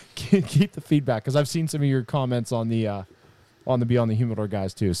 Just keep the feedback, because I've seen some of your comments on the Beyond the Humidor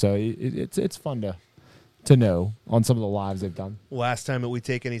guys too. So it's fun to know on some of the lives they've done. Last time that we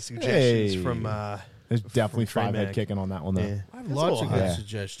take any suggestions Hey. from There's definitely Trey 5 head Mack. kicking on that one though. Yeah. I have That's lots a of little good high.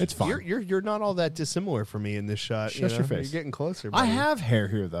 suggestions. It's fine. You're not all that dissimilar for me in this shot. Shut your face. You're getting closer. I buddy. have hair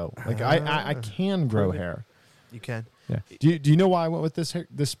here though. Like I can grow hair. You can. Yeah. Do you know why I went with this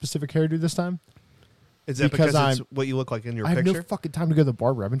specific hairdo this time? Is that Because because it's I'm- what you look like in your I have picture? no fucking time to go to the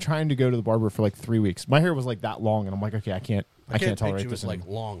barber. I've been trying to go to the barber for like 3 weeks. My hair was like that long, and I'm like, okay, I can't picture tolerate it this with like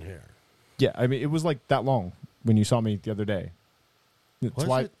anymore. long hair. Yeah, I mean, it was like that long when you saw me the other day. That's Was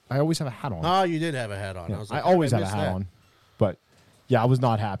why it? I always have a hat on. Oh, you did have a hat on. Yeah, I was I like, always how have did a I miss hat that? on. But yeah, I was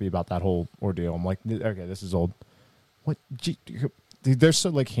not happy about that whole ordeal. I'm like, okay, this is old. What? Gee, dude, there's so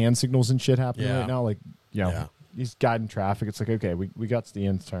like hand signals and shit happening Yeah. right now. Like, you know, Yeah. he's guiding traffic. It's like, okay, we got the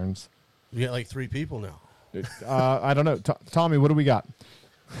end turns. You got like 3 people now. I don't know. Tommy, what do we got?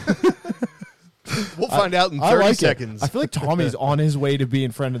 We'll find out in I 30 like seconds. It. I feel like Tommy's on his way to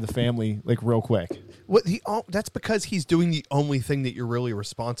being friend of the family, like real quick. That's because he's doing the only thing that you're really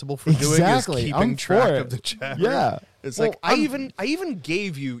responsible for doing Exactly. is keeping I'm track for it. of the chat. Yeah. It's Well, like I even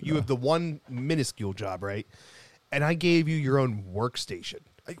gave you have the one minuscule job, right? And I gave you your own workstation.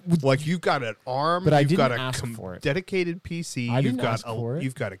 Like you've got an arm, But I you've got didn't a ask for it. dedicated PC, I you've didn't got ask for it.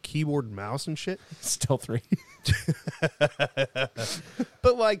 you've got a keyboard and mouse and shit. Still 3.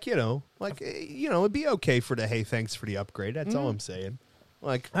 But like, it'd be okay for the hey, thanks for the upgrade. That's all I'm saying.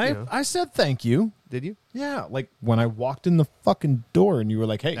 Like I said thank you. did you? Yeah, like when I walked in the fucking door and you were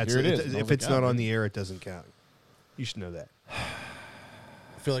like, hey, That's here it is. And I If was it's like, not "Yeah, on man." the air, it doesn't count. You should know that.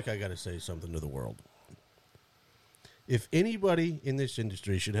 I feel like I got to say something to the world. If anybody in this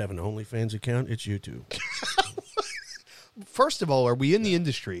industry should have an OnlyFans account, it's you two. First of all, are we in the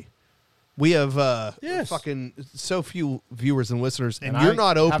industry? We have Yes. fucking so few viewers and listeners, and, And you're I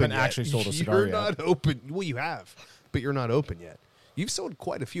not open haven't yet. actually sold a cigar You're yet. not open. Well, you have, but you're not open yet. You've sold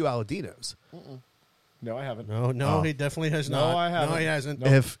quite a few Aladinos. No, I haven't. No, he definitely has not. I haven't. No, he hasn't. No.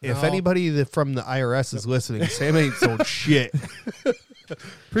 If No. anybody from the IRS is listening, Sam ain't sold shit.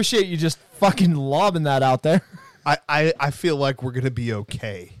 Appreciate you just fucking lobbing that out there. I feel like we're gonna be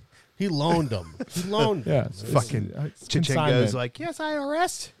okay. He loaned them. He loaned them. Yeah, Fucking it's Chichengo's consignment. like, yes,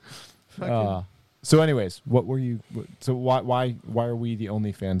 IRS. So, anyways, what were you? So, why are we the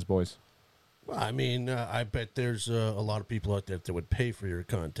OnlyFans boys? Well, I mean, I bet there's a lot of people out there that would pay for your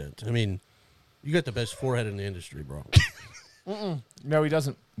content. I mean, you got the best forehead in the industry, bro. No, he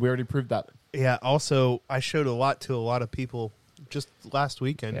doesn't. We already proved that. Yeah. Also, I showed a lot to a lot of people just last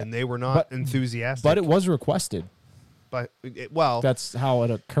weekend, Yeah. and they were not But- enthusiastic. But it was requested. But well, That's how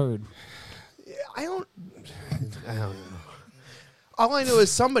it occurred. I don't know. All I know is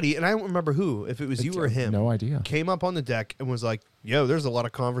somebody, and I don't remember who, if it was you or him, No idea. came up on the deck and was like, yo, there's a lot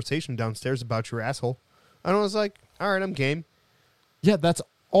of conversation downstairs about your asshole. And I was like, all right, I'm game. Yeah, that's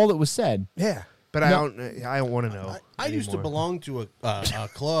all that was said. Yeah. But No. I don't want to know. I used to anymore. belong to a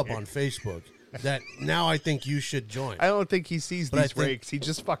club on Facebook that now I think you should join. I don't think he sees But I these think- rakes. He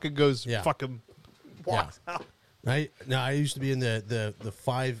just fucking goes, Yeah. fucking walks out. I used to be in the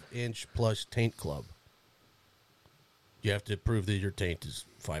 5-inch plus taint club. You have to prove that your taint is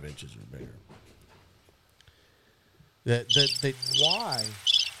 5 inches or bigger. Why?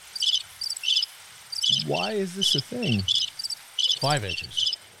 Why is this a thing? 5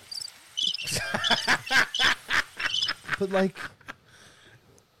 inches. But like,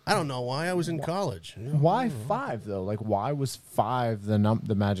 I don't know why. I was in college. why 5 though? Like, why was 5 the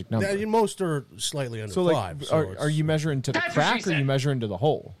magic number? Most are slightly under So like, 5. So are you measuring to the crack or are you measuring to the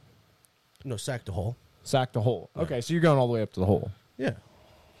hole? No, sack to hole. Sack to hole. Okay, so you're going all the way up to the hole. Yeah.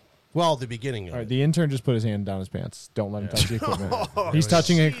 Well, the beginning of All right, it. the intern just put his hand down his pants. Don't let him touch the equipment. He's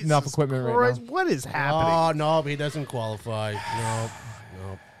touching enough Jesus equipment right Christ, now. what is happening? Oh, no, he doesn't qualify. No.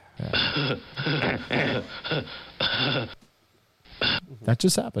 That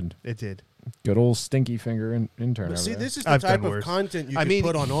just happened. It did. Good old stinky finger intern. But over see, there. this is the I've type done of worse. content you I can mean,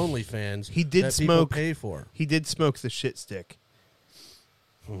 put on OnlyFans. He did that people smoke. pay for. He did smoke the shit stick.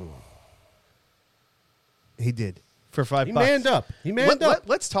 He did for $5. He manned up. He manned up.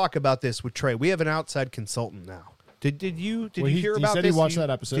 Let's talk about this with Trey. We have an outside consultant now. Did you Well, you he- hear he about said this? he watched You-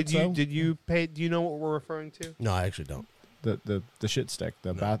 that episode, Did you so- did you pay? Do you know what we're referring to? No, I actually don't. the shit stick.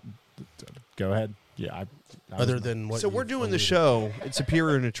 The bath. Go ahead. Yeah. I Other was- than what? So you've we're doing the alluded. show at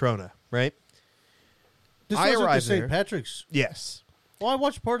Superior Natrona, right? This I wasn't the arrived St. there. Patrick's. Yes. Well, I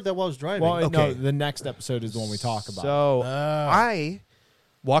watched part of that while I was driving. well, no. Okay. The next episode is the one we talk about. So I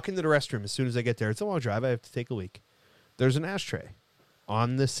walk into the restroom as soon as I get there. It's a long drive. I have to take a leak. There's an ashtray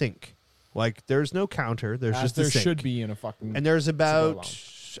on the sink. Like there's no counter. There's As just there a sink. should be in a fucking. And there's cigar about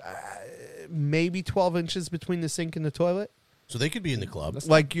lounge. maybe 12 inches between the sink and the toilet. so they could be in the club. That's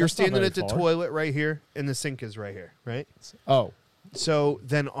Like you're that's not standing very at the far. toilet right here, and the sink is right here, right? Oh, So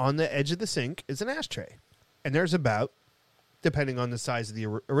then on the edge of the sink is an ashtray. And there's about, depending on the size of the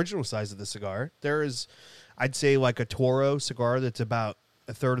original size of the cigar, there is, I'd say, like a Toro cigar that's about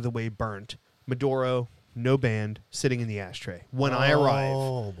a third of the way burnt. Maduro, no band, sitting in the ashtray when I arrive.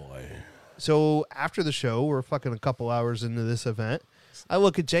 Oh, boy. So after the show, we're fucking a couple hours into this event. I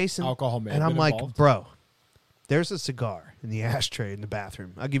look at Jason, Alcohol may and have I'm been like, involved. bro, there's a cigar in the ashtray in the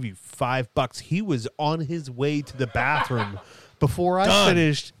bathroom. I'll give you $5. He was on his way to the bathroom before I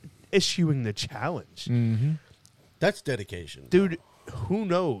finished issuing the challenge. Mm-hmm. That's dedication. Dude, who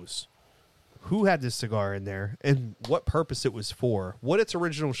knows who had this cigar in there and what purpose it was for, what its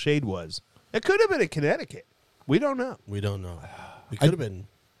original shade was. It could have been a Connecticut. We don't know. We don't know. It could have been.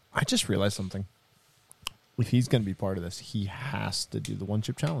 I just realized something. If he's going to be part of this, he has to do the one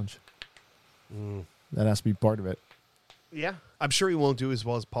chip challenge. That has to be part of it. Yeah. I'm sure he won't do as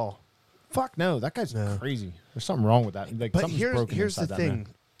well as Paul. Fuck no, that guy's crazy. There's something wrong with that. Like, But something's broken here's the inside that man.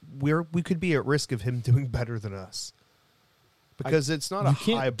 thing. We could be at risk of him doing better than us. Because it's not a You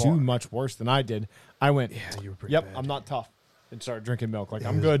high can't bar. do much worse than I did. I went, Yeah, you were pretty yep, bad. I'm not tough. And started drinking milk. Like,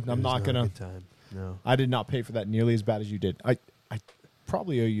 I'm good. I'm not going to. No. I did not pay for that nearly as bad as you did. I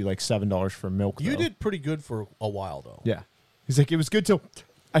probably owe you like $7 for milk. You though. did pretty good for a while, though. Yeah. He's like, it was good till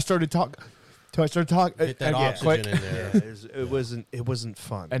I started talking. Get that oxygen in there. Yeah, it wasn't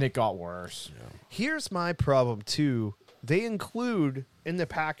fun. And it got worse. Here's my problem too. They include in the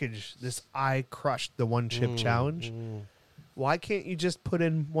package this I crushed the one chip challenge. Why can't you just put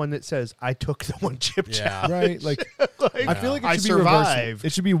in one that says I took the one chip challenge? Right? Like, I feel like it I should be reversible. survived.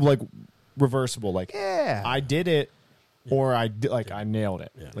 It should be like reversible. Like, Yeah. I did it, or I nailed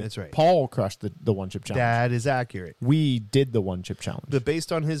it. Yeah. Like, That's right. Paul crushed the one chip challenge. That is accurate. We did the one chip challenge. But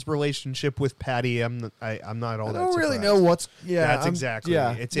based on his relationship with Patty, I'm not all I that don't really surprised. know what's. Yeah, That's exactly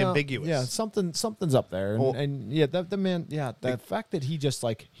it. It's ambiguous. Yeah, something's up there, and, Oh. and yeah, the man. Yeah, the fact that he just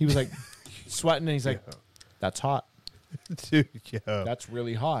like he was like sweating, and he's like, "That's hot. Dude, yeah. That's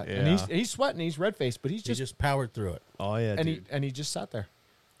really hot." Yeah. And he's sweating, he's red faced, but he's He just powered through it. Oh yeah, and dude. he just sat there,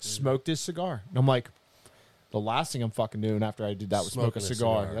 smoked his cigar. And I'm like, the last thing I'm fucking doing after I did that was smoke a Smoking a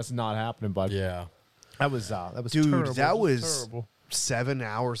cigar. cigar. That's not happening, bud. Yeah. That was Dude, terrible. that Just was terrible. 7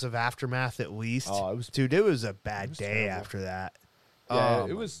 hours of aftermath at least. Oh, it was- dude, it was a bad day terrible. after that. Yeah, Oh,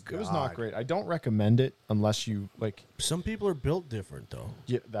 it my was not God. great. I don't recommend it unless you like. Some people are built different, though.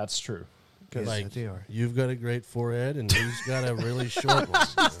 Yeah, that's true. Yes, Like, they are. you've got a great forehead, and he's got a really short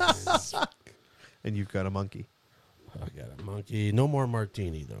one. And you've got a monkey. I got a monkey. No more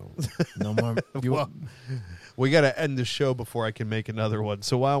martini, though. No more. We got to end the show before I can make another one.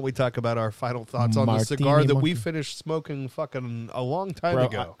 So why don't we talk about our final thoughts on the Martini cigar that we monkey. finished smoking fucking a long time Bro,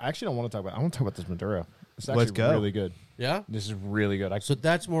 ago? I actually don't want to talk about. I want to talk about this Maduro. It's actually Let's go. really good. Yeah? This is really good. So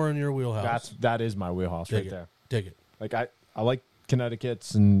that's more in your wheelhouse. That is my wheelhouse Dig right it. there. Dig it. Like I like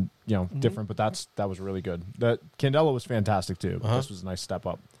Connecticut's and different, but that was really good. The Candela was fantastic too. But this was a nice step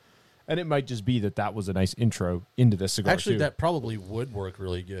up, and it might just be that was a nice intro into this cigar. Actually, too. that probably would work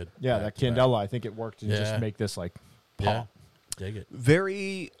really good. yeah, back that to back. Candela, I think it worked to Yeah. just make this like pop. Yeah. Dig it.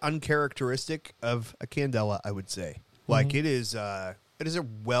 Very uncharacteristic of a Candela, I would say. Like it is a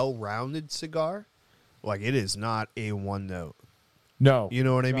well-rounded cigar. Like it is not a one note. No, You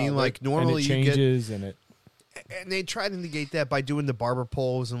know what I No, mean? Like and normally it you get, changes and it. and they try to negate that by doing the barber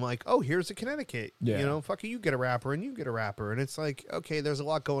poles and like, oh, here's a Connecticut. Yeah. You know, fuck it, you get a wrapper and you get a wrapper. And it's like, okay, there's a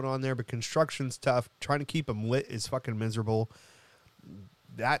lot going on there, but construction's tough. Trying to keep them lit is fucking miserable.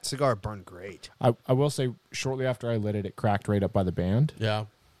 That cigar burned great. I will say, shortly after I lit it, it cracked right up by the band. Yeah.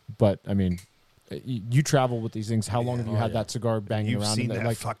 But I mean, you travel with these things. How long have you Oh, had yeah. that cigar banging You've around? seen in there? that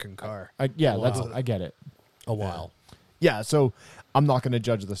Like, fucking car. I get it. A while. Yeah, so I'm not going to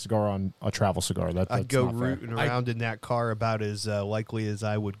judge the cigar on a travel cigar. That's I'd go not fair. rooting around in that car about as likely as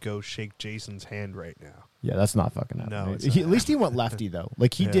I would go shake Jason's hand right now. Yeah, that's not fucking No, happening. it's At least he went lefty though.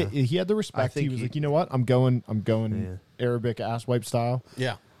 Like he Yeah. did. He had the I respect. He think was he- like, you know what? I'm going Yeah. Arabic ass wipe style,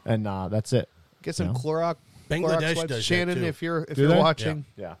 Yeah. and that's it. Get some No. Clorox Bangladesh wipes. does that, Shannon, too. if you're Do they? watching,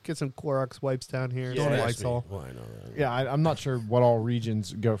 Yeah. get some Clorox wipes down here. Don't some ask me. Lysol. Well, I know that. Yeah, I'm not sure what all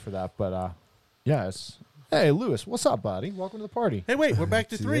regions go for that, but yeah. Hey, Lewis, what's up, buddy? Welcome to the party. Hey, wait, we're back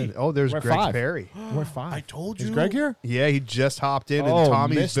to 3. Oh, there's We're Greg 5. Perry. We're 5. I told Is you. Greg here? Yeah, he just hopped in, Oh, and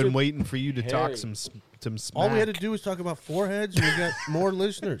Tommy's Mr. been waiting for you to talk Perry. some smack. All we had to do was talk about foreheads, and we got more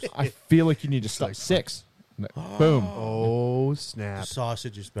listeners. I feel like you need to stop 6. Boom. Oh, The snap.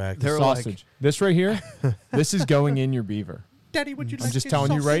 sausage is back. They're Sausage. like- This right here, this is going in your beaver. Daddy, would you I'm just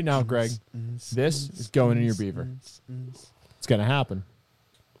telling you right now, Greg. This is going in your beaver. It's going to happen.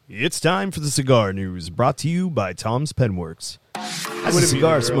 It's time for the cigar news, brought to you by Tom's Penworks. As a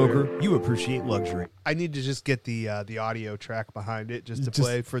cigar smoker, you appreciate luxury. I need to just get the audio track behind it just to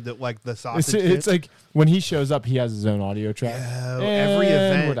play for the sausage. It's like when he shows up, he has his own audio track. Every And we're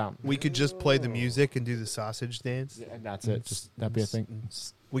event down. we could just play the music and do the sausage dance. Yeah, and that's it. Just that'd be a thing.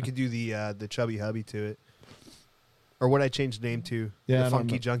 We could do the chubby hubby to it, or what I changed the name to. Yeah, the I don't funky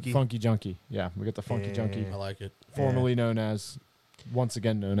remember. junkie. Funky Junkie. Yeah, we got the Funky Junkie, I like it. formerly known as, once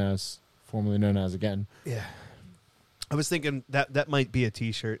again known as, formerly known as again. Yeah. I was thinking that might be a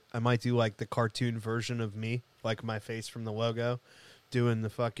T-shirt. I might do like the cartoon version of me, like my face from the logo, doing the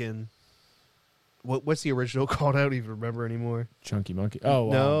fucking. What's the original called? I don't even remember anymore. Chunky Monkey. Oh,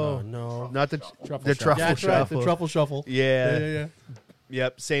 wow. No, no. not the Truffle the Shuffle. truffle Yeah, that's right. shuffle. The truffle shuffle. Yeah.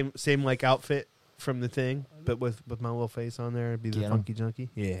 Yep. Same like outfit from the thing, but with my little face on there, it'd be the Get 'em. funky junkie.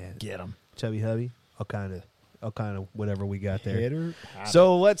 Yeah. Get him. Chubby hubby. All kind of whatever we got there. Hitter.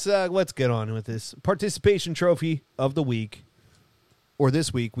 So let's get on with this participation trophy of the week, or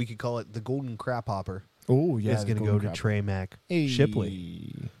this week we could call it the Golden Crap Hopper. Oh, yeah. Is going to go to Trey Mack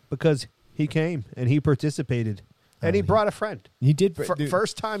Shipley Hey. because he came and he participated and he brought a friend. He did. dude.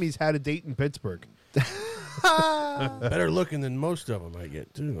 First time he's had a date in Pittsburgh. Better looking than most of them I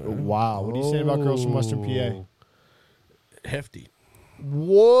get, too. Wow. What are you saying about girls from Western PA? Hefty.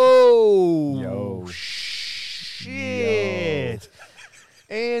 Whoa! Yo. Shit!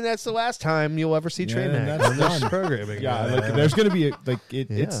 And that's the last time you'll ever see Trey Yeah, Mack that's on this done. programming. Yeah, like, there's going to be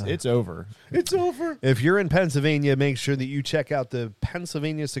Yeah. it's over. It's over. If you're in Pennsylvania, make sure that you check out the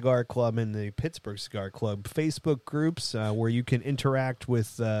Pennsylvania Cigar Club and the Pittsburgh Cigar Club Facebook groups where you can interact with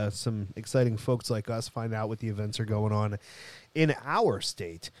some exciting folks like us, find out what the events are going on in our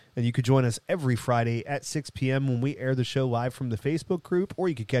state. And you could join us every Friday at 6 p.m. when we air the show live from the Facebook group, or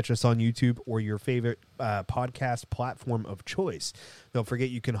you could catch us on YouTube or your favorite podcast platform of choice. Don't forget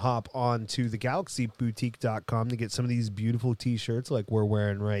you can hop on to thegalaxyboutique.com to get some of these beautiful T-shirts like we're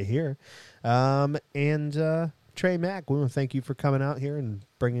wearing right here. And Trey Mack, we want to thank you for coming out here and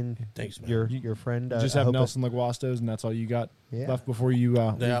bringing Thanks, man. your friend. You just have Nelson Laguastos, and that's all you got Yeah. left before you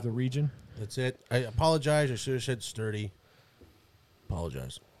leave Yep. the region? That's it. I apologize. I should have said sturdy.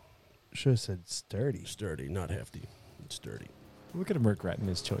 Apologize. Should have said sturdy. Sturdy, not hefty. It's sturdy. Look at him regretting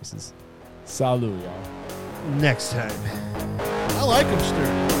his choices. Salut, y'all. Next time. I like them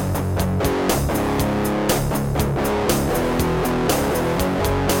sturdy.